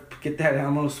shit up, get that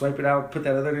ammo, swipe it out, put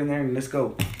that other in there, and let's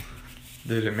go.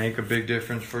 Did it make a big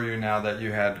difference for you now that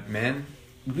you had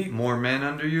more men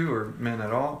under you, or men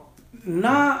at all?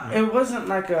 Nah, it wasn't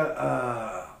like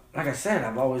like I said,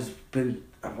 I've always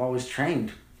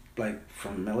trained, like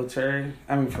from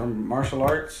martial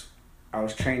arts. I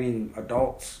was training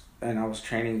adults, and I was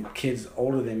training kids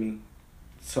older than me.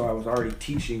 So I was already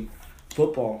teaching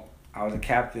football. I was a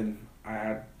captain. I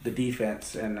had the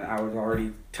defense, and I was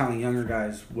already telling younger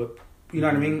guys what, you know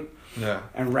what I mean? Yeah.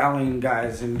 And rallying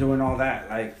guys and doing all that.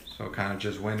 Like, so it kind of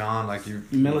just went on, like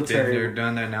you've military, been there,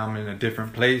 done that. Now I'm in a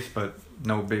different place, but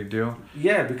no big deal.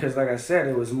 Yeah, because like I said,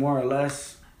 it was more or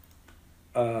less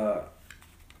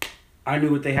I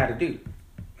knew what they had to do.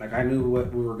 Like, I knew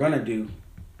what we were going to do,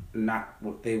 not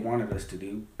what they wanted us to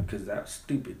do, because that's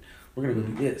stupid. We're going to go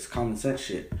do this, common sense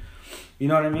shit. You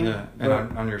know what I mean? Yeah. And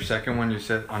on your second one, you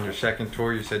said, on your second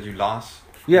tour, you said you lost?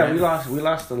 Yeah, right? we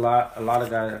lost a lot of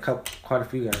guys, quite a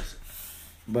few guys.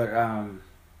 But,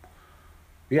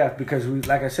 yeah, because we,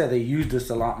 like I said, they used us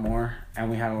a lot more,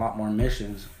 and we had a lot more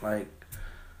missions. Like,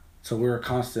 so we were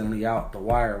constantly out the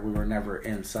wire. We were never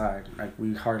inside. Like,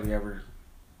 we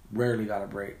rarely got a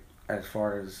break. As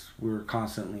far as we were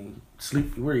constantly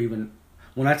sleep, we were even,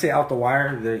 when I say out the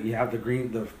wire, you have the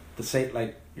green, the say,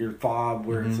 like your fob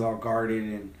where it's all guarded,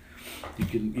 and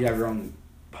you have your own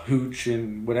hooch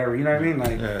and whatever, you know what I mean?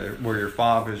 Like, yeah, where your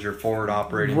fob is your forward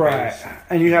operating right, base.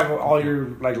 and you have all your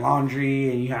like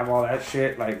laundry and you have all that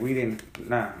shit. Like, we didn't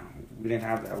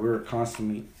have that. We were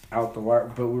constantly out the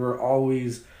wire, but we were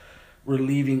always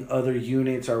relieving other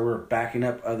units, or we're backing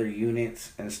up other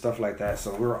units and stuff like that.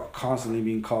 So we're constantly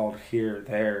being called here,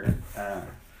 there.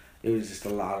 It was just a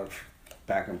lot of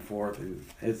back and forth,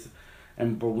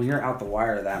 but when you're out the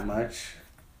wire that much,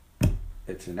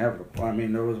 it's inevitable. I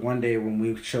mean, there was one day when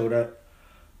we showed up.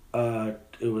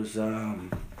 It was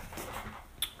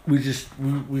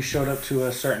we showed up to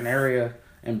a certain area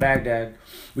in Baghdad.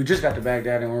 We just got to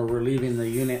Baghdad, and we were relieving the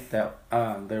unit that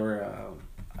they were a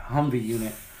Humvee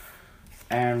unit.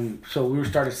 And so we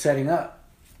started setting up.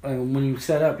 And when you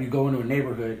set up, you go into a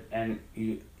neighborhood, and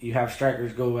you have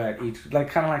strikers go at each, like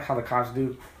kind of like how the cops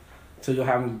do. So you'll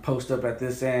have them post up at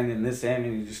this end and this end,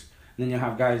 and then you'll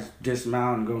have guys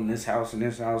dismount and go in this house and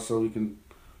this house, so we can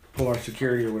pull our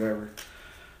security or whatever.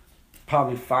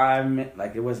 Probably 5 minutes,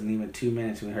 like it wasn't even 2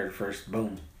 minutes when we heard the first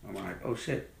boom. I'm like, oh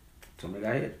shit, somebody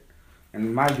got hit.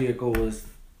 And my vehicle was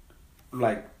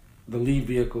like the lead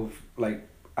vehicle, like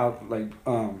out, like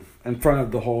in front of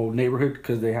the whole neighborhood,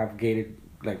 because they have gated,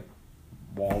 like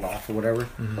walled off or whatever.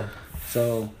 Mm-hmm.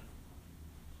 So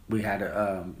we had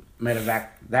to medevac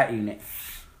that unit,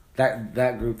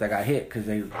 that group that got hit, because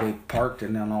they parked,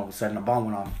 and then all of a sudden a bomb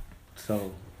went off.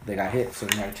 So they got hit. So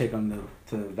we had to take them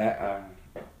to that.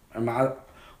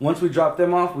 Once we dropped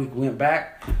them off, we went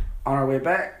back. On our way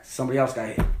back, somebody else got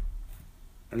hit.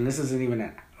 And this isn't even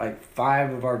it. Like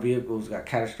 5 of our vehicles got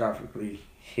catastrophically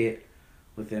hit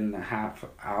within the half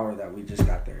hour that we just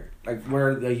got there. Like,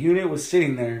 where the unit was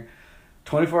sitting there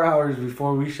 24 hours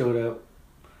before we showed up,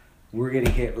 we're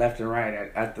getting hit left and right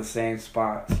at the same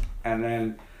spots. And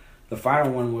then the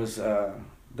final one was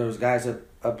those guys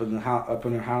up in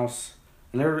their house,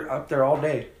 and they were up there all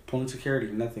day pulling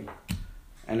security, nothing.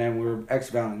 And then we were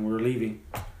X-bound, we were leaving.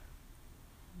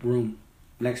 Room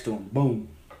next to them, boom,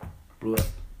 blew up.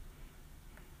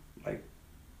 Like,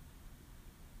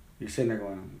 you're sitting there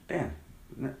going, damn.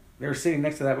 They were sitting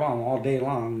next to that bomb all day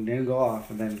long, didn't go off,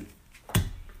 and then.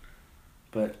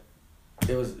 But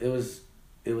it was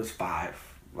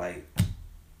 5, like,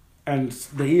 and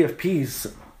the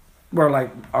EFPs are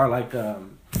like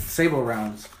Sable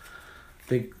rounds.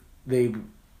 They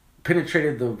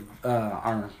penetrated the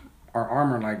our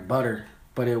armor like butter,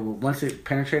 but once it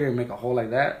penetrated, it would make a hole like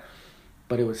that,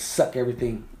 but it would suck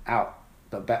everything out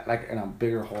the back, like in a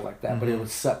bigger hole like that. Mm-hmm. But it would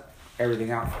suck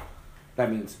everything out. That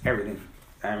means everything.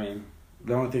 I mean,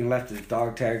 the only thing left is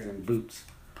dog tags and boots,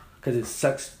 because it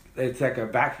sucks. It's like a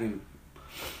vacuum.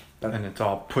 And it's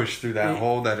all pushed through that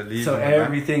hole that it leaves. So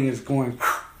everything is going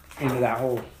into that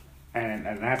hole, and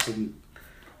that's when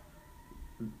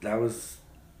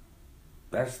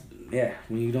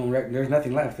you don't there's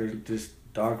nothing left. There's just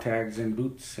dog tags and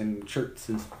boots and shirts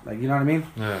and, like, you know what I mean?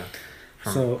 Yeah.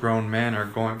 Grown men are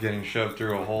getting shoved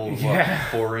through a hole of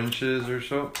 4 inches or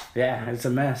so. Yeah, it's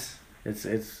a mess.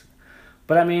 It's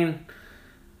but I mean,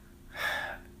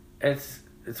 it's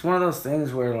one of those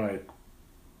things where,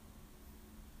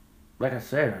 like I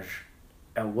said,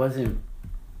 it wasn't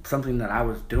something that I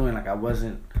was doing. Like, I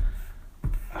wasn't,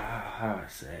 how do I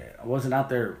say it? I wasn't out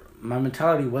there, my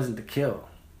mentality wasn't to kill.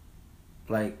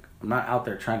 Like, I'm not out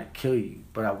there trying to kill you,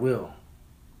 but I will,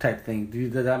 type thing.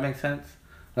 Does that make sense?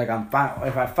 Like,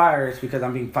 if I fire, it's because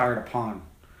I'm being fired upon.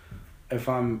 If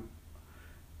I'm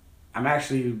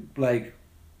actually, like,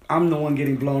 I'm the one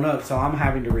getting blown up, so I'm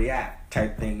having to react,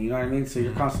 type thing. You know what I mean? So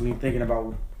you're constantly thinking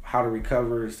about how to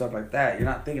recover and stuff like that. You're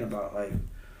not thinking about, like,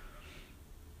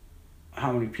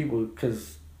 how many people,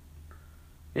 because,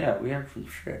 yeah, we had some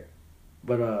shit.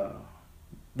 But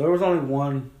there was only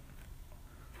one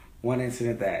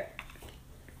incident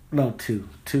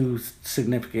two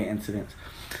significant incidents.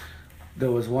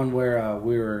 There was one where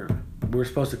we were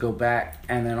supposed to go back,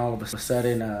 and then all of a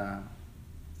sudden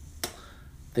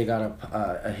they got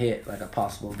a hit, like a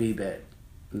possible VBET.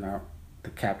 And the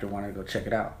captain wanted to go check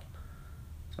it out.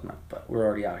 So I'm like, but we're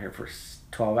already out here for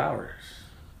 12 hours.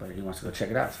 But he wants to go check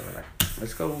it out. So we're like,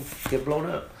 let's go get blown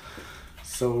up.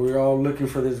 So we're all looking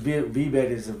for this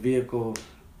V-bed is a vehicle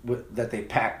that they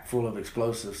pack full of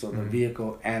explosives. So the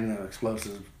vehicle and the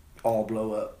explosives all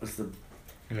blow up. It's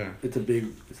a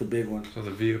big one. So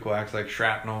the vehicle acts like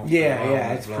shrapnel.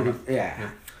 Yeah, it's pretty.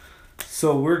 Yeah.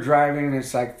 So we're driving, and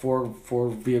it's like four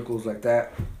vehicles like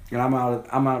that, and I'm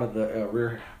out of the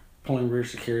rear, pulling rear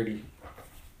security,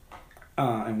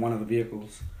 in one of the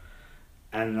vehicles,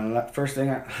 and the first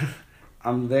thing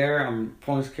I'm there, I'm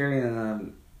pulling security, and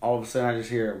then all of a sudden I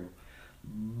just hear,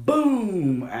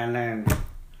 boom, and then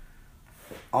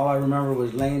all I remember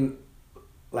was laying,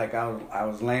 like I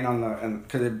was laying on the, and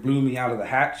because it blew me out of the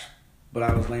hatch, but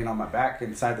I was laying on my back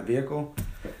inside the vehicle,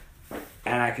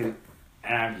 and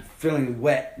I'm feeling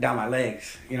wet down my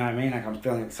legs. You know what I mean? Like I'm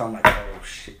feeling it. So I'm like, oh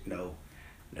shit, no.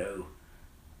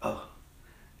 Oh,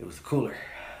 it was the cooler.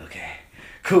 Okay,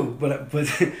 cool. But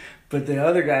the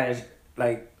other guys,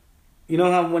 like, you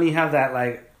know how when you have that,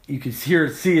 like, you can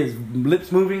see his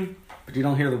lips moving, but you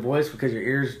don't hear the voice because your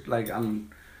ears, like,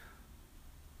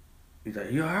 he's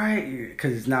like, you all right?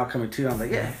 Because it's now coming to. I'm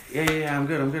like, yeah, I'm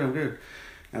good.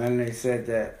 And then they said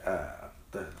that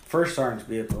the first sergeant's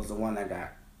vehicle is the one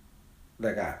that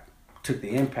took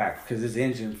the impact because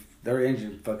their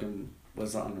engine fucking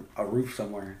was on a roof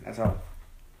somewhere. That's how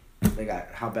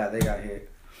bad they got hit.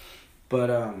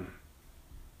 But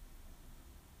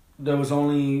there was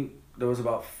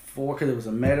about 4 because it was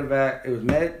a medevac.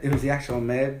 It was the actual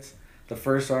meds, the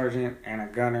first sergeant and a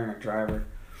gunner and a driver,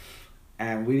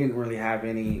 and we didn't really have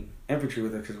any infantry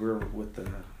with it because we were with the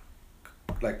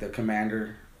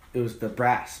commander. It was the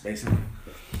brass basically.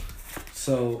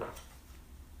 So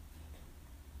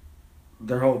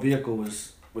their whole vehicle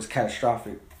was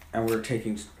catastrophic, and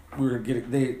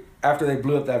after they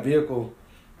blew up that vehicle,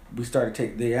 we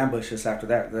started they ambushed us after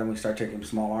that. Then we started taking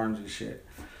small arms and shit,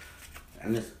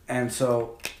 and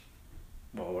so,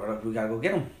 well, we gotta go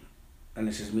get them, and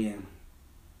it's just me and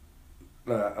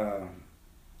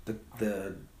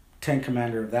the tank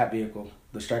commander of that vehicle,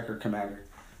 the striker commander,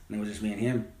 and it was just me and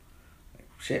him. Like,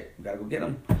 shit, we gotta go get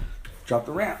them. Drop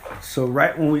the ramp. So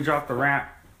right when we dropped the ramp.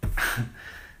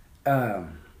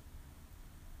 I'm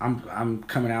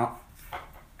coming out,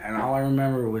 and all I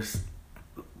remember was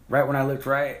right when I looked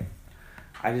right,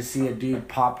 I just see a dude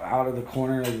pop out of the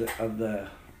corner of the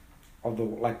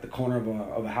like the corner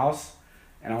of a house,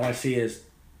 and all I see is,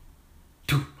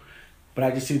 but I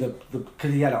just see the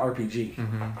because he had an RPG,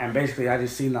 and basically I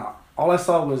just seen all I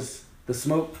saw was the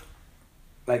smoke,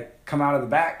 like come out of the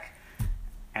back,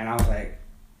 and I was like,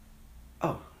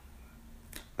 oh,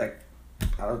 like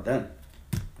I was done.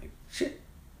 Shit.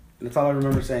 And that's all I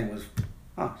remember saying was,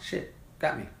 oh, shit,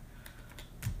 got me.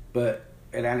 But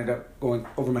it ended up going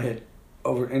over my head,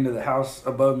 over into the house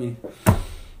above me. I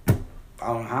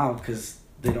don't know how, because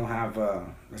they don't have,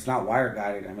 it's not wire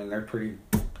guided. I mean, they're pretty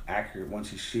accurate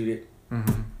once you shoot it.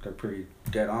 They're pretty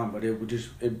dead on, but it just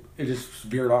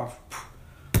veered off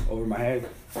over my head.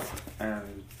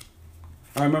 And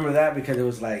I remember that because it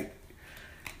was like,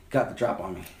 got the drop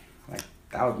on me. Like,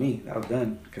 that was me. That was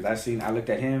done. Because I looked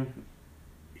at him,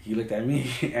 he looked at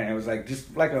me, and it was like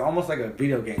just like almost like a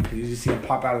video game. Because you just see him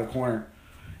pop out of the corner,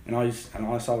 and all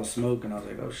I saw was smoke, and I was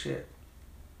like, oh shit.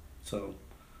 So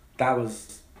that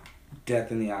was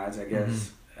death in the eyes, I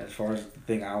guess, as far as the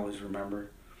thing I always remember.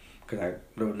 Because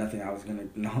there was nothing I was gonna.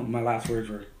 No, my last words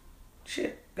were,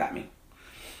 shit, got me.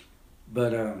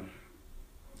 But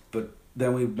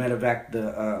then we medevac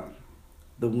the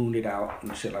wounded out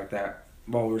and shit like that.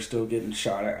 While we were still getting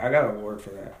shot at. I got an award for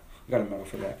that. I got a medal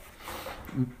for that.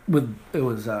 It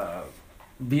was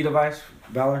V device,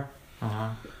 Valor.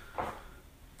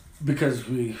 Because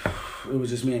it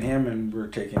was just me and him, and we were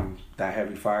taking that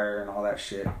heavy fire and all that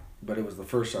shit. But it was the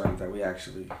first sergeant that we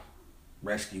actually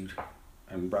rescued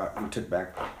and took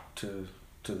back to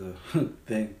the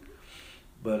thing.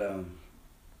 But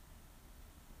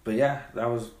yeah, that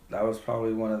was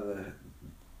probably one of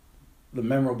the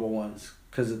memorable ones.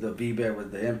 Because of the V-bed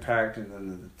with the impact and then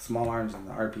the small arms and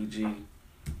the RPG.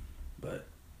 But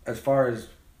as far as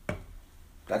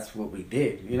that's what we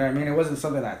did, you know what I mean? It wasn't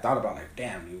something that I thought about, like,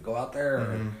 damn, you go out there.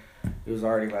 Or it was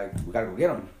already like, we gotta go get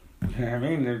them. You know what I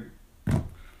mean?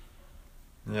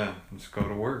 Yeah, let's go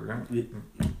to work, right?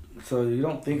 So you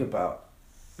don't think about,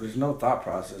 there's no thought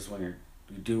process when you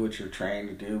do what you're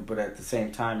trained to do, but at the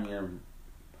same time,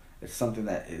 it's something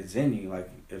that is in you. Like,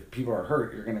 if people are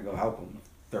hurt, you're gonna go help them.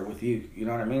 They're with you, you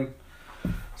know what I mean?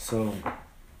 So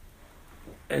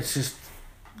it's just,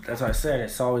 that's what I said,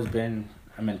 it's always been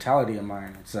a mentality of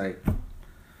mine. It's like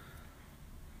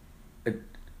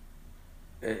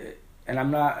and And I'm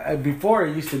not. Before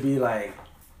it used to be like,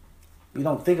 you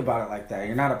don't think about it like that.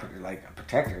 You're not a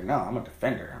protector. No, I'm a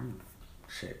defender.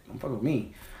 Shit. Don't fuck with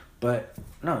me. But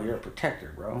no, you're a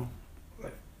protector, bro.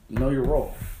 Like, know your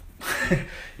role.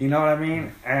 You know what I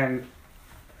mean? And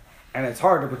it's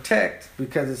hard to protect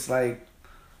because it's like,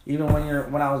 even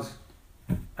when I was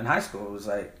in high school, it was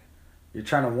like you're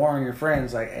trying to warn your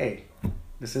friends, like, hey,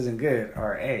 this isn't good,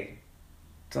 or hey,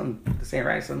 this ain't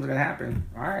right. Something's gonna happen.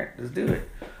 All right, let's do it.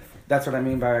 That's what I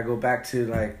mean by I go back to,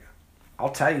 like, I'll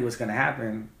tell you what's gonna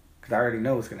happen because I already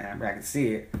know what's gonna happen. I can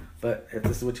see it. But if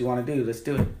this is what you want to do, let's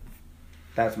do it.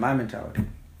 That's my mentality,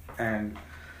 and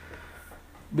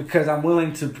because I'm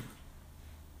willing to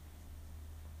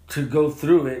go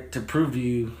through it to prove to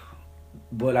you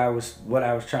what I was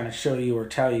trying to show you or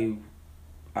tell you,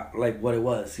 like, what it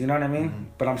was. You know what I mean? Mm-hmm.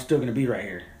 But I'm still gonna be right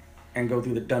here and go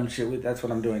through the dumb shit with. That's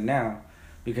what I'm doing now,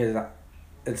 because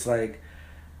it's like,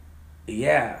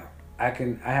 yeah, I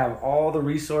have all the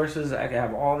resources, I can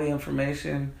have all the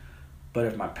information, but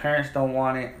if my parents don't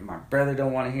want it, my brother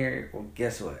don't want to hear it, well,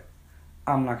 guess what?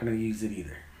 I'm not gonna use it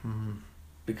either,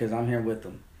 because I'm here with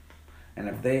them. And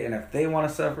if they want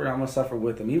to suffer, I'm gonna suffer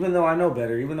with them. Even though I know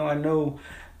better, even though I know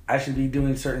I should be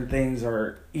doing certain things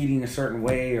or eating a certain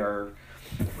way or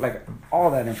like all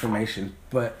that information,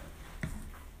 but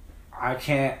I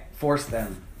can't force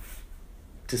them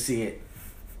to see it.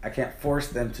 I can't force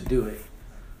them to do it.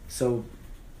 So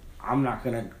I'm not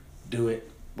gonna do it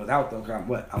without them. I'm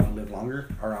gonna live longer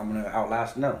or I'm gonna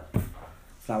outlast? No,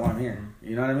 it's not why I'm here.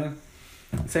 You know what I mean?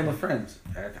 Same with friends.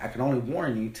 I can only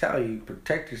warn you, tell you,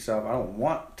 protect yourself. I don't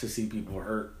want to see people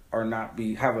hurt or not to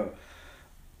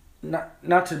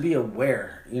be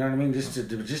aware. You know what I mean?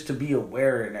 Just to be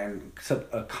aware and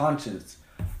a conscience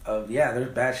of, yeah,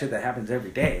 there's bad shit that happens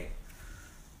every day.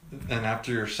 And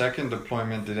after your second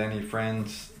deployment, did any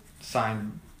friends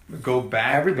go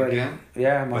back? Everybody. Again?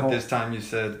 Yeah. But this time you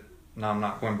said, no, I'm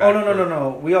not going back. Oh,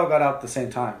 no. We all got out at the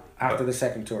same time after the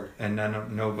second tour. And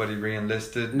nobody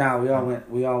re-enlisted? No,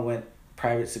 we all went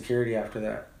private security after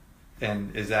that.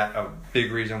 And is that a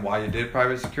big reason why you did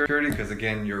private security? Because,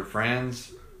 again, your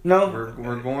friends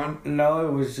were going? No,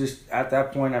 it was just at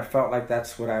that point I felt like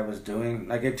that's what I was doing.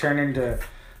 Like, it turned into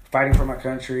fighting for my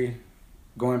country,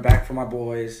 going back for my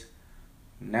boys.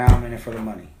 Now I'm in it for the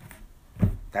money.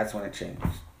 That's when it changed.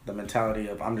 The mentality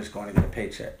of I'm just going to get a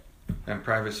paycheck. And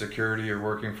private security, you're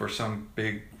working for some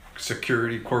big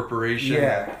security corporation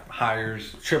that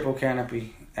hires... Triple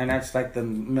Canopy. And that's like the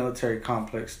military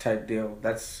complex type deal.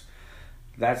 That's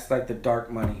like the dark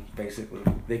money, basically.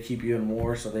 They keep you in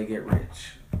war so they get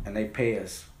rich. And they pay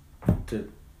us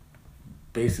to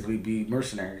basically be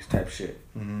mercenaries type shit.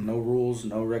 Mm-hmm. No rules,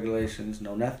 no regulations,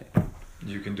 no nothing.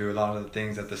 You can do a lot of the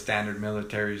things that the standard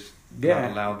military's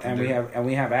not allowed to do.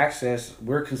 We have access.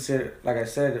 We're considered, like I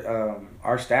said,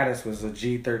 our status was a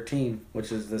G13,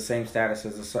 which is the same status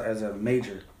as a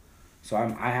major. So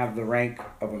I have the rank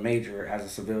of a major as a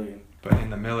civilian. But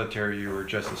in the military, you were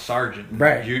just a sergeant.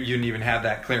 Right. You didn't even have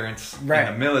that clearance in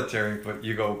the military, but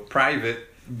you go private.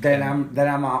 Then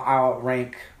I'll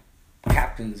outrank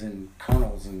captains and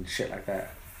colonels and shit like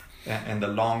that. And the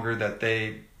longer that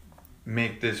they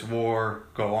make this war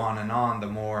go on and on, the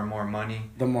more and more money.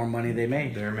 The more money they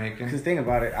made. They're making. Because think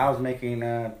about it, I was making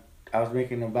about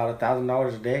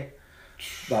 $1,000 a day,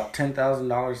 about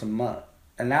 $10,000 a month,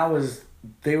 and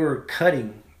they were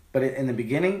cutting. But in the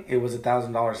beginning, it was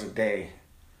 $1,000 a day,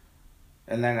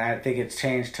 and then I think it's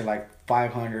changed to like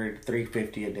 $500,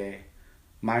 $350 a day.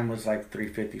 Mine was like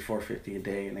 $350, $450 a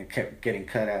day, and it kept getting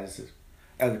cut as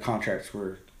the contracts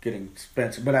were getting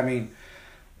expensive. But I mean,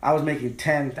 I was making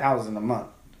 $10,000 a month,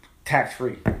 tax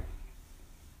free,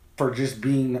 for just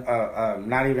being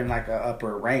not even like a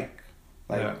upper rank,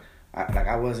 like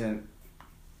I wasn't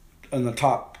in the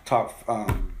top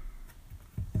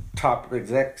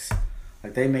execs.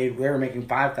 Like they were making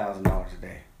 $5,000 a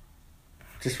day,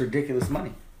 just ridiculous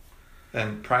money.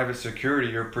 And private security,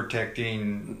 you're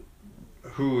protecting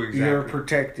who exactly? You're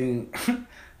protecting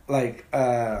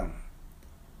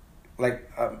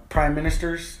prime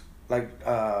ministers. Like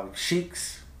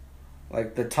sheiks,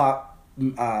 like the top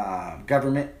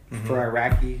government for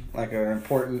Iraqi, like an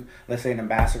important, let's say an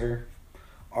ambassador,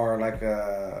 or like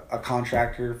a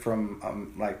contractor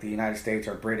from like the United States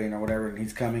or Britain or whatever, and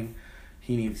he's coming,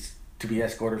 he needs to be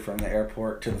escorted from the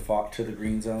airport to the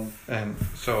green zone. And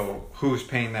so, who's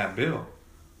paying that bill?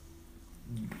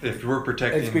 If we're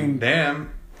protecting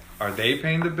them, are they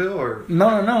paying the bill or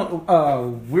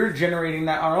no? We're generating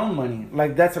our own money.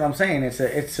 Like that's what I'm saying. It's a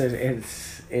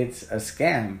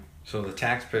scam. So the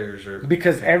taxpayers are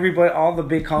because everybody, all the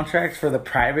big contracts for the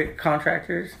private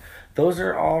contractors, Those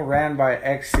are all ran by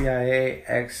ex-CIA,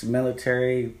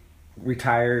 ex-military,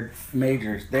 retired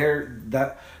majors.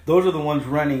 Those are the ones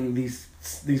running these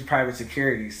private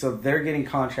securities. So they're getting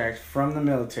contracts from the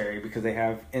military because they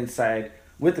have inside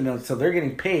with the military. So they're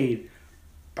getting paid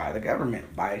by the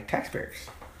government, by taxpayers.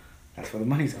 That's where the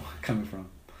money's coming from.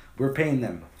 We're paying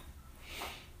them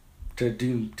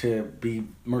to be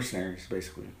mercenaries,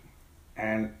 basically.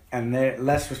 And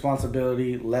less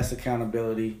responsibility, less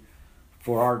accountability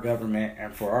for our government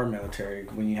and for our military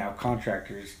when you have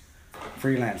contractors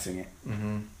freelancing it.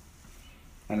 Mm-hmm.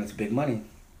 And it's big money.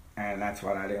 And that's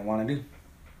what I didn't want to do.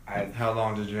 How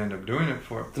long did you end up doing it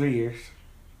for? 3 years.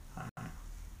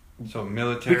 So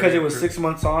military? Because it was 6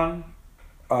 months on,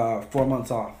 4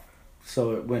 months off.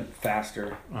 So it went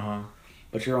faster. Uh-huh.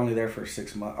 But you're only there for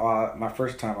 6 months. My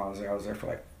first time I was there for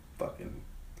like fucking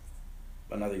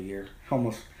another year.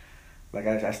 Almost. Like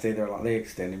I stayed there long. They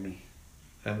extended me.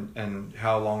 And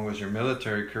how long was your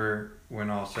military career when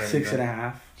all said?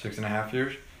 6.5. 6.5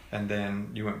 years? And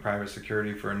then you went private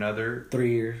security for another?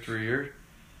 3 years. 3 years?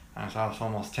 That's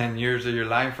almost 10 years of your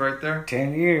life right there?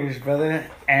 10 years, brother.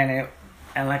 And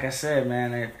like I said,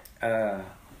 man,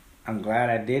 I'm glad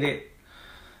I did it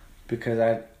because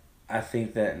I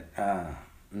think that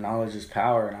knowledge is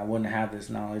power, and I wouldn't have this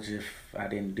knowledge if I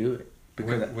didn't do it.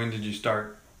 Because when did you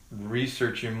start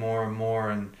researching more and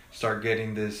more and start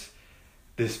getting this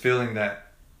feeling that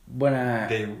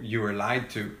you were lied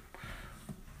to?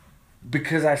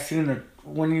 Because I seen it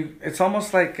it's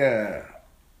almost like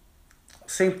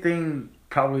same thing.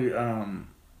 Probably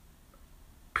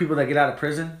people that get out of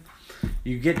prison,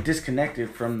 you get disconnected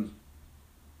from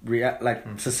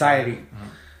society. Mm-hmm.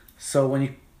 So when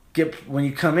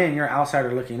you come in, you're an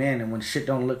outsider looking in, and when shit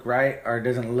don't look right or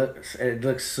it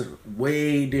looks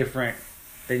way different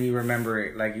than you remember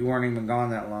it. Like you weren't even gone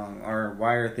that long, or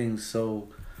why are things so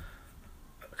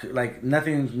like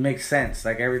nothing makes sense?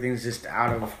 Like everything's just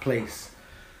out of place.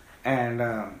 And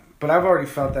but I've already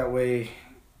felt that way.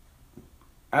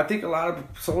 I think a lot of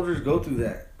soldiers go through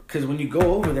that because when you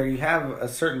go over there, you have a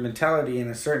certain mentality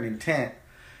and a certain intent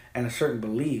and a certain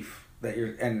belief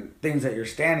and things that you're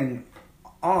standing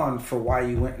on for why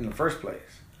you went in the first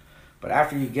place. But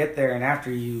after you get there and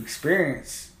after you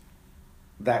experience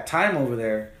that time over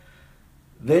there,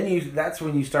 that's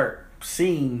when you start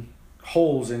seeing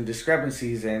holes and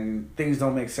discrepancies and things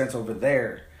don't make sense over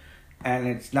there, and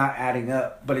it's not adding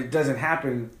up. But it doesn't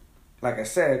happen, like I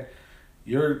said,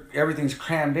 everything's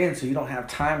crammed in, so you don't have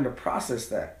time to process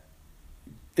that.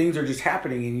 Things are just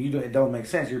happening and it don't make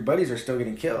sense. Your buddies are still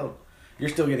getting killed. You're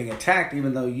still getting attacked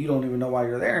even though you don't even know why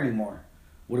you're there anymore.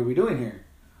 What are we doing here?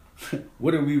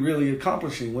 What are we really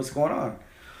accomplishing? What's going on?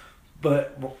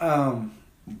 But and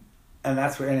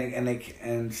that's what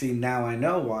and see, now I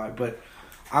know why. But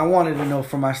I wanted to know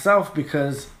for myself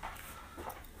because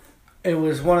it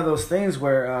was one of those things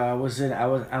where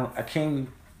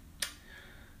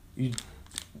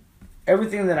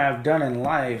everything that I've done in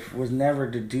life was never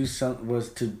to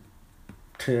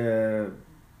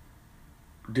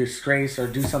disgrace or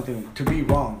do something to be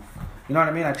wrong. You know what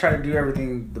I mean? I try to do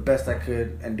everything the best I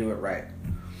could and do it right.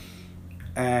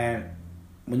 And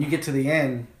when you get to the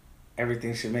end,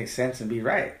 everything should make sense and be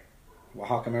right. Well,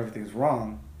 how come everything's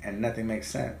wrong and nothing makes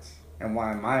sense? And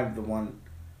why am I the one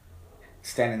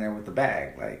standing there with the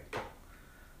bag? Like,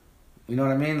 you know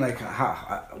what I mean? Like,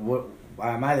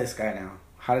 why am I this guy now?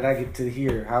 How did I get to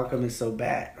here? How come it's so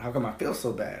bad? How come I feel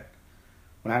so bad?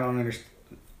 When I don't understand,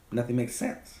 nothing makes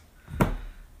sense.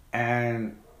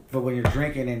 But when you're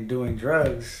drinking and doing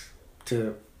drugs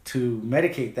to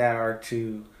medicate that or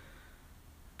to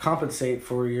compensate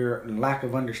for your lack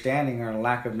of understanding or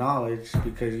lack of knowledge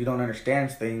because you don't understand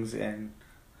things and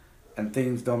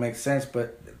things don't make sense,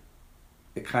 but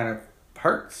it kind of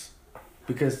hurts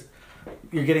because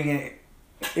you're getting it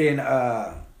in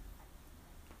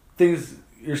things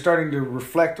you're starting to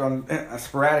reflect on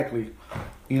sporadically.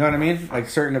 You know what I mean? Like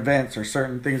certain events or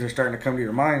certain things are starting to come to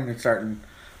your mind and starting to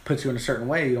put you in a certain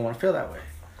way. You don't want to feel that way.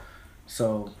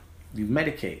 So you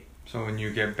medicate. So when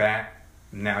you get back,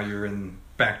 now you're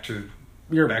back to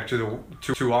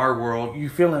our world. You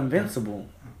feel invincible.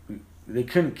 They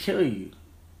couldn't kill you.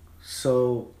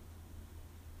 So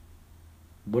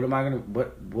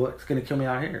what's gonna kill me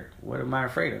out here? What am I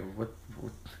afraid of? What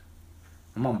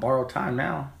I'm on borrowed time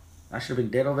now. I should have been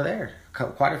dead over there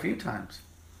quite a few times.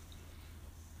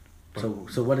 So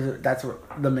what is it? That's what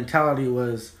the mentality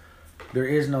was. There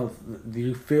is no.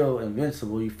 You feel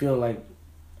invincible. You feel like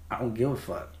I don't give a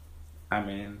fuck. I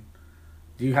mean,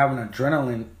 do you have a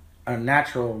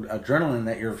natural adrenaline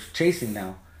that you're chasing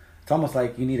now? It's almost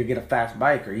like you need to get a fast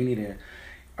bike, or you need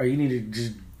to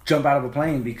just jump out of a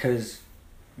plane because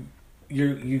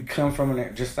you come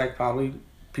from just like probably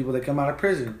people that come out of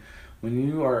prison. When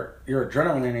you're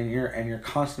adrenaline and you're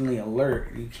constantly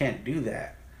alert, you can't do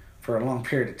that for a long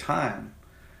period of time.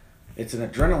 It's an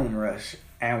adrenaline rush,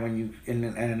 and when you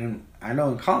and I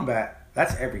know in combat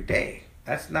that's every day.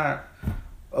 That's not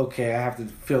okay. I have to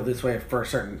feel this way for a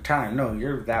certain time. No,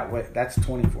 you're that way. That's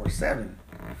 24/7,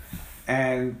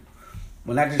 and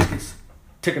when that just gets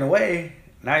taken away,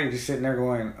 now you're just sitting there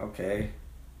going, okay,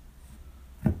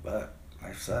 but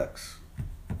life sucks.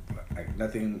 Like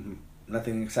nothing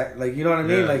exciting. Like, you know what I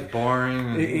mean? Like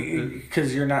boring.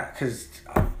 Because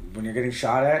when you're getting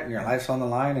shot at and your life's on the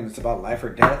line and it's about life or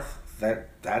death,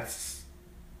 that's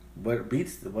what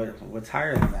beats what's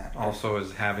higher than that. Also,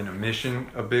 is having a mission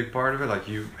a big part of it? Like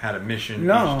you had a mission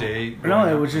each day? No,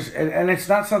 it was just, and it's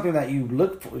not something that you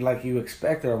look for, like you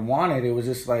expected or wanted. It was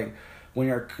just like when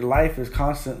your life is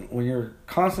constant, when you're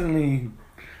constantly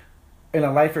in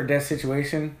a life or death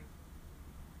situation,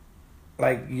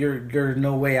 like there's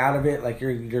no way out of it. Like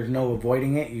there's no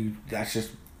avoiding it. That's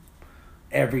just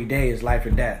every day is life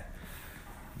or death.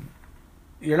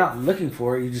 You're not looking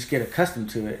for it. You just get accustomed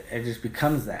to it. It just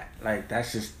becomes that. Like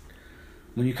that's just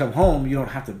when you come home. You don't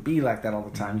have to be like that all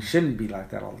the time. You shouldn't be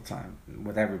like that all the time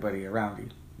with everybody around you.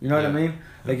 You know what I mean?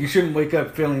 Like you shouldn't wake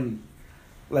up feeling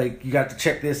like you got to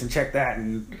check this and check that.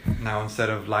 And now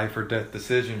instead of life or death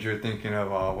decisions, you're thinking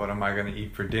of what am I going to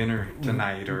eat for dinner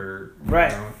tonight, or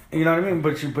right. You know what I mean?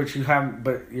 But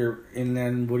you're and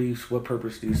then what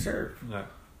purpose do you serve? Yeah.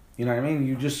 You know what I mean?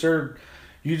 You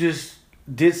just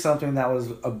did something that was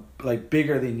like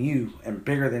bigger than you and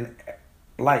bigger than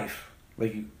life.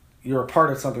 Like you're a part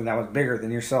of something that was bigger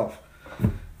than yourself.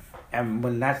 And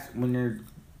when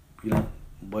you're,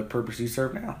 what purpose do you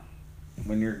serve now?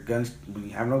 When you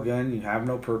have no gun, you have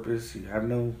no purpose,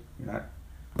 you're not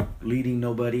leading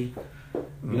nobody. You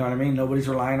know what I mean? Nobody's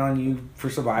relying on you for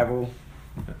survival.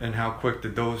 And how quick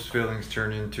did those feelings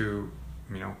turn into,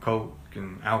 coke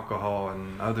and alcohol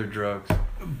and other drugs?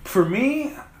 For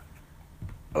me,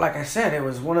 like I said, it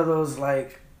was one of those,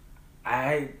 like,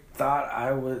 I thought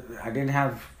I didn't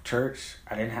have church,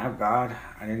 I didn't have God,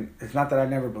 it's not that I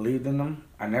never believed in them,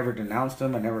 I never denounced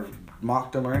them, I never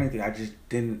mocked them or anything, I just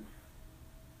didn't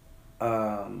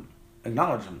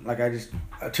acknowledge them. Like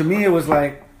to me it was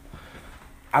like,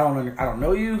 I don't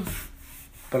know you,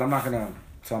 but I'm not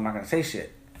gonna say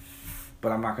shit,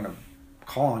 but I'm not gonna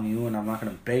call on you, and I'm not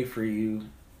gonna beg for you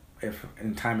if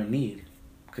in time of need,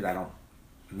 because I'm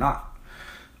not.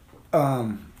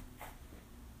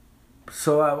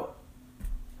 So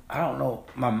I don't know.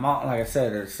 My mom, like I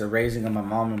said, it's the raising of my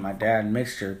mom and my dad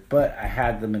mixture, but I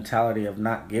had the mentality of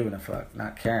not giving a fuck,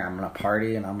 not caring. I'm gonna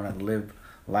party and I'm gonna live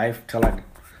life till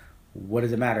what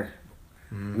does it matter?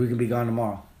 Mm-hmm. We can be gone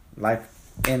tomorrow.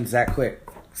 Life ends that quick.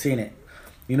 Seen it.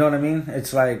 You know what I mean?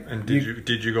 It's like. And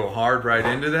did you go hard right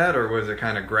into that, or was it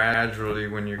kind of gradually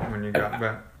when you got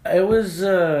back? It was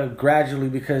gradually,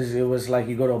 because it was like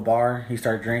you go to a bar, you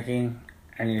start drinking,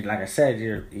 and like I said,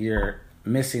 you're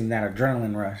missing that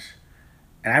adrenaline rush.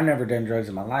 And I've never done drugs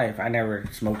in my life. I never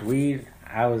smoked weed.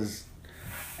 I was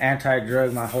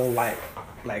anti-drug my whole life.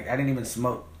 Like I didn't even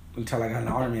smoke until I got in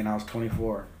the Army and I was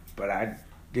 24. But I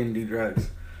didn't do drugs.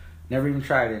 Never even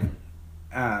tried it.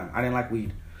 I didn't like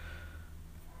weed.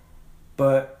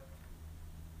 But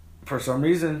for some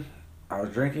reason, I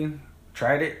was drinking,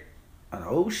 tried it, and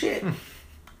oh shit,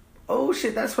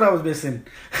 that's what I was missing.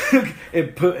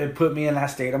 It put me in that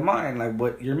state of mind, like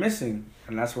what you're missing,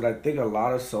 and that's what I think a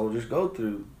lot of soldiers go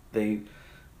through.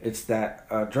 It's that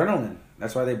adrenaline.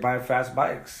 That's why they buy fast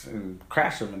bikes and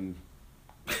crash them, and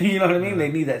you know what I mean.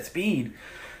 They need that speed,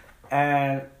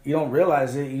 and you don't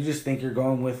realize it. You just think you're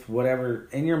going with whatever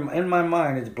in my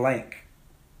mind. It's blank.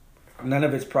 None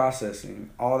of it's processing.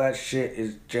 All that shit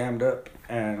is jammed up,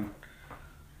 and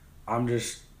I'm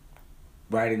just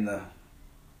riding the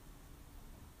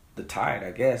tide, I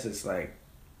guess. It's like,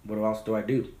 what else do I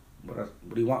do? What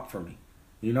do you want from me?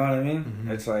 You know what I mean?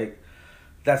 Mm-hmm. It's like,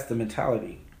 that's the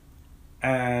mentality.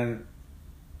 And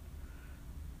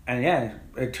yeah,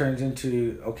 it turns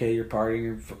into, okay, you're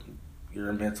partying, you're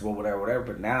invincible, whatever,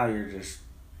 but now it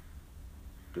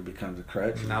becomes a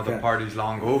crutch. Now the party's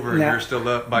long over and you're still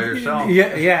up by yourself.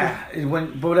 Yeah.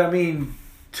 But I mean,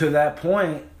 to that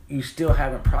point, you still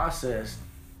haven't processed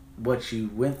what you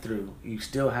went through. You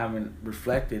still haven't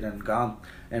reflected and gone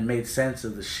and made sense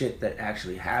of the shit that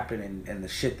actually happened and the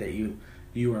shit that you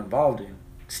were involved in.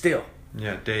 Still.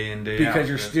 Yeah, day in, day out. Because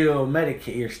you're still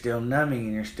medicated, you're still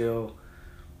numbing, and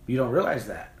you don't realize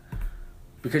that.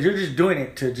 Because you're just doing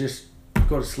it to just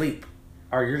go to sleep.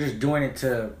 Or you're just doing it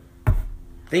to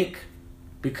think,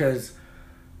 because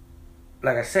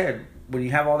like I said, when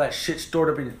you have all that shit stored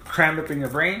up and crammed up in your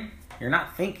brain, you're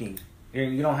not thinking.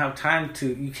 You don't have time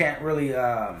to. You can't really.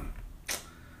 You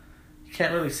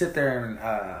can't really sit there and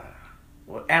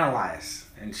analyze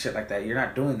and shit like that. You're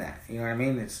not doing that. You know what I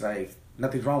mean? It's like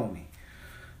nothing's wrong with me.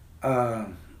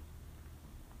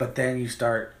 But then you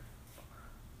start.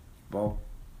 Well,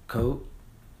 coke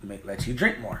lets you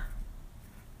drink more.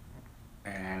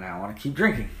 And I want to keep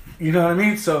drinking. You know what I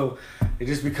mean? So it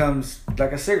just becomes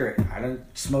like a cigarette. I don't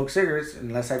smoke cigarettes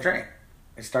unless I drink.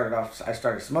 I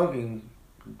started smoking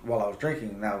while I was drinking,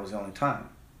 and that was the only time.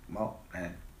 Well, and I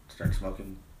started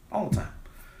smoking all the time.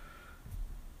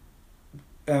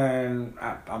 And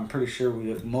I'm pretty sure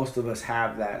most of us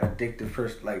have that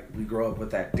addictive like we grow up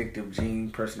with that addictive gene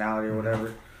personality or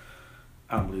whatever.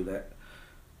 I don't believe that.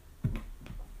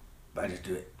 I just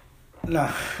do it. No,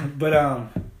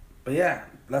 but yeah,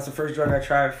 that's the first drug I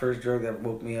tried. First drug that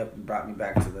woke me up and brought me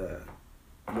back to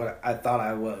what I thought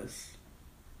I was,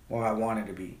 what I wanted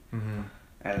to be, and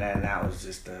then that was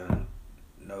just a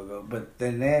no go. But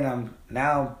then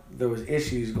now there was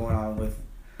issues going on with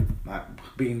my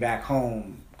being back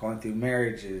home, going through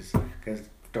marriages. Because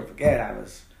don't forget, I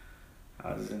was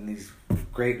in these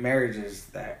great marriages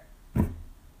that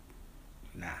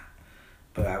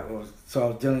But I was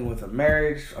dealing with a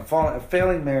marriage, a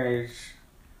failing marriage,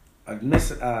 a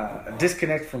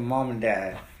disconnect from mom and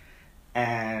dad,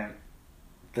 and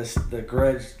the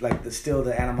grudge, like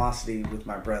the animosity with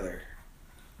my brother,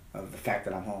 of the fact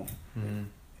that I'm home. Mm-hmm.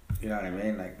 You know what I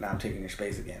mean? Like now I'm taking your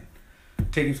space again,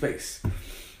 taking space.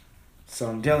 So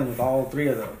I'm dealing with all three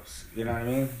of those. You know what I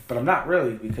mean? But I'm not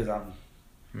really, because I'm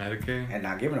medicated and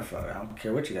not giving a fuck. I don't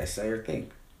care what you guys say or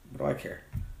think. What do I care?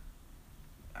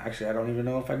 Actually, I don't even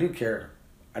know if I do care.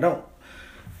 I don't.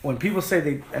 When people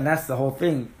say and that's the whole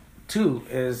thing, too,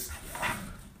 is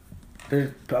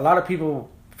there's a lot of people,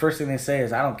 first thing they say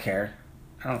is, I don't care.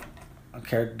 I don't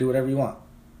care. Do whatever you want.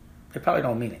 They probably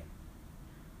don't mean it.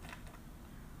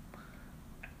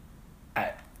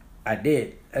 I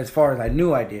did. As far as I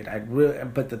knew I did.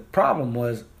 But the problem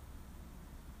was,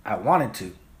 I wanted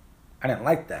to. I didn't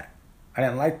like that. I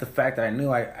didn't like the fact that I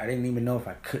knew I didn't even know if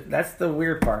I could. That's the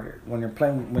weird part when you're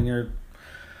playing, when you're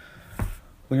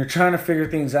trying to figure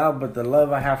things out. But the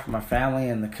love I have for my family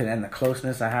and the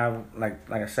closeness I have, like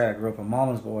I said, I grew up a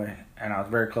mama's boy, and I was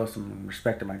very close to and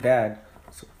respected my dad.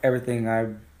 So everything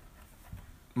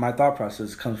my thought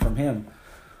process comes from him.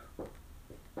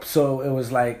 So it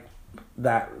was like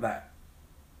that.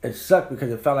 It sucked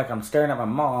because it felt like I'm staring at my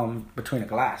mom between a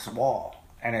glass wall,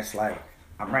 and it's like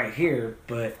I'm right here,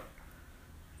 but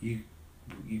you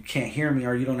can't hear me,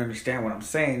 or you don't understand what I'm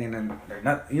saying, and then they're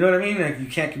not. You know what I mean? Like you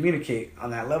can't communicate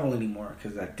on that level anymore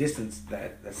because that distance,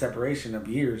 that separation of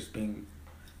years, being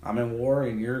I'm in war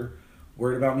and you're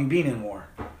worried about me being in war.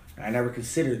 And I never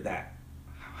considered that,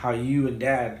 how you and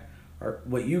Dad or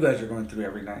what you guys are going through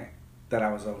every night that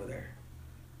I was over there.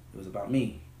 It was about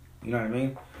me. You know what I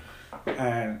mean?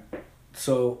 And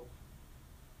so,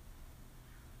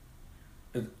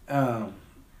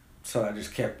 so I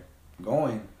just kept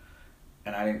going,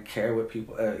 and I didn't care what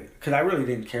people, because I really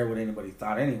didn't care what anybody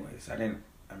thought anyways. I don't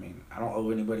owe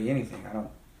anybody anything.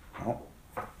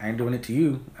 I ain't doing it to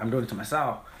you. I'm doing it to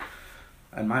myself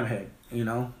in my head, you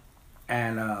know?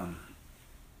 And,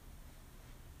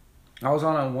 I was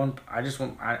on I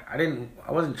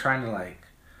wasn't trying to like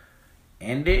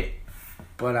end it,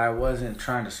 but I wasn't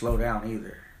trying to slow down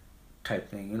either,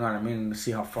 type thing. You know what I mean? To see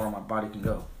how far my body can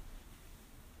go.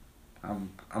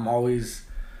 I'm always.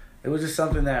 It was just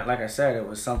something that, like I said, it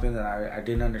was something that I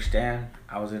didn't understand.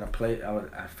 I was in a place.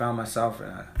 I found myself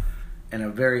in a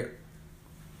very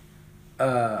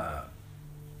like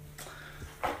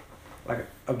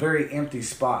a very empty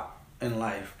spot in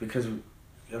life, because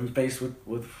I'm faced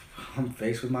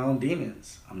with my own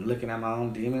demons. I'm looking at my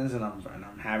own demons, and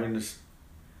I'm having to.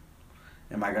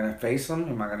 Am I gonna face them?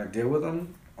 Am I gonna deal with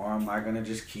them, or am I gonna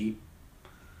just keep?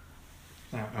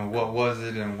 And what was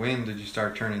it, and when did you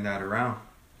start turning that around?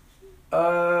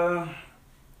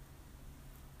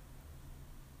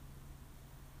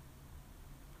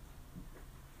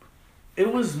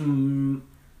 It was.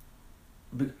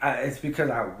 It's because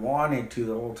I wanted to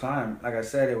the whole time. Like I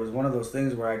said, it was one of those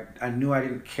things where I knew I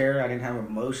didn't care. I didn't have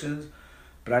emotions,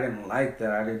 but I didn't like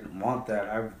that. I didn't want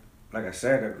that. Like I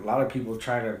said, a lot of people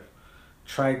try to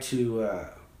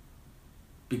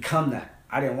become that.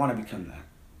 I didn't want to become that.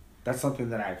 That's something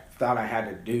that I thought I had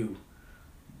to do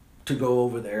to go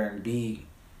over there and be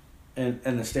in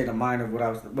the state of mind of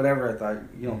whatever I thought.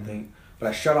 You don't think, but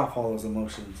I shut off all those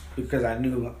emotions because I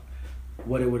knew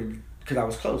what it because I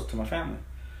was close to my family.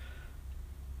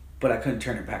 But I couldn't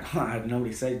turn it back on. I had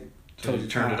nobody say So you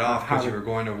turned it off because you were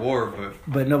going to war,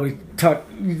 but nobody taught.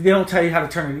 They don't tell you how to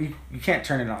turn it. You can't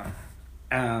turn it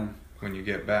on. When you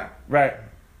get back, right?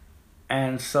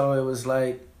 And so it was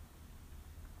like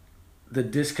the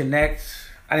disconnect.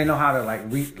 I didn't know how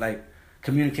to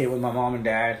communicate with my mom and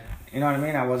dad. You know what I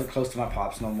mean? I wasn't close to my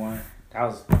pops no more. I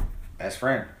was best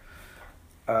friend.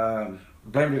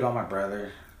 Blamed it on my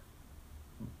brother.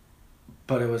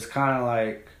 But it was kind of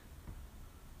like,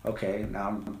 okay, now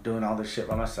I'm doing all this shit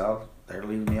by myself. They're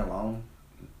leaving me alone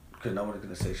because no one's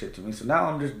going to say shit to me. So now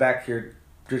I'm just back here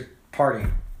just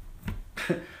partying.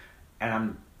 And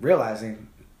I'm realizing,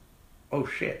 oh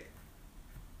shit,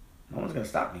 no one's going to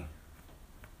stop me.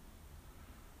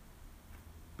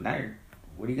 Now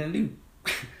what are you going to do?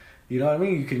 You know what I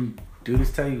mean? You can do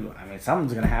this till you,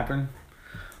 something's going to happen.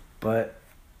 But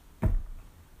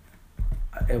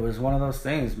it was one of those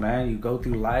things, man. You go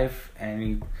through life and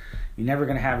you're never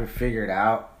going to have it figured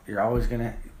out. You're always going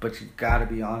to, but you got to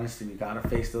be honest and you got to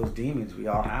face those demons. We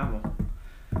all have them.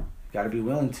 You got to be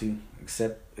willing to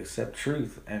accept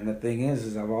truth. And the thing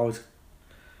is I've always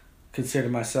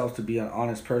considered myself to be an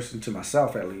honest person, to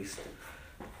myself at least.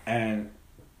 And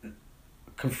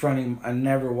confronting, I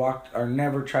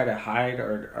never try to hide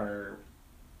or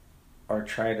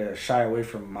try to shy away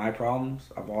from my problems.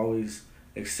 I've always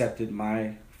accepted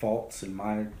my faults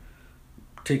and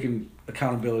taken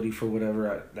accountability for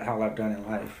whatever the hell I've done in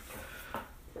life.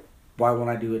 Why won't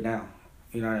I do it now?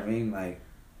 You know what I mean? Like,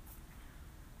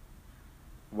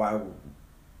 why?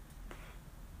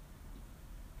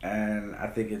 And I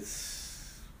think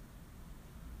it's,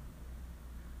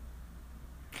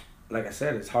 like I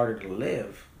said, it's harder to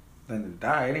live than to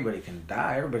die. Anybody can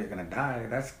die. Everybody's gonna die.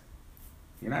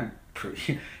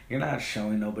 You're not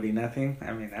showing nobody nothing.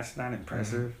 That's not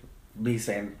impressive. Mm-hmm. Me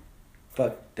saying,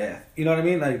 fuck death. You know what I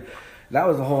mean? Like, that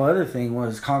was the whole other thing,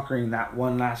 was conquering that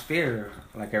one last fear.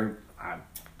 Like, I'm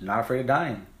not afraid of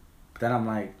dying. But then I'm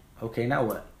like, okay, now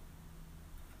what?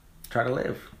 Try to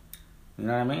live. You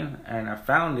know what I mean? And I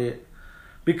found it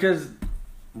because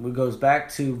it goes back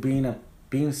to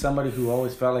being somebody who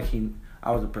always felt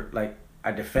like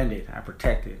I defended, I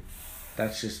protected.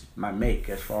 That's just my make.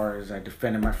 As far as I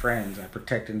defended my friends, I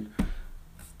protected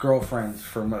girlfriends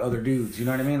from other dudes. You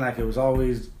know what I mean? Like, it was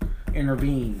always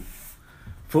intervene.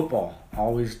 Football,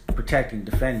 always protecting,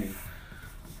 defending.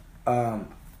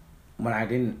 When I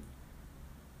didn't,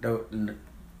 when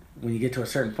you get to a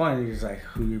certain point, you're just like,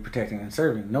 who are you protecting and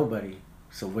serving? Nobody.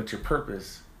 So what's your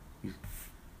purpose? You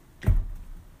know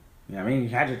what I mean? You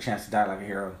had your chance to die like a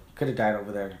hero. Could have died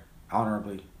over there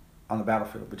honorably on the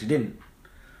battlefield, but you didn't.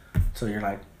 So you're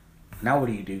like, now what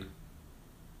do you do?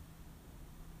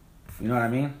 You know what I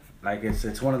mean? Like,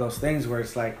 it's one of those things where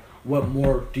it's like, what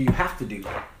more do you have to do?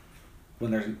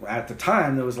 At the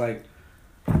time, there was like,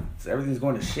 everything's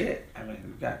going to shit.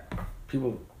 You got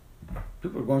people are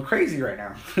going crazy right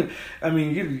now.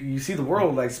 You see the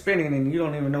world like spinning and you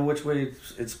don't even know which way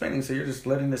it's spinning, so you're just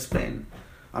letting it spin.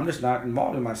 I'm just not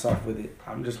involving myself with it.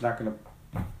 I'm just not going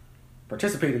to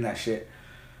participate in that shit.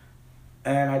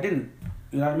 And I didn't.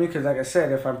 You know what I mean? Because like I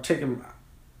said, I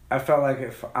felt like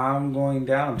if I'm going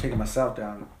down, I'm taking myself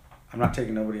down. I'm not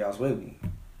taking nobody else with me.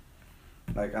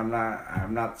 Like, I'm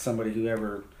not somebody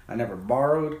I never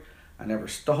borrowed, I never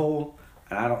stole,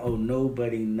 and I don't owe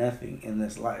nobody nothing in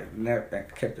this life. I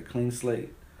kept a clean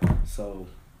slate. So,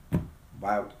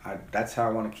 that's how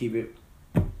I want to keep it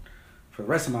for the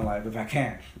rest of my life if I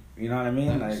can. You know what I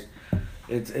mean? Like,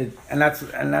 and that's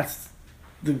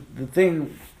the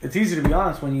thing. It's easy to be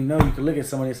honest when you know you can look at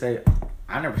somebody and say,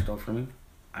 I never stole from you.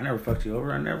 I never fucked you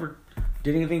over. I never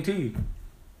did anything to you.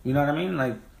 You know what I mean?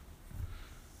 Like,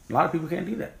 a lot of people can't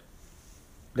do that.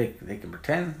 They can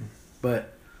pretend,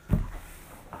 but.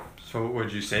 So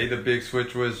would you say the big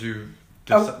switch was you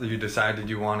decided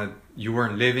you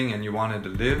weren't living and you wanted to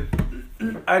live?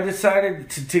 I decided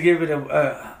to give it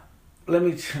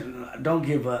don't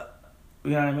give up.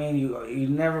 You know what I mean? You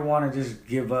never want to just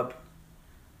give up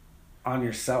on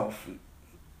yourself.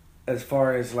 As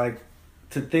far as like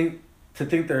to think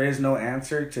there is no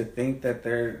answer, to think that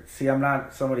I'm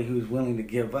not somebody who's willing to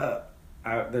give up.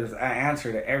 There's an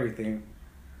answer to everything.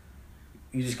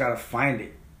 You just gotta find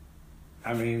it.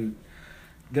 And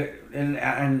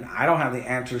I don't have the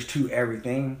answers to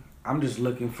everything. I'm just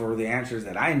looking for the answers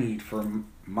that I need for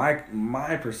my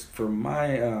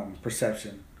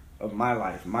perception of my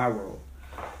life, my world,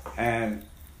 and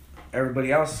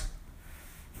everybody else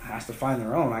has to find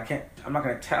their own. I'm not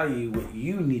gonna tell you what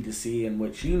you need to see and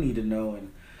what you need to know,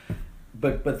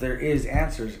 but there is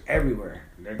answers everywhere.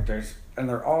 And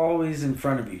they're always in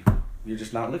front of you. You're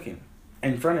just not looking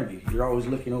in front of you. You're always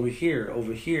looking over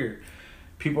here.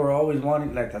 People are always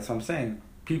wanting, like, that's what I'm saying.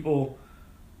 people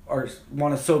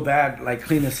want to so bad, like,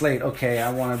 clean the slate. Okay,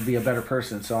 I want to be a better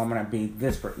person, so I'm going to be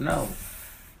this person. No.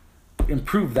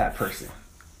 Improve that person.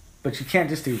 But you can't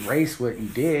just erase what you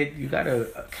did. You got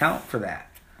to account for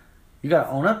that. You got to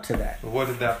own up to that. What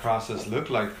did that process look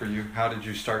like for you? How did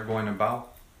you start going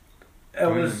about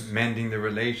mending the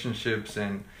relationships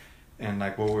and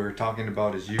like what we were talking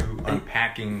about is you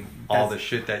unpacking all the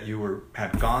shit that you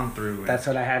had gone through. That's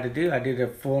what I had to do. I did a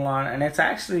full on, and it's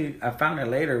actually, I found it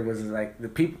later, was like the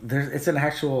people. It's an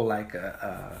actual like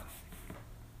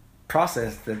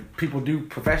process that people do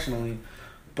professionally,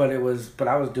 but I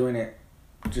was doing it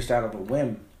just out of a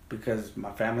whim because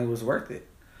my family was worth it.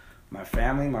 My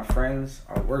family, my friends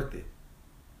are worth it,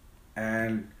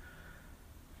 and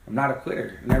I'm not a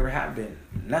quitter. Never have been.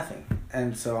 Nothing.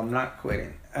 And so I'm not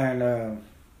quitting. And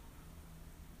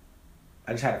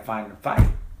I just had to find a fight.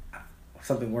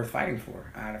 Something worth fighting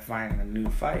for. I had to find a new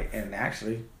fight. And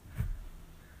actually,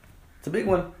 it's a big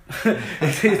one.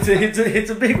 it's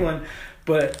a big one.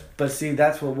 But see,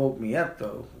 that's what woke me up,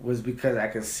 though, was because I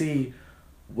could see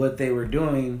what they were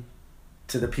doing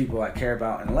to the people I care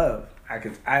about and love. I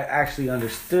actually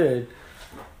understood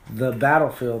the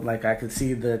battlefield. Like, I could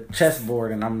see the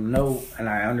chessboard, and I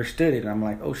understood it, and I'm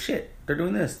like, oh shit, they're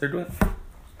doing this, they're doing.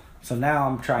 So now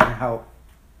I'm trying to help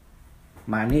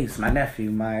my niece, my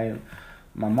nephew, my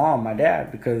mom, my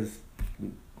dad, because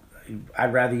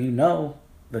I'd rather you know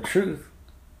the truth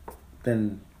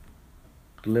than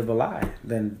live a lie,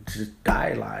 than just die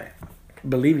a lie,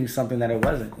 believing something that it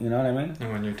wasn't. You know what I mean?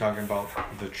 And when you're talking about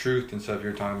the truth and stuff,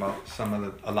 you're talking about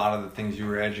a lot of the things you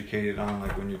were educated on,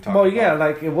 like when you're talking. Well, yeah,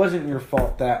 like it wasn't your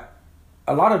fault. A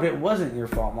lot of it wasn't your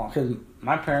fault, Mom, because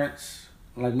my parents,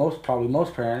 like most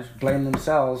parents, blame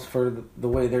themselves for the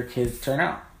way their kids turn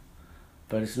out.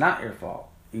 But it's not your fault.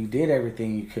 You did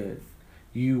everything you could.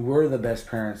 You were the best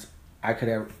parents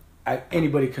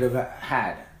anybody could have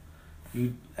had.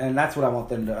 And that's what I want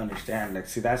them to understand. Like,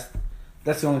 see, that's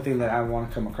the only thing that I want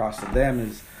to come across to them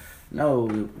is,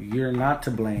 no, you're not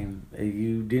to blame.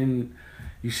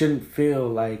 You shouldn't feel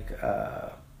like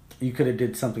you could have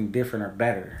did something different or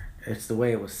better. It's the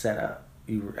way it was set up.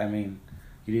 You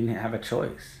didn't have a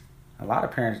choice. A lot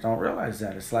of parents don't realize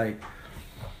that. It's like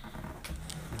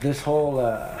this whole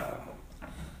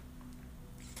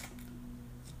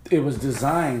it was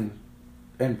designed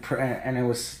and it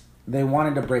was, they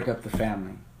wanted to break up the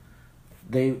family.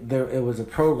 It was a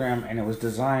program, and it was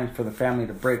designed for the family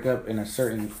to break up at a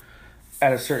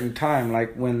certain time,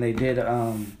 like when they did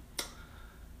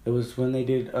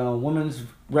women's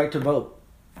right to vote,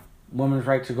 women's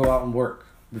right to go out and work.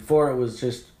 Before, it was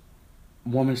just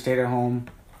woman stayed at home,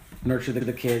 nurtured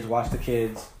the kids, watched the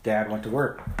kids, dad went to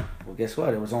work. Well, guess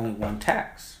what? It was only one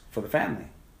tax for the family.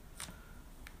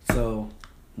 So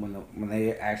when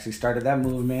they actually started that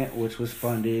movement, which was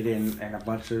funded and a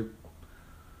bunch of,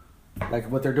 like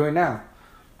what they're doing now,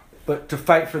 but to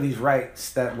fight for these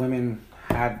rights that women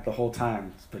had the whole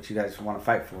time, but you guys want to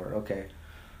fight for it, okay.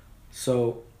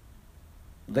 So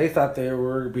they thought they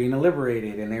were being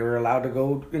liberated and they were allowed to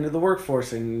go into the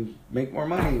workforce and make more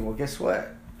money. Well, guess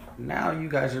what? Now you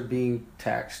guys are being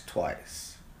taxed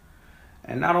twice.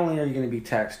 And not only are you going to be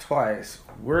taxed twice,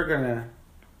 we're gonna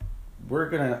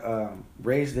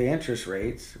raise the interest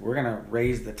rates. We're gonna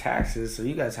raise the taxes, so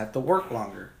you guys have to work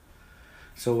longer.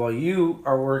 So while you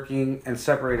are working and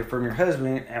separated from your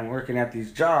husband and working at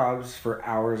these jobs for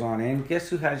hours on end, guess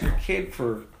who has your kid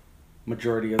for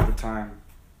majority of the time?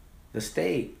 The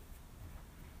state,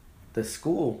 the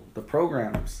school, the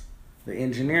programs, the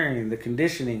engineering, the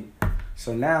conditioning.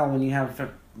 So now when you have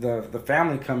the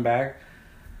family come back,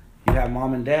 you have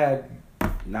mom and dad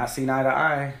not seeing eye to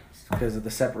eye because of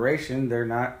the separation. They're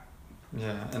not.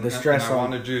 Yeah, and the stress. And I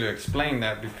wanted you to explain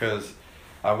that because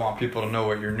I want people to know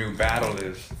what your new battle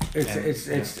is. It's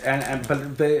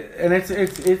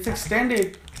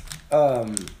extended.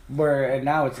 Where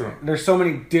now it's Correct. There's so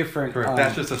many different. Correct.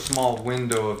 That's just a small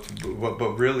window of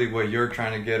but really what you're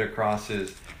trying to get across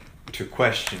is to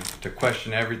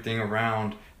question everything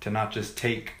around, to not just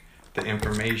take the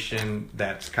information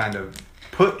that's kind of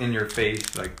put in your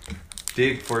face, like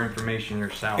dig for information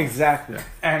yourself. Exactly.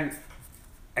 And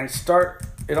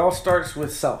it all starts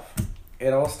with self.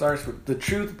 It all starts with the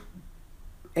truth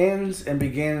ends and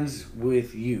begins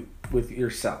with you, with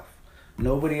yourself.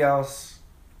 Nobody else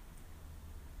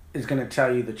is going to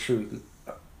tell you the truth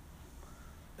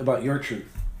about your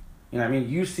truth. You know what I mean?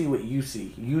 You see what you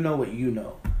see. You know what you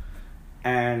know.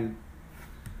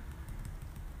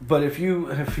 But if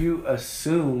you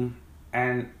assume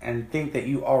and think that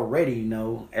you already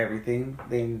know everything,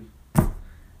 then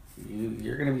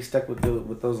you're going to be stuck with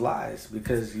those lies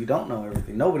because you don't know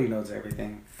everything. Nobody knows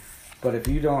everything. But if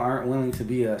you aren't willing to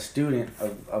be a student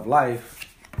of life,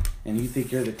 and you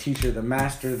think you're the teacher, the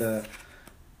master,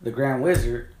 the grand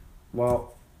wizard,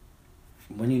 well,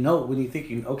 when you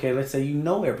think okay, let's say you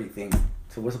know everything.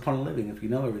 So what's the point of living if you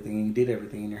know everything and you did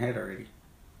everything in your head already?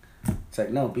 It's like,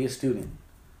 no, be a student.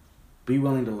 Be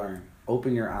willing to learn.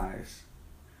 Open your eyes.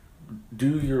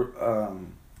 Do your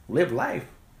live life,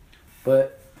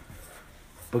 but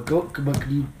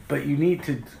you need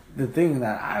to. The thing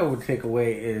that I would take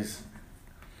away is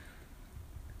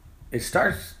you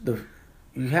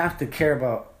have to care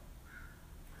about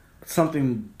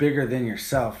something bigger than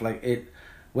yourself. Like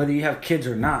whether you have kids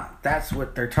or not, that's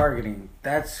what they're targeting.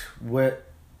 That's where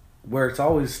it's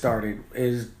always started,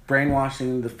 is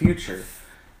brainwashing the future,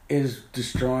 is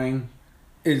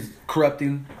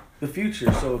corrupting the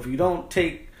future. So if you don't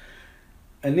take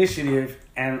initiative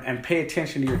and pay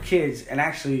attention to your kids and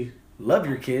actually love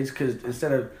your kids, because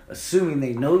instead of assuming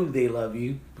they know they love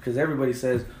you, because everybody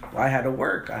says, well, I had to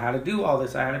work, I had to do all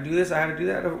this, I had to do this, I had to do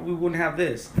that, or we wouldn't have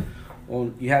this.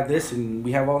 Well, you have this and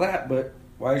we have all that, but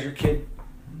why is your kid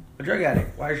a drug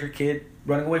addict? Why is your kid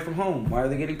running away from home? Why are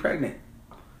they getting pregnant?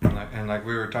 And like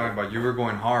we were talking about, you were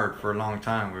going hard for a long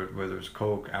time, whether it's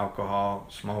coke, alcohol,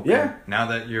 smoking. Yeah. Now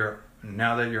that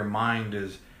your mind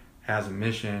has a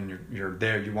mission, you're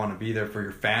there, you want to be there for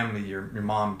your family, your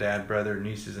mom, dad, brother,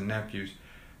 nieces, and nephews.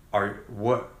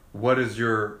 What is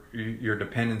your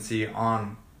dependency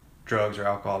on drugs or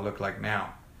alcohol look like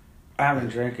now? I haven't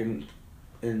drank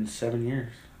in 7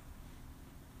 years.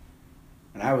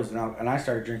 And I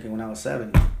started drinking when I was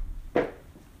 7.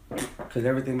 Because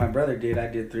everything my brother did, I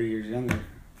did 3 years younger.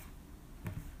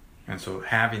 And so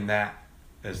having that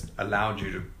has allowed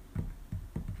you to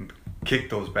kick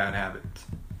those bad habits.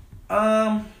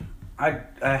 I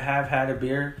have had a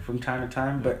beer from time to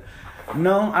time, but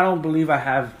no, I don't believe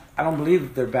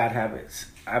they're bad habits.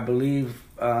 I believe,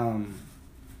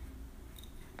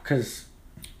 because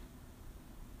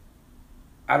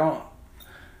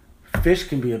fish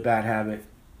can be a bad habit.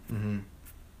 Mm-hmm.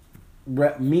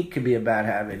 Meat could be a bad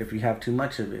habit if you have too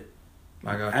much of it.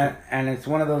 I got you. And it's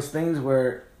one of those things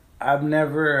where I've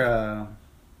never,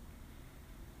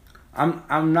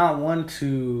 I'm not one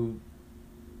to,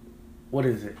 what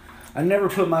is it? I never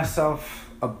put myself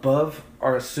above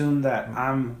or assume that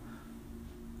I'm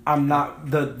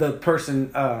not the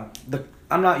person, I'm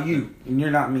not you and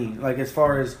you're not me. Like, as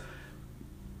far as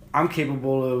I'm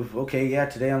capable of, okay, yeah,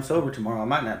 today I'm sober, tomorrow I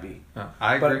might not be.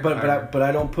 I agree. But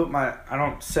I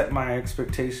don't set my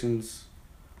expectations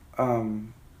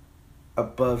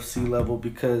above sea level,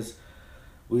 because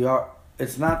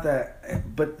it's not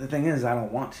that, but the thing is, I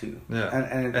don't want to.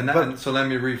 Yeah. So let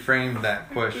me reframe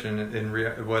that question.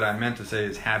 What I meant to say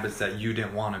is habits that you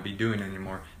didn't want to be doing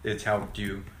anymore. It's helped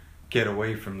you get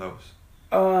away from those.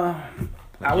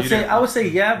 I would say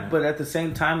yeah, but at the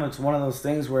same time, it's one of those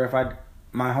things where if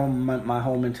my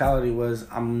whole mentality was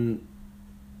I'm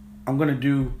gonna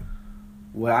do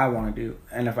what I want to do,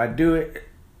 and if I do it,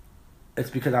 it's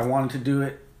because I wanted to do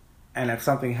it, and if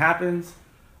something happens,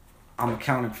 I'm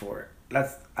accounted for it.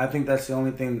 I think that's the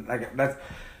only thing. Like, that's,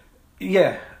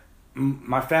 yeah,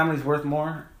 my family's worth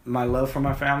more. My love for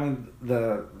my family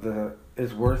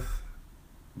is worth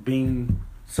being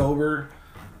sober.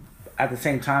 At the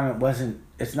same time,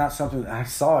 it's not something that I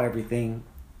saw everything.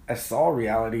 I saw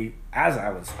reality as I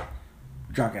was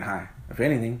drunk and high, if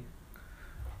anything.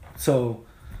 So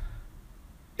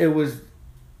it was,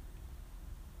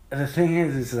 the thing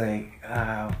is like,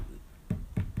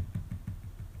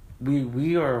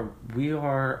 we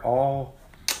are all,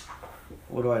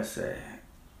 what do I say?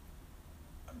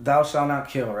 Thou shalt not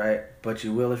kill, right? But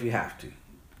you will if you have to.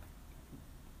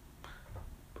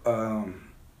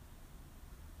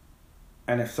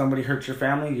 And if somebody hurts your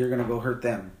family, you're gonna go hurt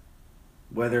them.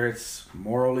 Whether it's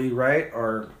morally right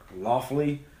or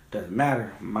lawfully, doesn't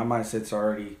matter. My mindset's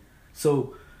already,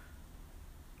 so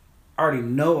I already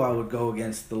know I would go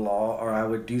against the law, or I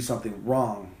would do something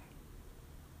wrong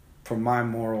for my own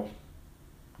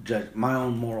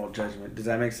moral judgment. Does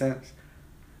that make sense?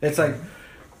 It's like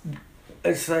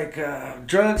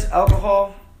drugs,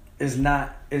 alcohol is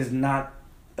not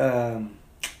the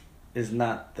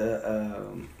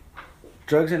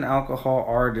drugs and alcohol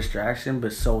are a distraction,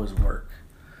 but so is work.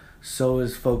 So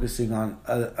is focusing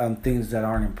on things that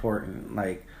aren't important,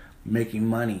 like making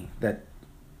money that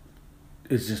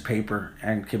is just paper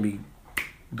and can be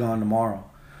gone tomorrow,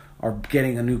 or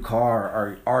getting a new car,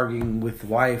 or arguing with the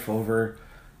wife over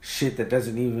shit that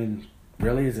doesn't even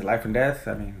really, is it life and death?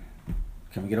 I mean,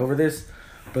 can we get over this?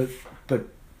 But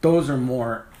those are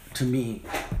more, to me,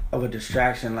 of a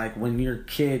distraction. Like when you're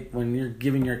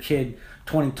giving your kid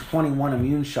 21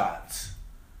 immune shots,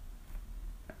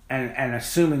 and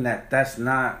assuming that that's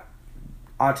not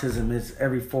autism, is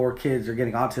every 4 kids are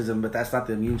getting autism, but that's not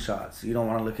the immune shots. You don't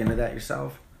want to look into that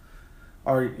yourself?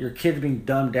 Or your kids being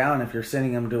dumbed down if you're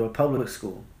sending them to a public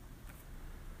school.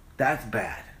 That's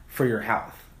bad for your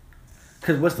health.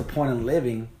 Because what's the point in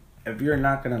living if you're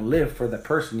not going to live for the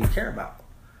person you care about?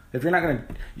 If you're not going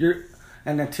to,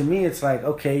 and then to me it's like,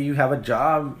 okay, you have a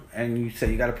job and you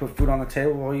say you got to put food on the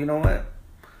table. Well, you know what?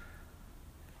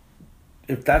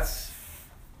 If that's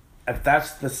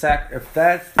the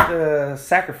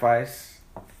sacrifice,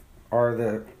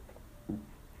 or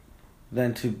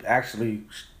then to actually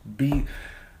be,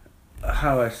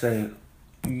 how do I say,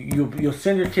 you'll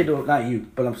send your kid to, not you,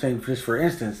 but I'm saying just for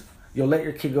instance, you'll let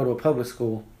your kid go to a public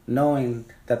school knowing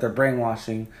that they're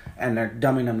brainwashing and they're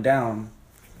dumbing them down,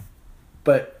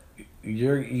 but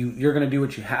you're gonna do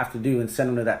what you have to do and send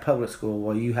them to that public school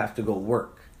while you have to go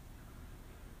work.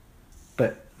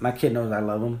 But my kid knows I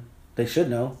love them. They should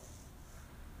know.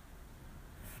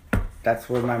 That's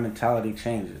where my mentality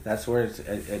changes. That's where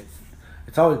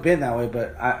it's always been that way.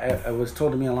 But it was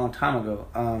told to me a long time ago.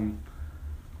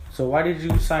 So why did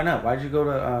you sign up? Why did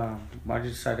you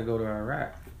decide to go to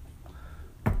Iraq?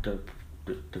 To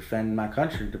defend my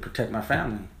country, to protect my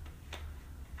family.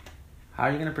 How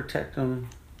are you gonna protect them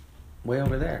way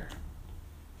over there?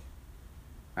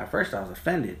 At first I was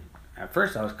offended. At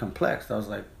first I was complexed. I was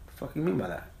like, "What the fuck you mean by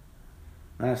that?"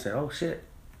 And I said, "Oh shit.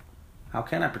 How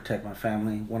can I protect my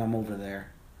family when I'm over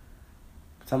there?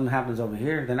 If something happens over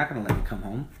here, they're not going to let me come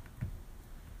home.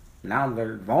 Now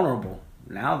they're vulnerable.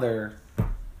 Now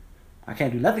I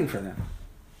can't do nothing for them."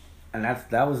 And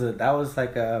that was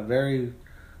like a very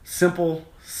simple,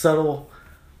 subtle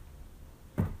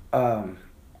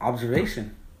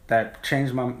observation that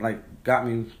changed got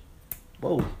me,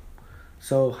 whoa.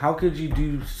 So how could you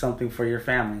do something for your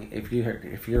family if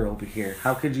you're over here?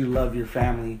 How could you love your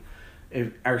family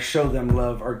or show them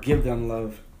love or give them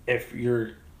love if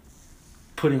you're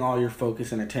putting all your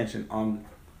focus and attention on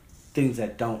things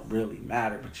that don't really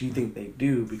matter, but you think they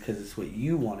do because it's what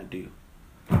you want to do,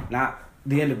 not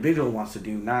the individual wants to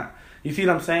do. Not, you see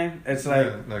what I'm saying? It's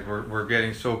like we're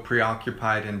getting so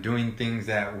preoccupied in doing things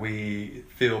that we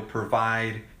feel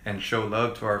provide and show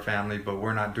love to our family, but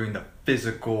we're not doing the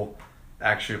physical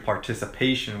actual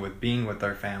participation with being with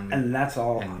our family. And that's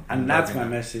all. And that's my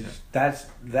message. That's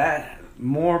that.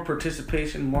 More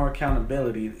participation, more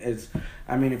accountability is.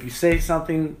 I mean, if you say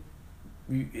something,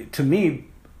 to me,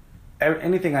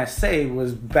 anything I say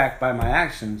was backed by my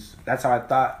actions. That's how I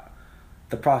thought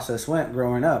the process went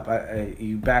growing up.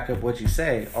 You back up what you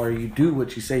say, or you do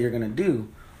what you say you're gonna do.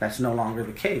 That's no longer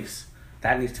the case.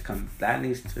 That needs to come.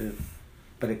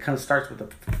 But it starts with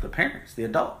the parents, the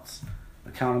adults.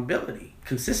 Accountability,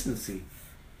 consistency.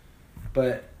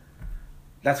 But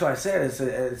that's why I said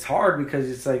it's hard, because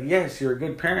it's like, yes, you're a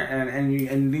good parent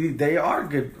and they are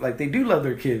good, like they do love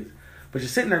their kids, but you're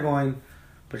sitting there going,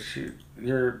 but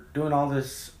you're doing all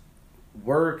this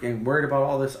work and worried about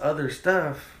all this other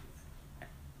stuff,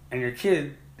 and your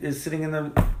kid is sitting in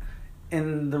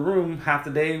the room half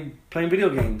the day playing video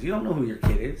games. You don't know who your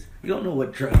kid is. You don't know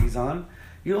what drug he's on.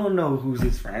 You don't know who's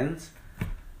his friends.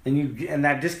 And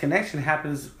that disconnection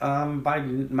happens by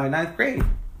my 9th grade.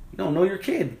 You don't know your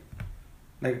kid.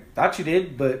 Like, thought you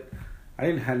did, but I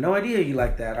had no idea you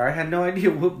liked that, or I had no idea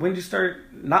when you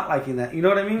start not liking that. You know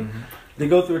what I mean? Mm-hmm. They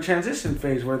go through a transition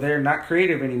phase where they're not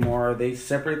creative anymore, or they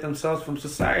separate themselves from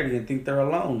society and think they're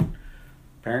alone.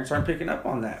 Parents aren't picking up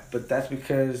on that, but that's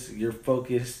because you're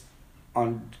focused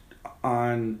on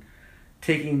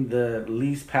taking the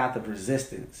least path of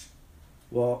resistance.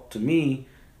 Well, to me,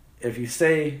 if you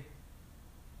say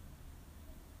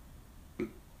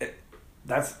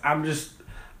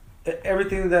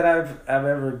everything that I've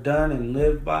ever done and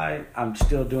lived by, I'm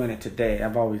still doing it today.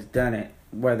 I've always done it,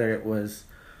 whether it was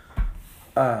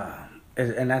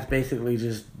and that's basically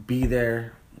just be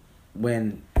there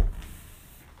when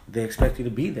they expect you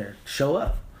to be there. Show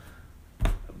up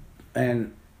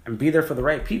and be there for the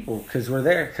right people, because we're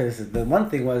there. Because the one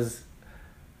thing was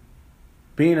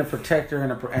being a protector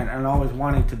and always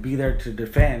wanting to be there to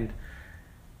defend.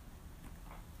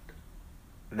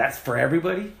 That's for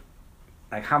everybody.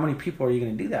 Like, how many people are you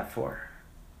going to do that for?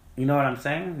 You know what I'm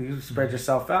saying? You spread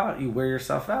yourself out. You wear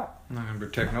yourself out. I'm not going to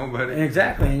protect nobody.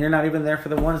 Exactly. And you're not even there for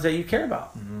the ones that you care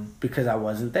about. Mm-hmm. Because I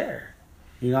wasn't there.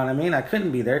 You know what I mean? I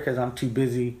couldn't be there because I'm too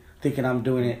busy thinking I'm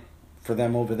doing it for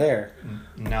them over there.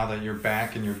 Now that you're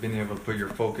back and you've been able to put your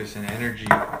focus and energy,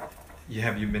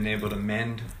 have you been able to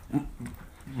mend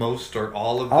most or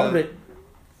all of it?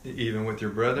 Even with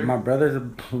your brother? My brother's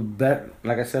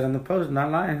like I said in the post,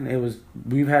 not lying.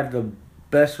 We've had the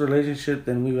best relationship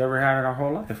than we've ever had in our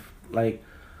whole life. Like,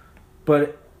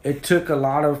 but it took a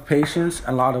lot of patience,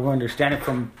 a lot of understanding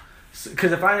from,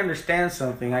 because if I understand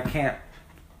something, I can't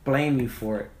blame you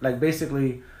for it. Like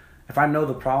basically, if I know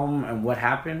the problem and what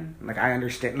happened, like I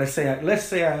understand. Let's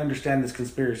say I understand this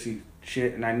conspiracy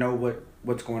shit and I know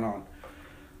what's going on.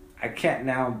 I can't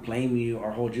now blame you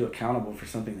or hold you accountable for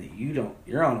something that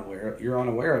you're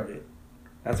unaware of it.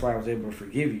 That's why I was able to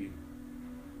forgive you,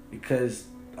 because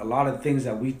a lot of things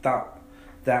that we thought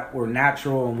that were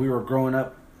natural and we were growing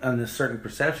up on this certain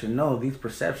perception. No, these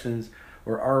perceptions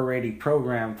were already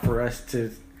programmed for us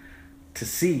to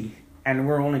see, and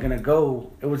we're only gonna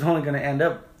go. It was only gonna end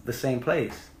up the same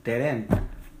place, dead end,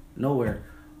 nowhere.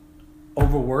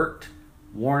 Overworked,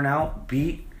 worn out,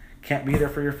 beat, can't be there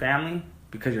for your family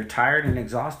because you're tired and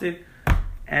exhausted,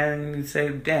 and you say,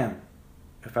 "Damn,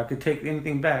 if I could take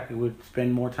anything back, it would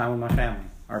spend more time with my family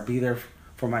or be there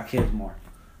for my kids more.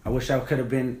 I wish I could have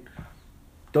been."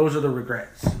 Those are the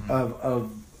regrets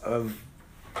of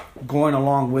going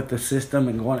along with the system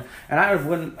and going, and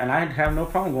I'd have no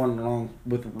problem going along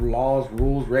with laws,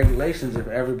 rules, regulations if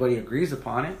everybody agrees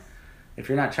upon it. If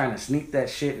you're not trying to sneak that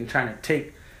shit and trying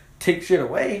to take shit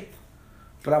away,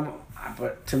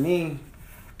 but to me,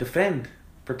 defend,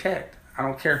 protect. I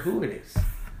don't care who it is,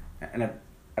 and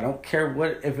I don't care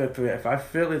what if I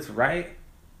feel it's right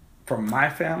for my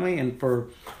family and for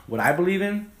what I believe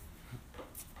in,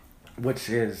 which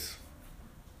is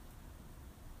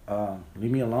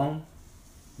leave me alone,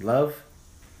 love.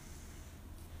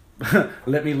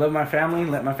 Let me love my family.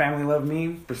 Let my family love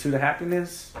me. Pursue the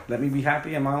happiness. Let me be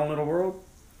happy in my own little world.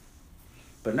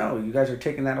 But no, you guys are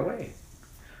taking that away,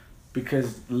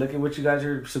 because look at what you guys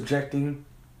are subjecting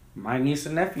my niece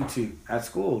and nephew to at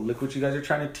school. Look what you guys are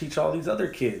trying to teach all these other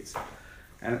kids,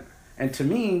 and to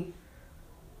me,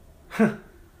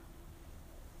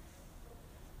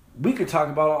 we could talk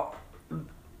about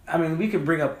we could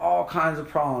bring up all kinds of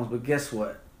problems, but guess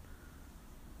what?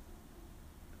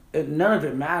 None of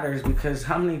it matters, because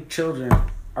how many children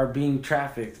are being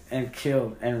trafficked and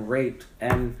killed and raped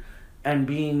and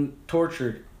being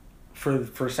tortured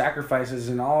for sacrifices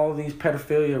and all these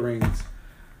pedophilia rings?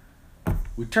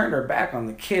 We turned our back on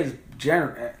the kids,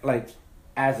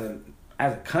 as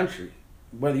a country.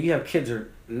 Whether you have kids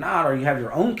or not, or you have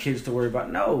your own kids to worry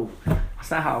about. No, that's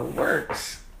not how it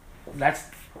works.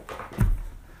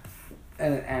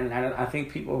 And I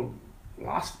think people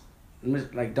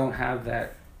don't have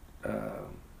that,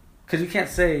 because you can't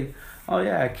say, oh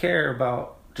yeah, I care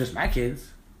about just my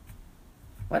kids.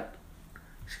 What?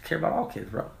 You should care about all kids,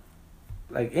 bro.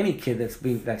 Like any kid that's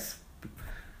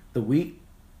the weak,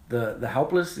 the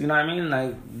helpless, you know what I mean?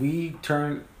 Like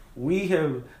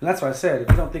and that's why I said,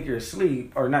 if you don't think you're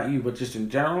asleep, or not you, but just in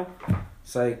general,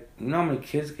 it's like, you know how many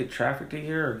kids get trafficked a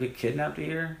year or get kidnapped a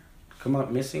year? Come up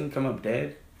missing, come up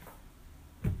dead?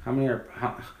 How many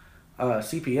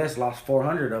CPS lost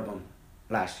 400 of them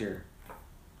last year.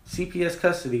 CPS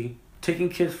custody, taking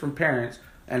kids from parents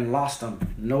and lost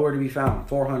them. Nowhere to be found.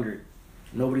 400.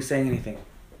 Nobody saying anything.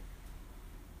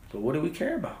 But what do we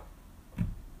care about?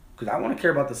 Because I want to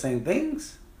care about the same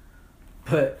things.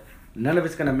 But none of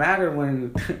it's going to matter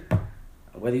when,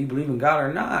 whether you believe in God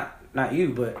or not. Not you,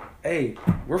 but hey,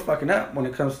 we're fucking up when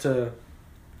it comes to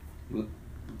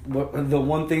the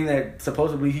one thing that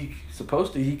supposedly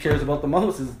he cares about the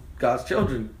most is God's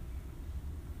children.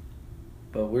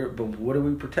 But what are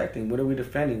we protecting? What are we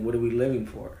defending? What are we living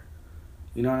for?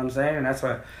 You know what I'm saying? And that's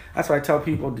why I tell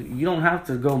people, you don't have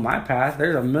to go my path.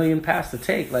 There's a million paths to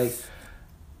take. Like,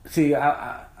 see,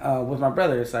 I with my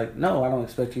brother, it's like, no, I don't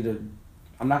expect you to.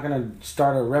 I'm not gonna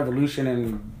start a revolution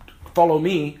and follow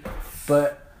me,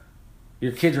 but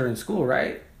your kids are in school,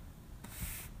 right?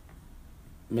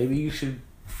 Maybe you should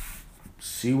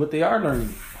see what they are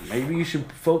learning. Maybe you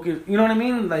should focus. You know what I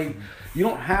mean? Like, you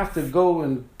don't have to go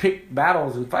and pick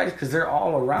battles and fights, because they're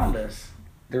all around us.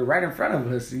 They're right in front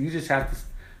of us. You just have to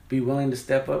be willing to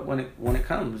step up when it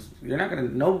comes. We're not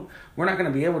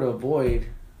gonna be able to avoid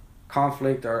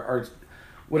conflict or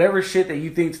whatever shit that you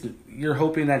think you're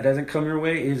hoping that doesn't come your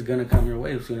way is gonna come your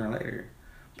way sooner or later.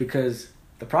 Because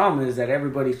the problem is that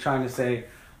everybody's trying to say,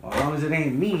 well, as long as it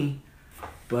ain't me,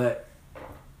 but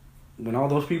when all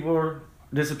those people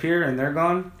disappear and they're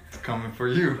gone, it's coming for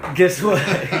you. Guess what?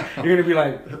 You're gonna be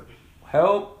like,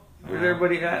 help, where's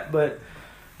everybody at? But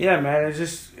yeah, man, it's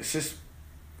just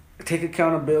take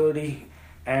accountability,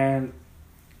 and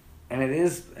it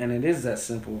is that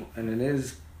simple, and it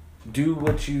is do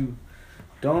what you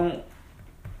don't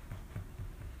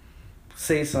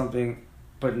say something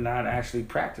but not actually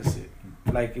practice it.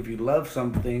 Like, if you love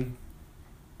something,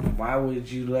 why would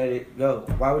you let it go?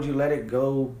 Why would you let it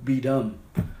go be dumb?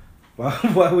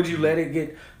 Why would you let it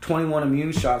get 21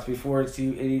 immune shots before it's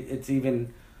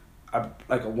even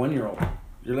like a 1-year-old.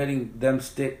 You're letting them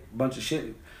stick a bunch of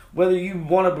shit. Whether you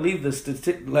want to believe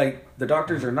like the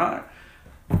doctors or not,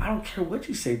 I don't care what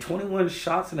you say. 21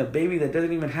 shots in a baby that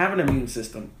doesn't even have an immune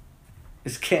system.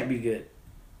 This can't be good.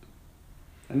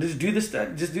 And just do the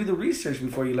study. Just do the research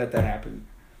before you let that happen.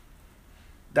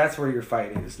 That's where you're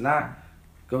fighting. It's not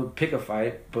go pick a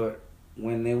fight, but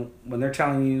when they're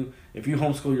telling you if you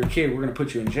homeschool your kid, we're gonna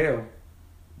put you in jail.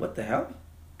 What the hell?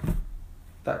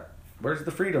 Where's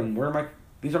the freedom?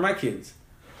 These are my kids.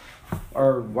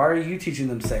 Or why are you teaching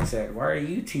them sex ed? Why are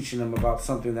you teaching them about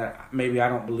something that maybe I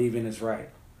don't believe in is right?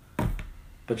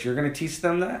 But you're gonna teach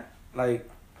them that? But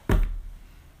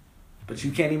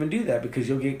you can't even do that because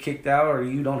you'll get kicked out or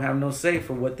you don't have no say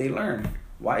for what they learn.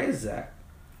 Why is that?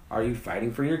 Are you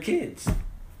fighting for your kids?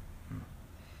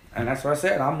 And that's what I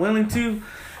said. I'm willing to,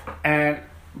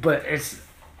 but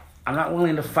I'm not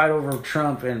willing to fight over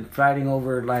Trump and fighting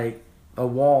over like a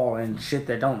wall and shit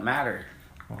that don't matter.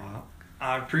 Wow.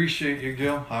 I appreciate you,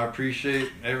 Gil. I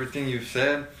appreciate everything you've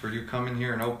said, for you coming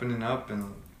here and opening up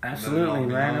and absolutely,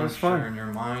 man. It was fun. Sharing your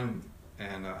mind,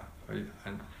 and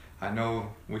I know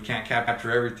we can't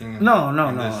capture everything. In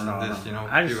this, few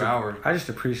hours. I just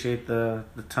appreciate the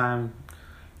time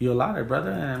you allotted,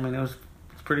 brother. And I mean, it's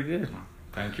pretty good.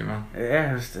 Thank you, man.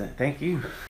 Yeah, thank you.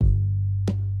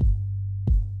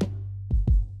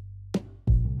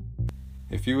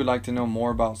 If you would like to know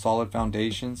more about Solid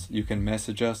Foundations, you can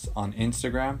message us on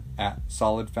Instagram at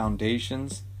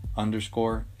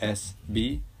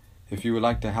solidfoundations_SB. If you would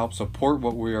like to help support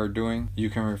what we are doing, you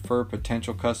can refer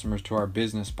potential customers to our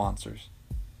business sponsors.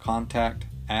 Contact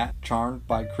at Charmed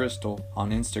by Crystal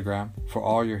on Instagram for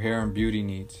all your hair and beauty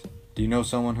needs. Do you know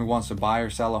someone who wants to buy or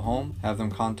sell a home? Have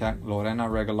them contact Lorena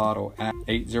Regalado at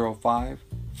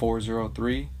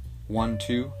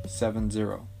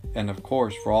 805-403-1270. And of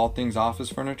course, for all things office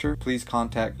furniture, please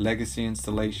contact Legacy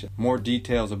Installation. More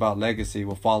details about Legacy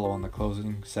will follow on the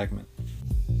closing segment.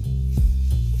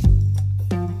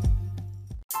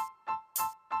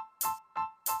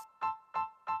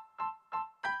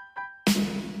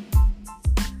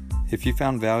 If you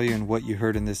found value in what you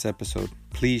heard in this episode,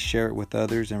 please share it with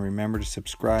others and remember to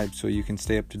subscribe so you can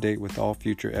stay up to date with all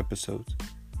future episodes.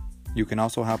 You can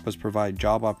also help us provide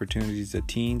job opportunities to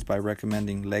teens by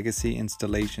recommending Legacy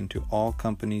Installation to all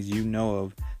companies you know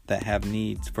of that have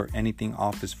needs for anything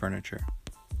office furniture.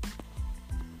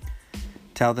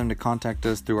 Tell them to contact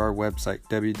us through our website,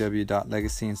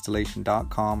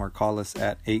 www.legacyinstallation.com, or call us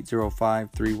at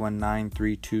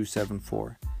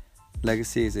 805-319-3274.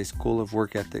 Legacy is a school of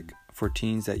work ethic for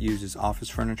teens that uses office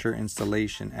furniture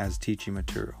installation as teaching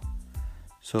material.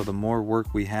 So the more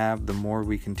work we have, the more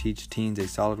we can teach teens a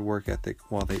solid work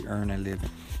ethic while they earn a living.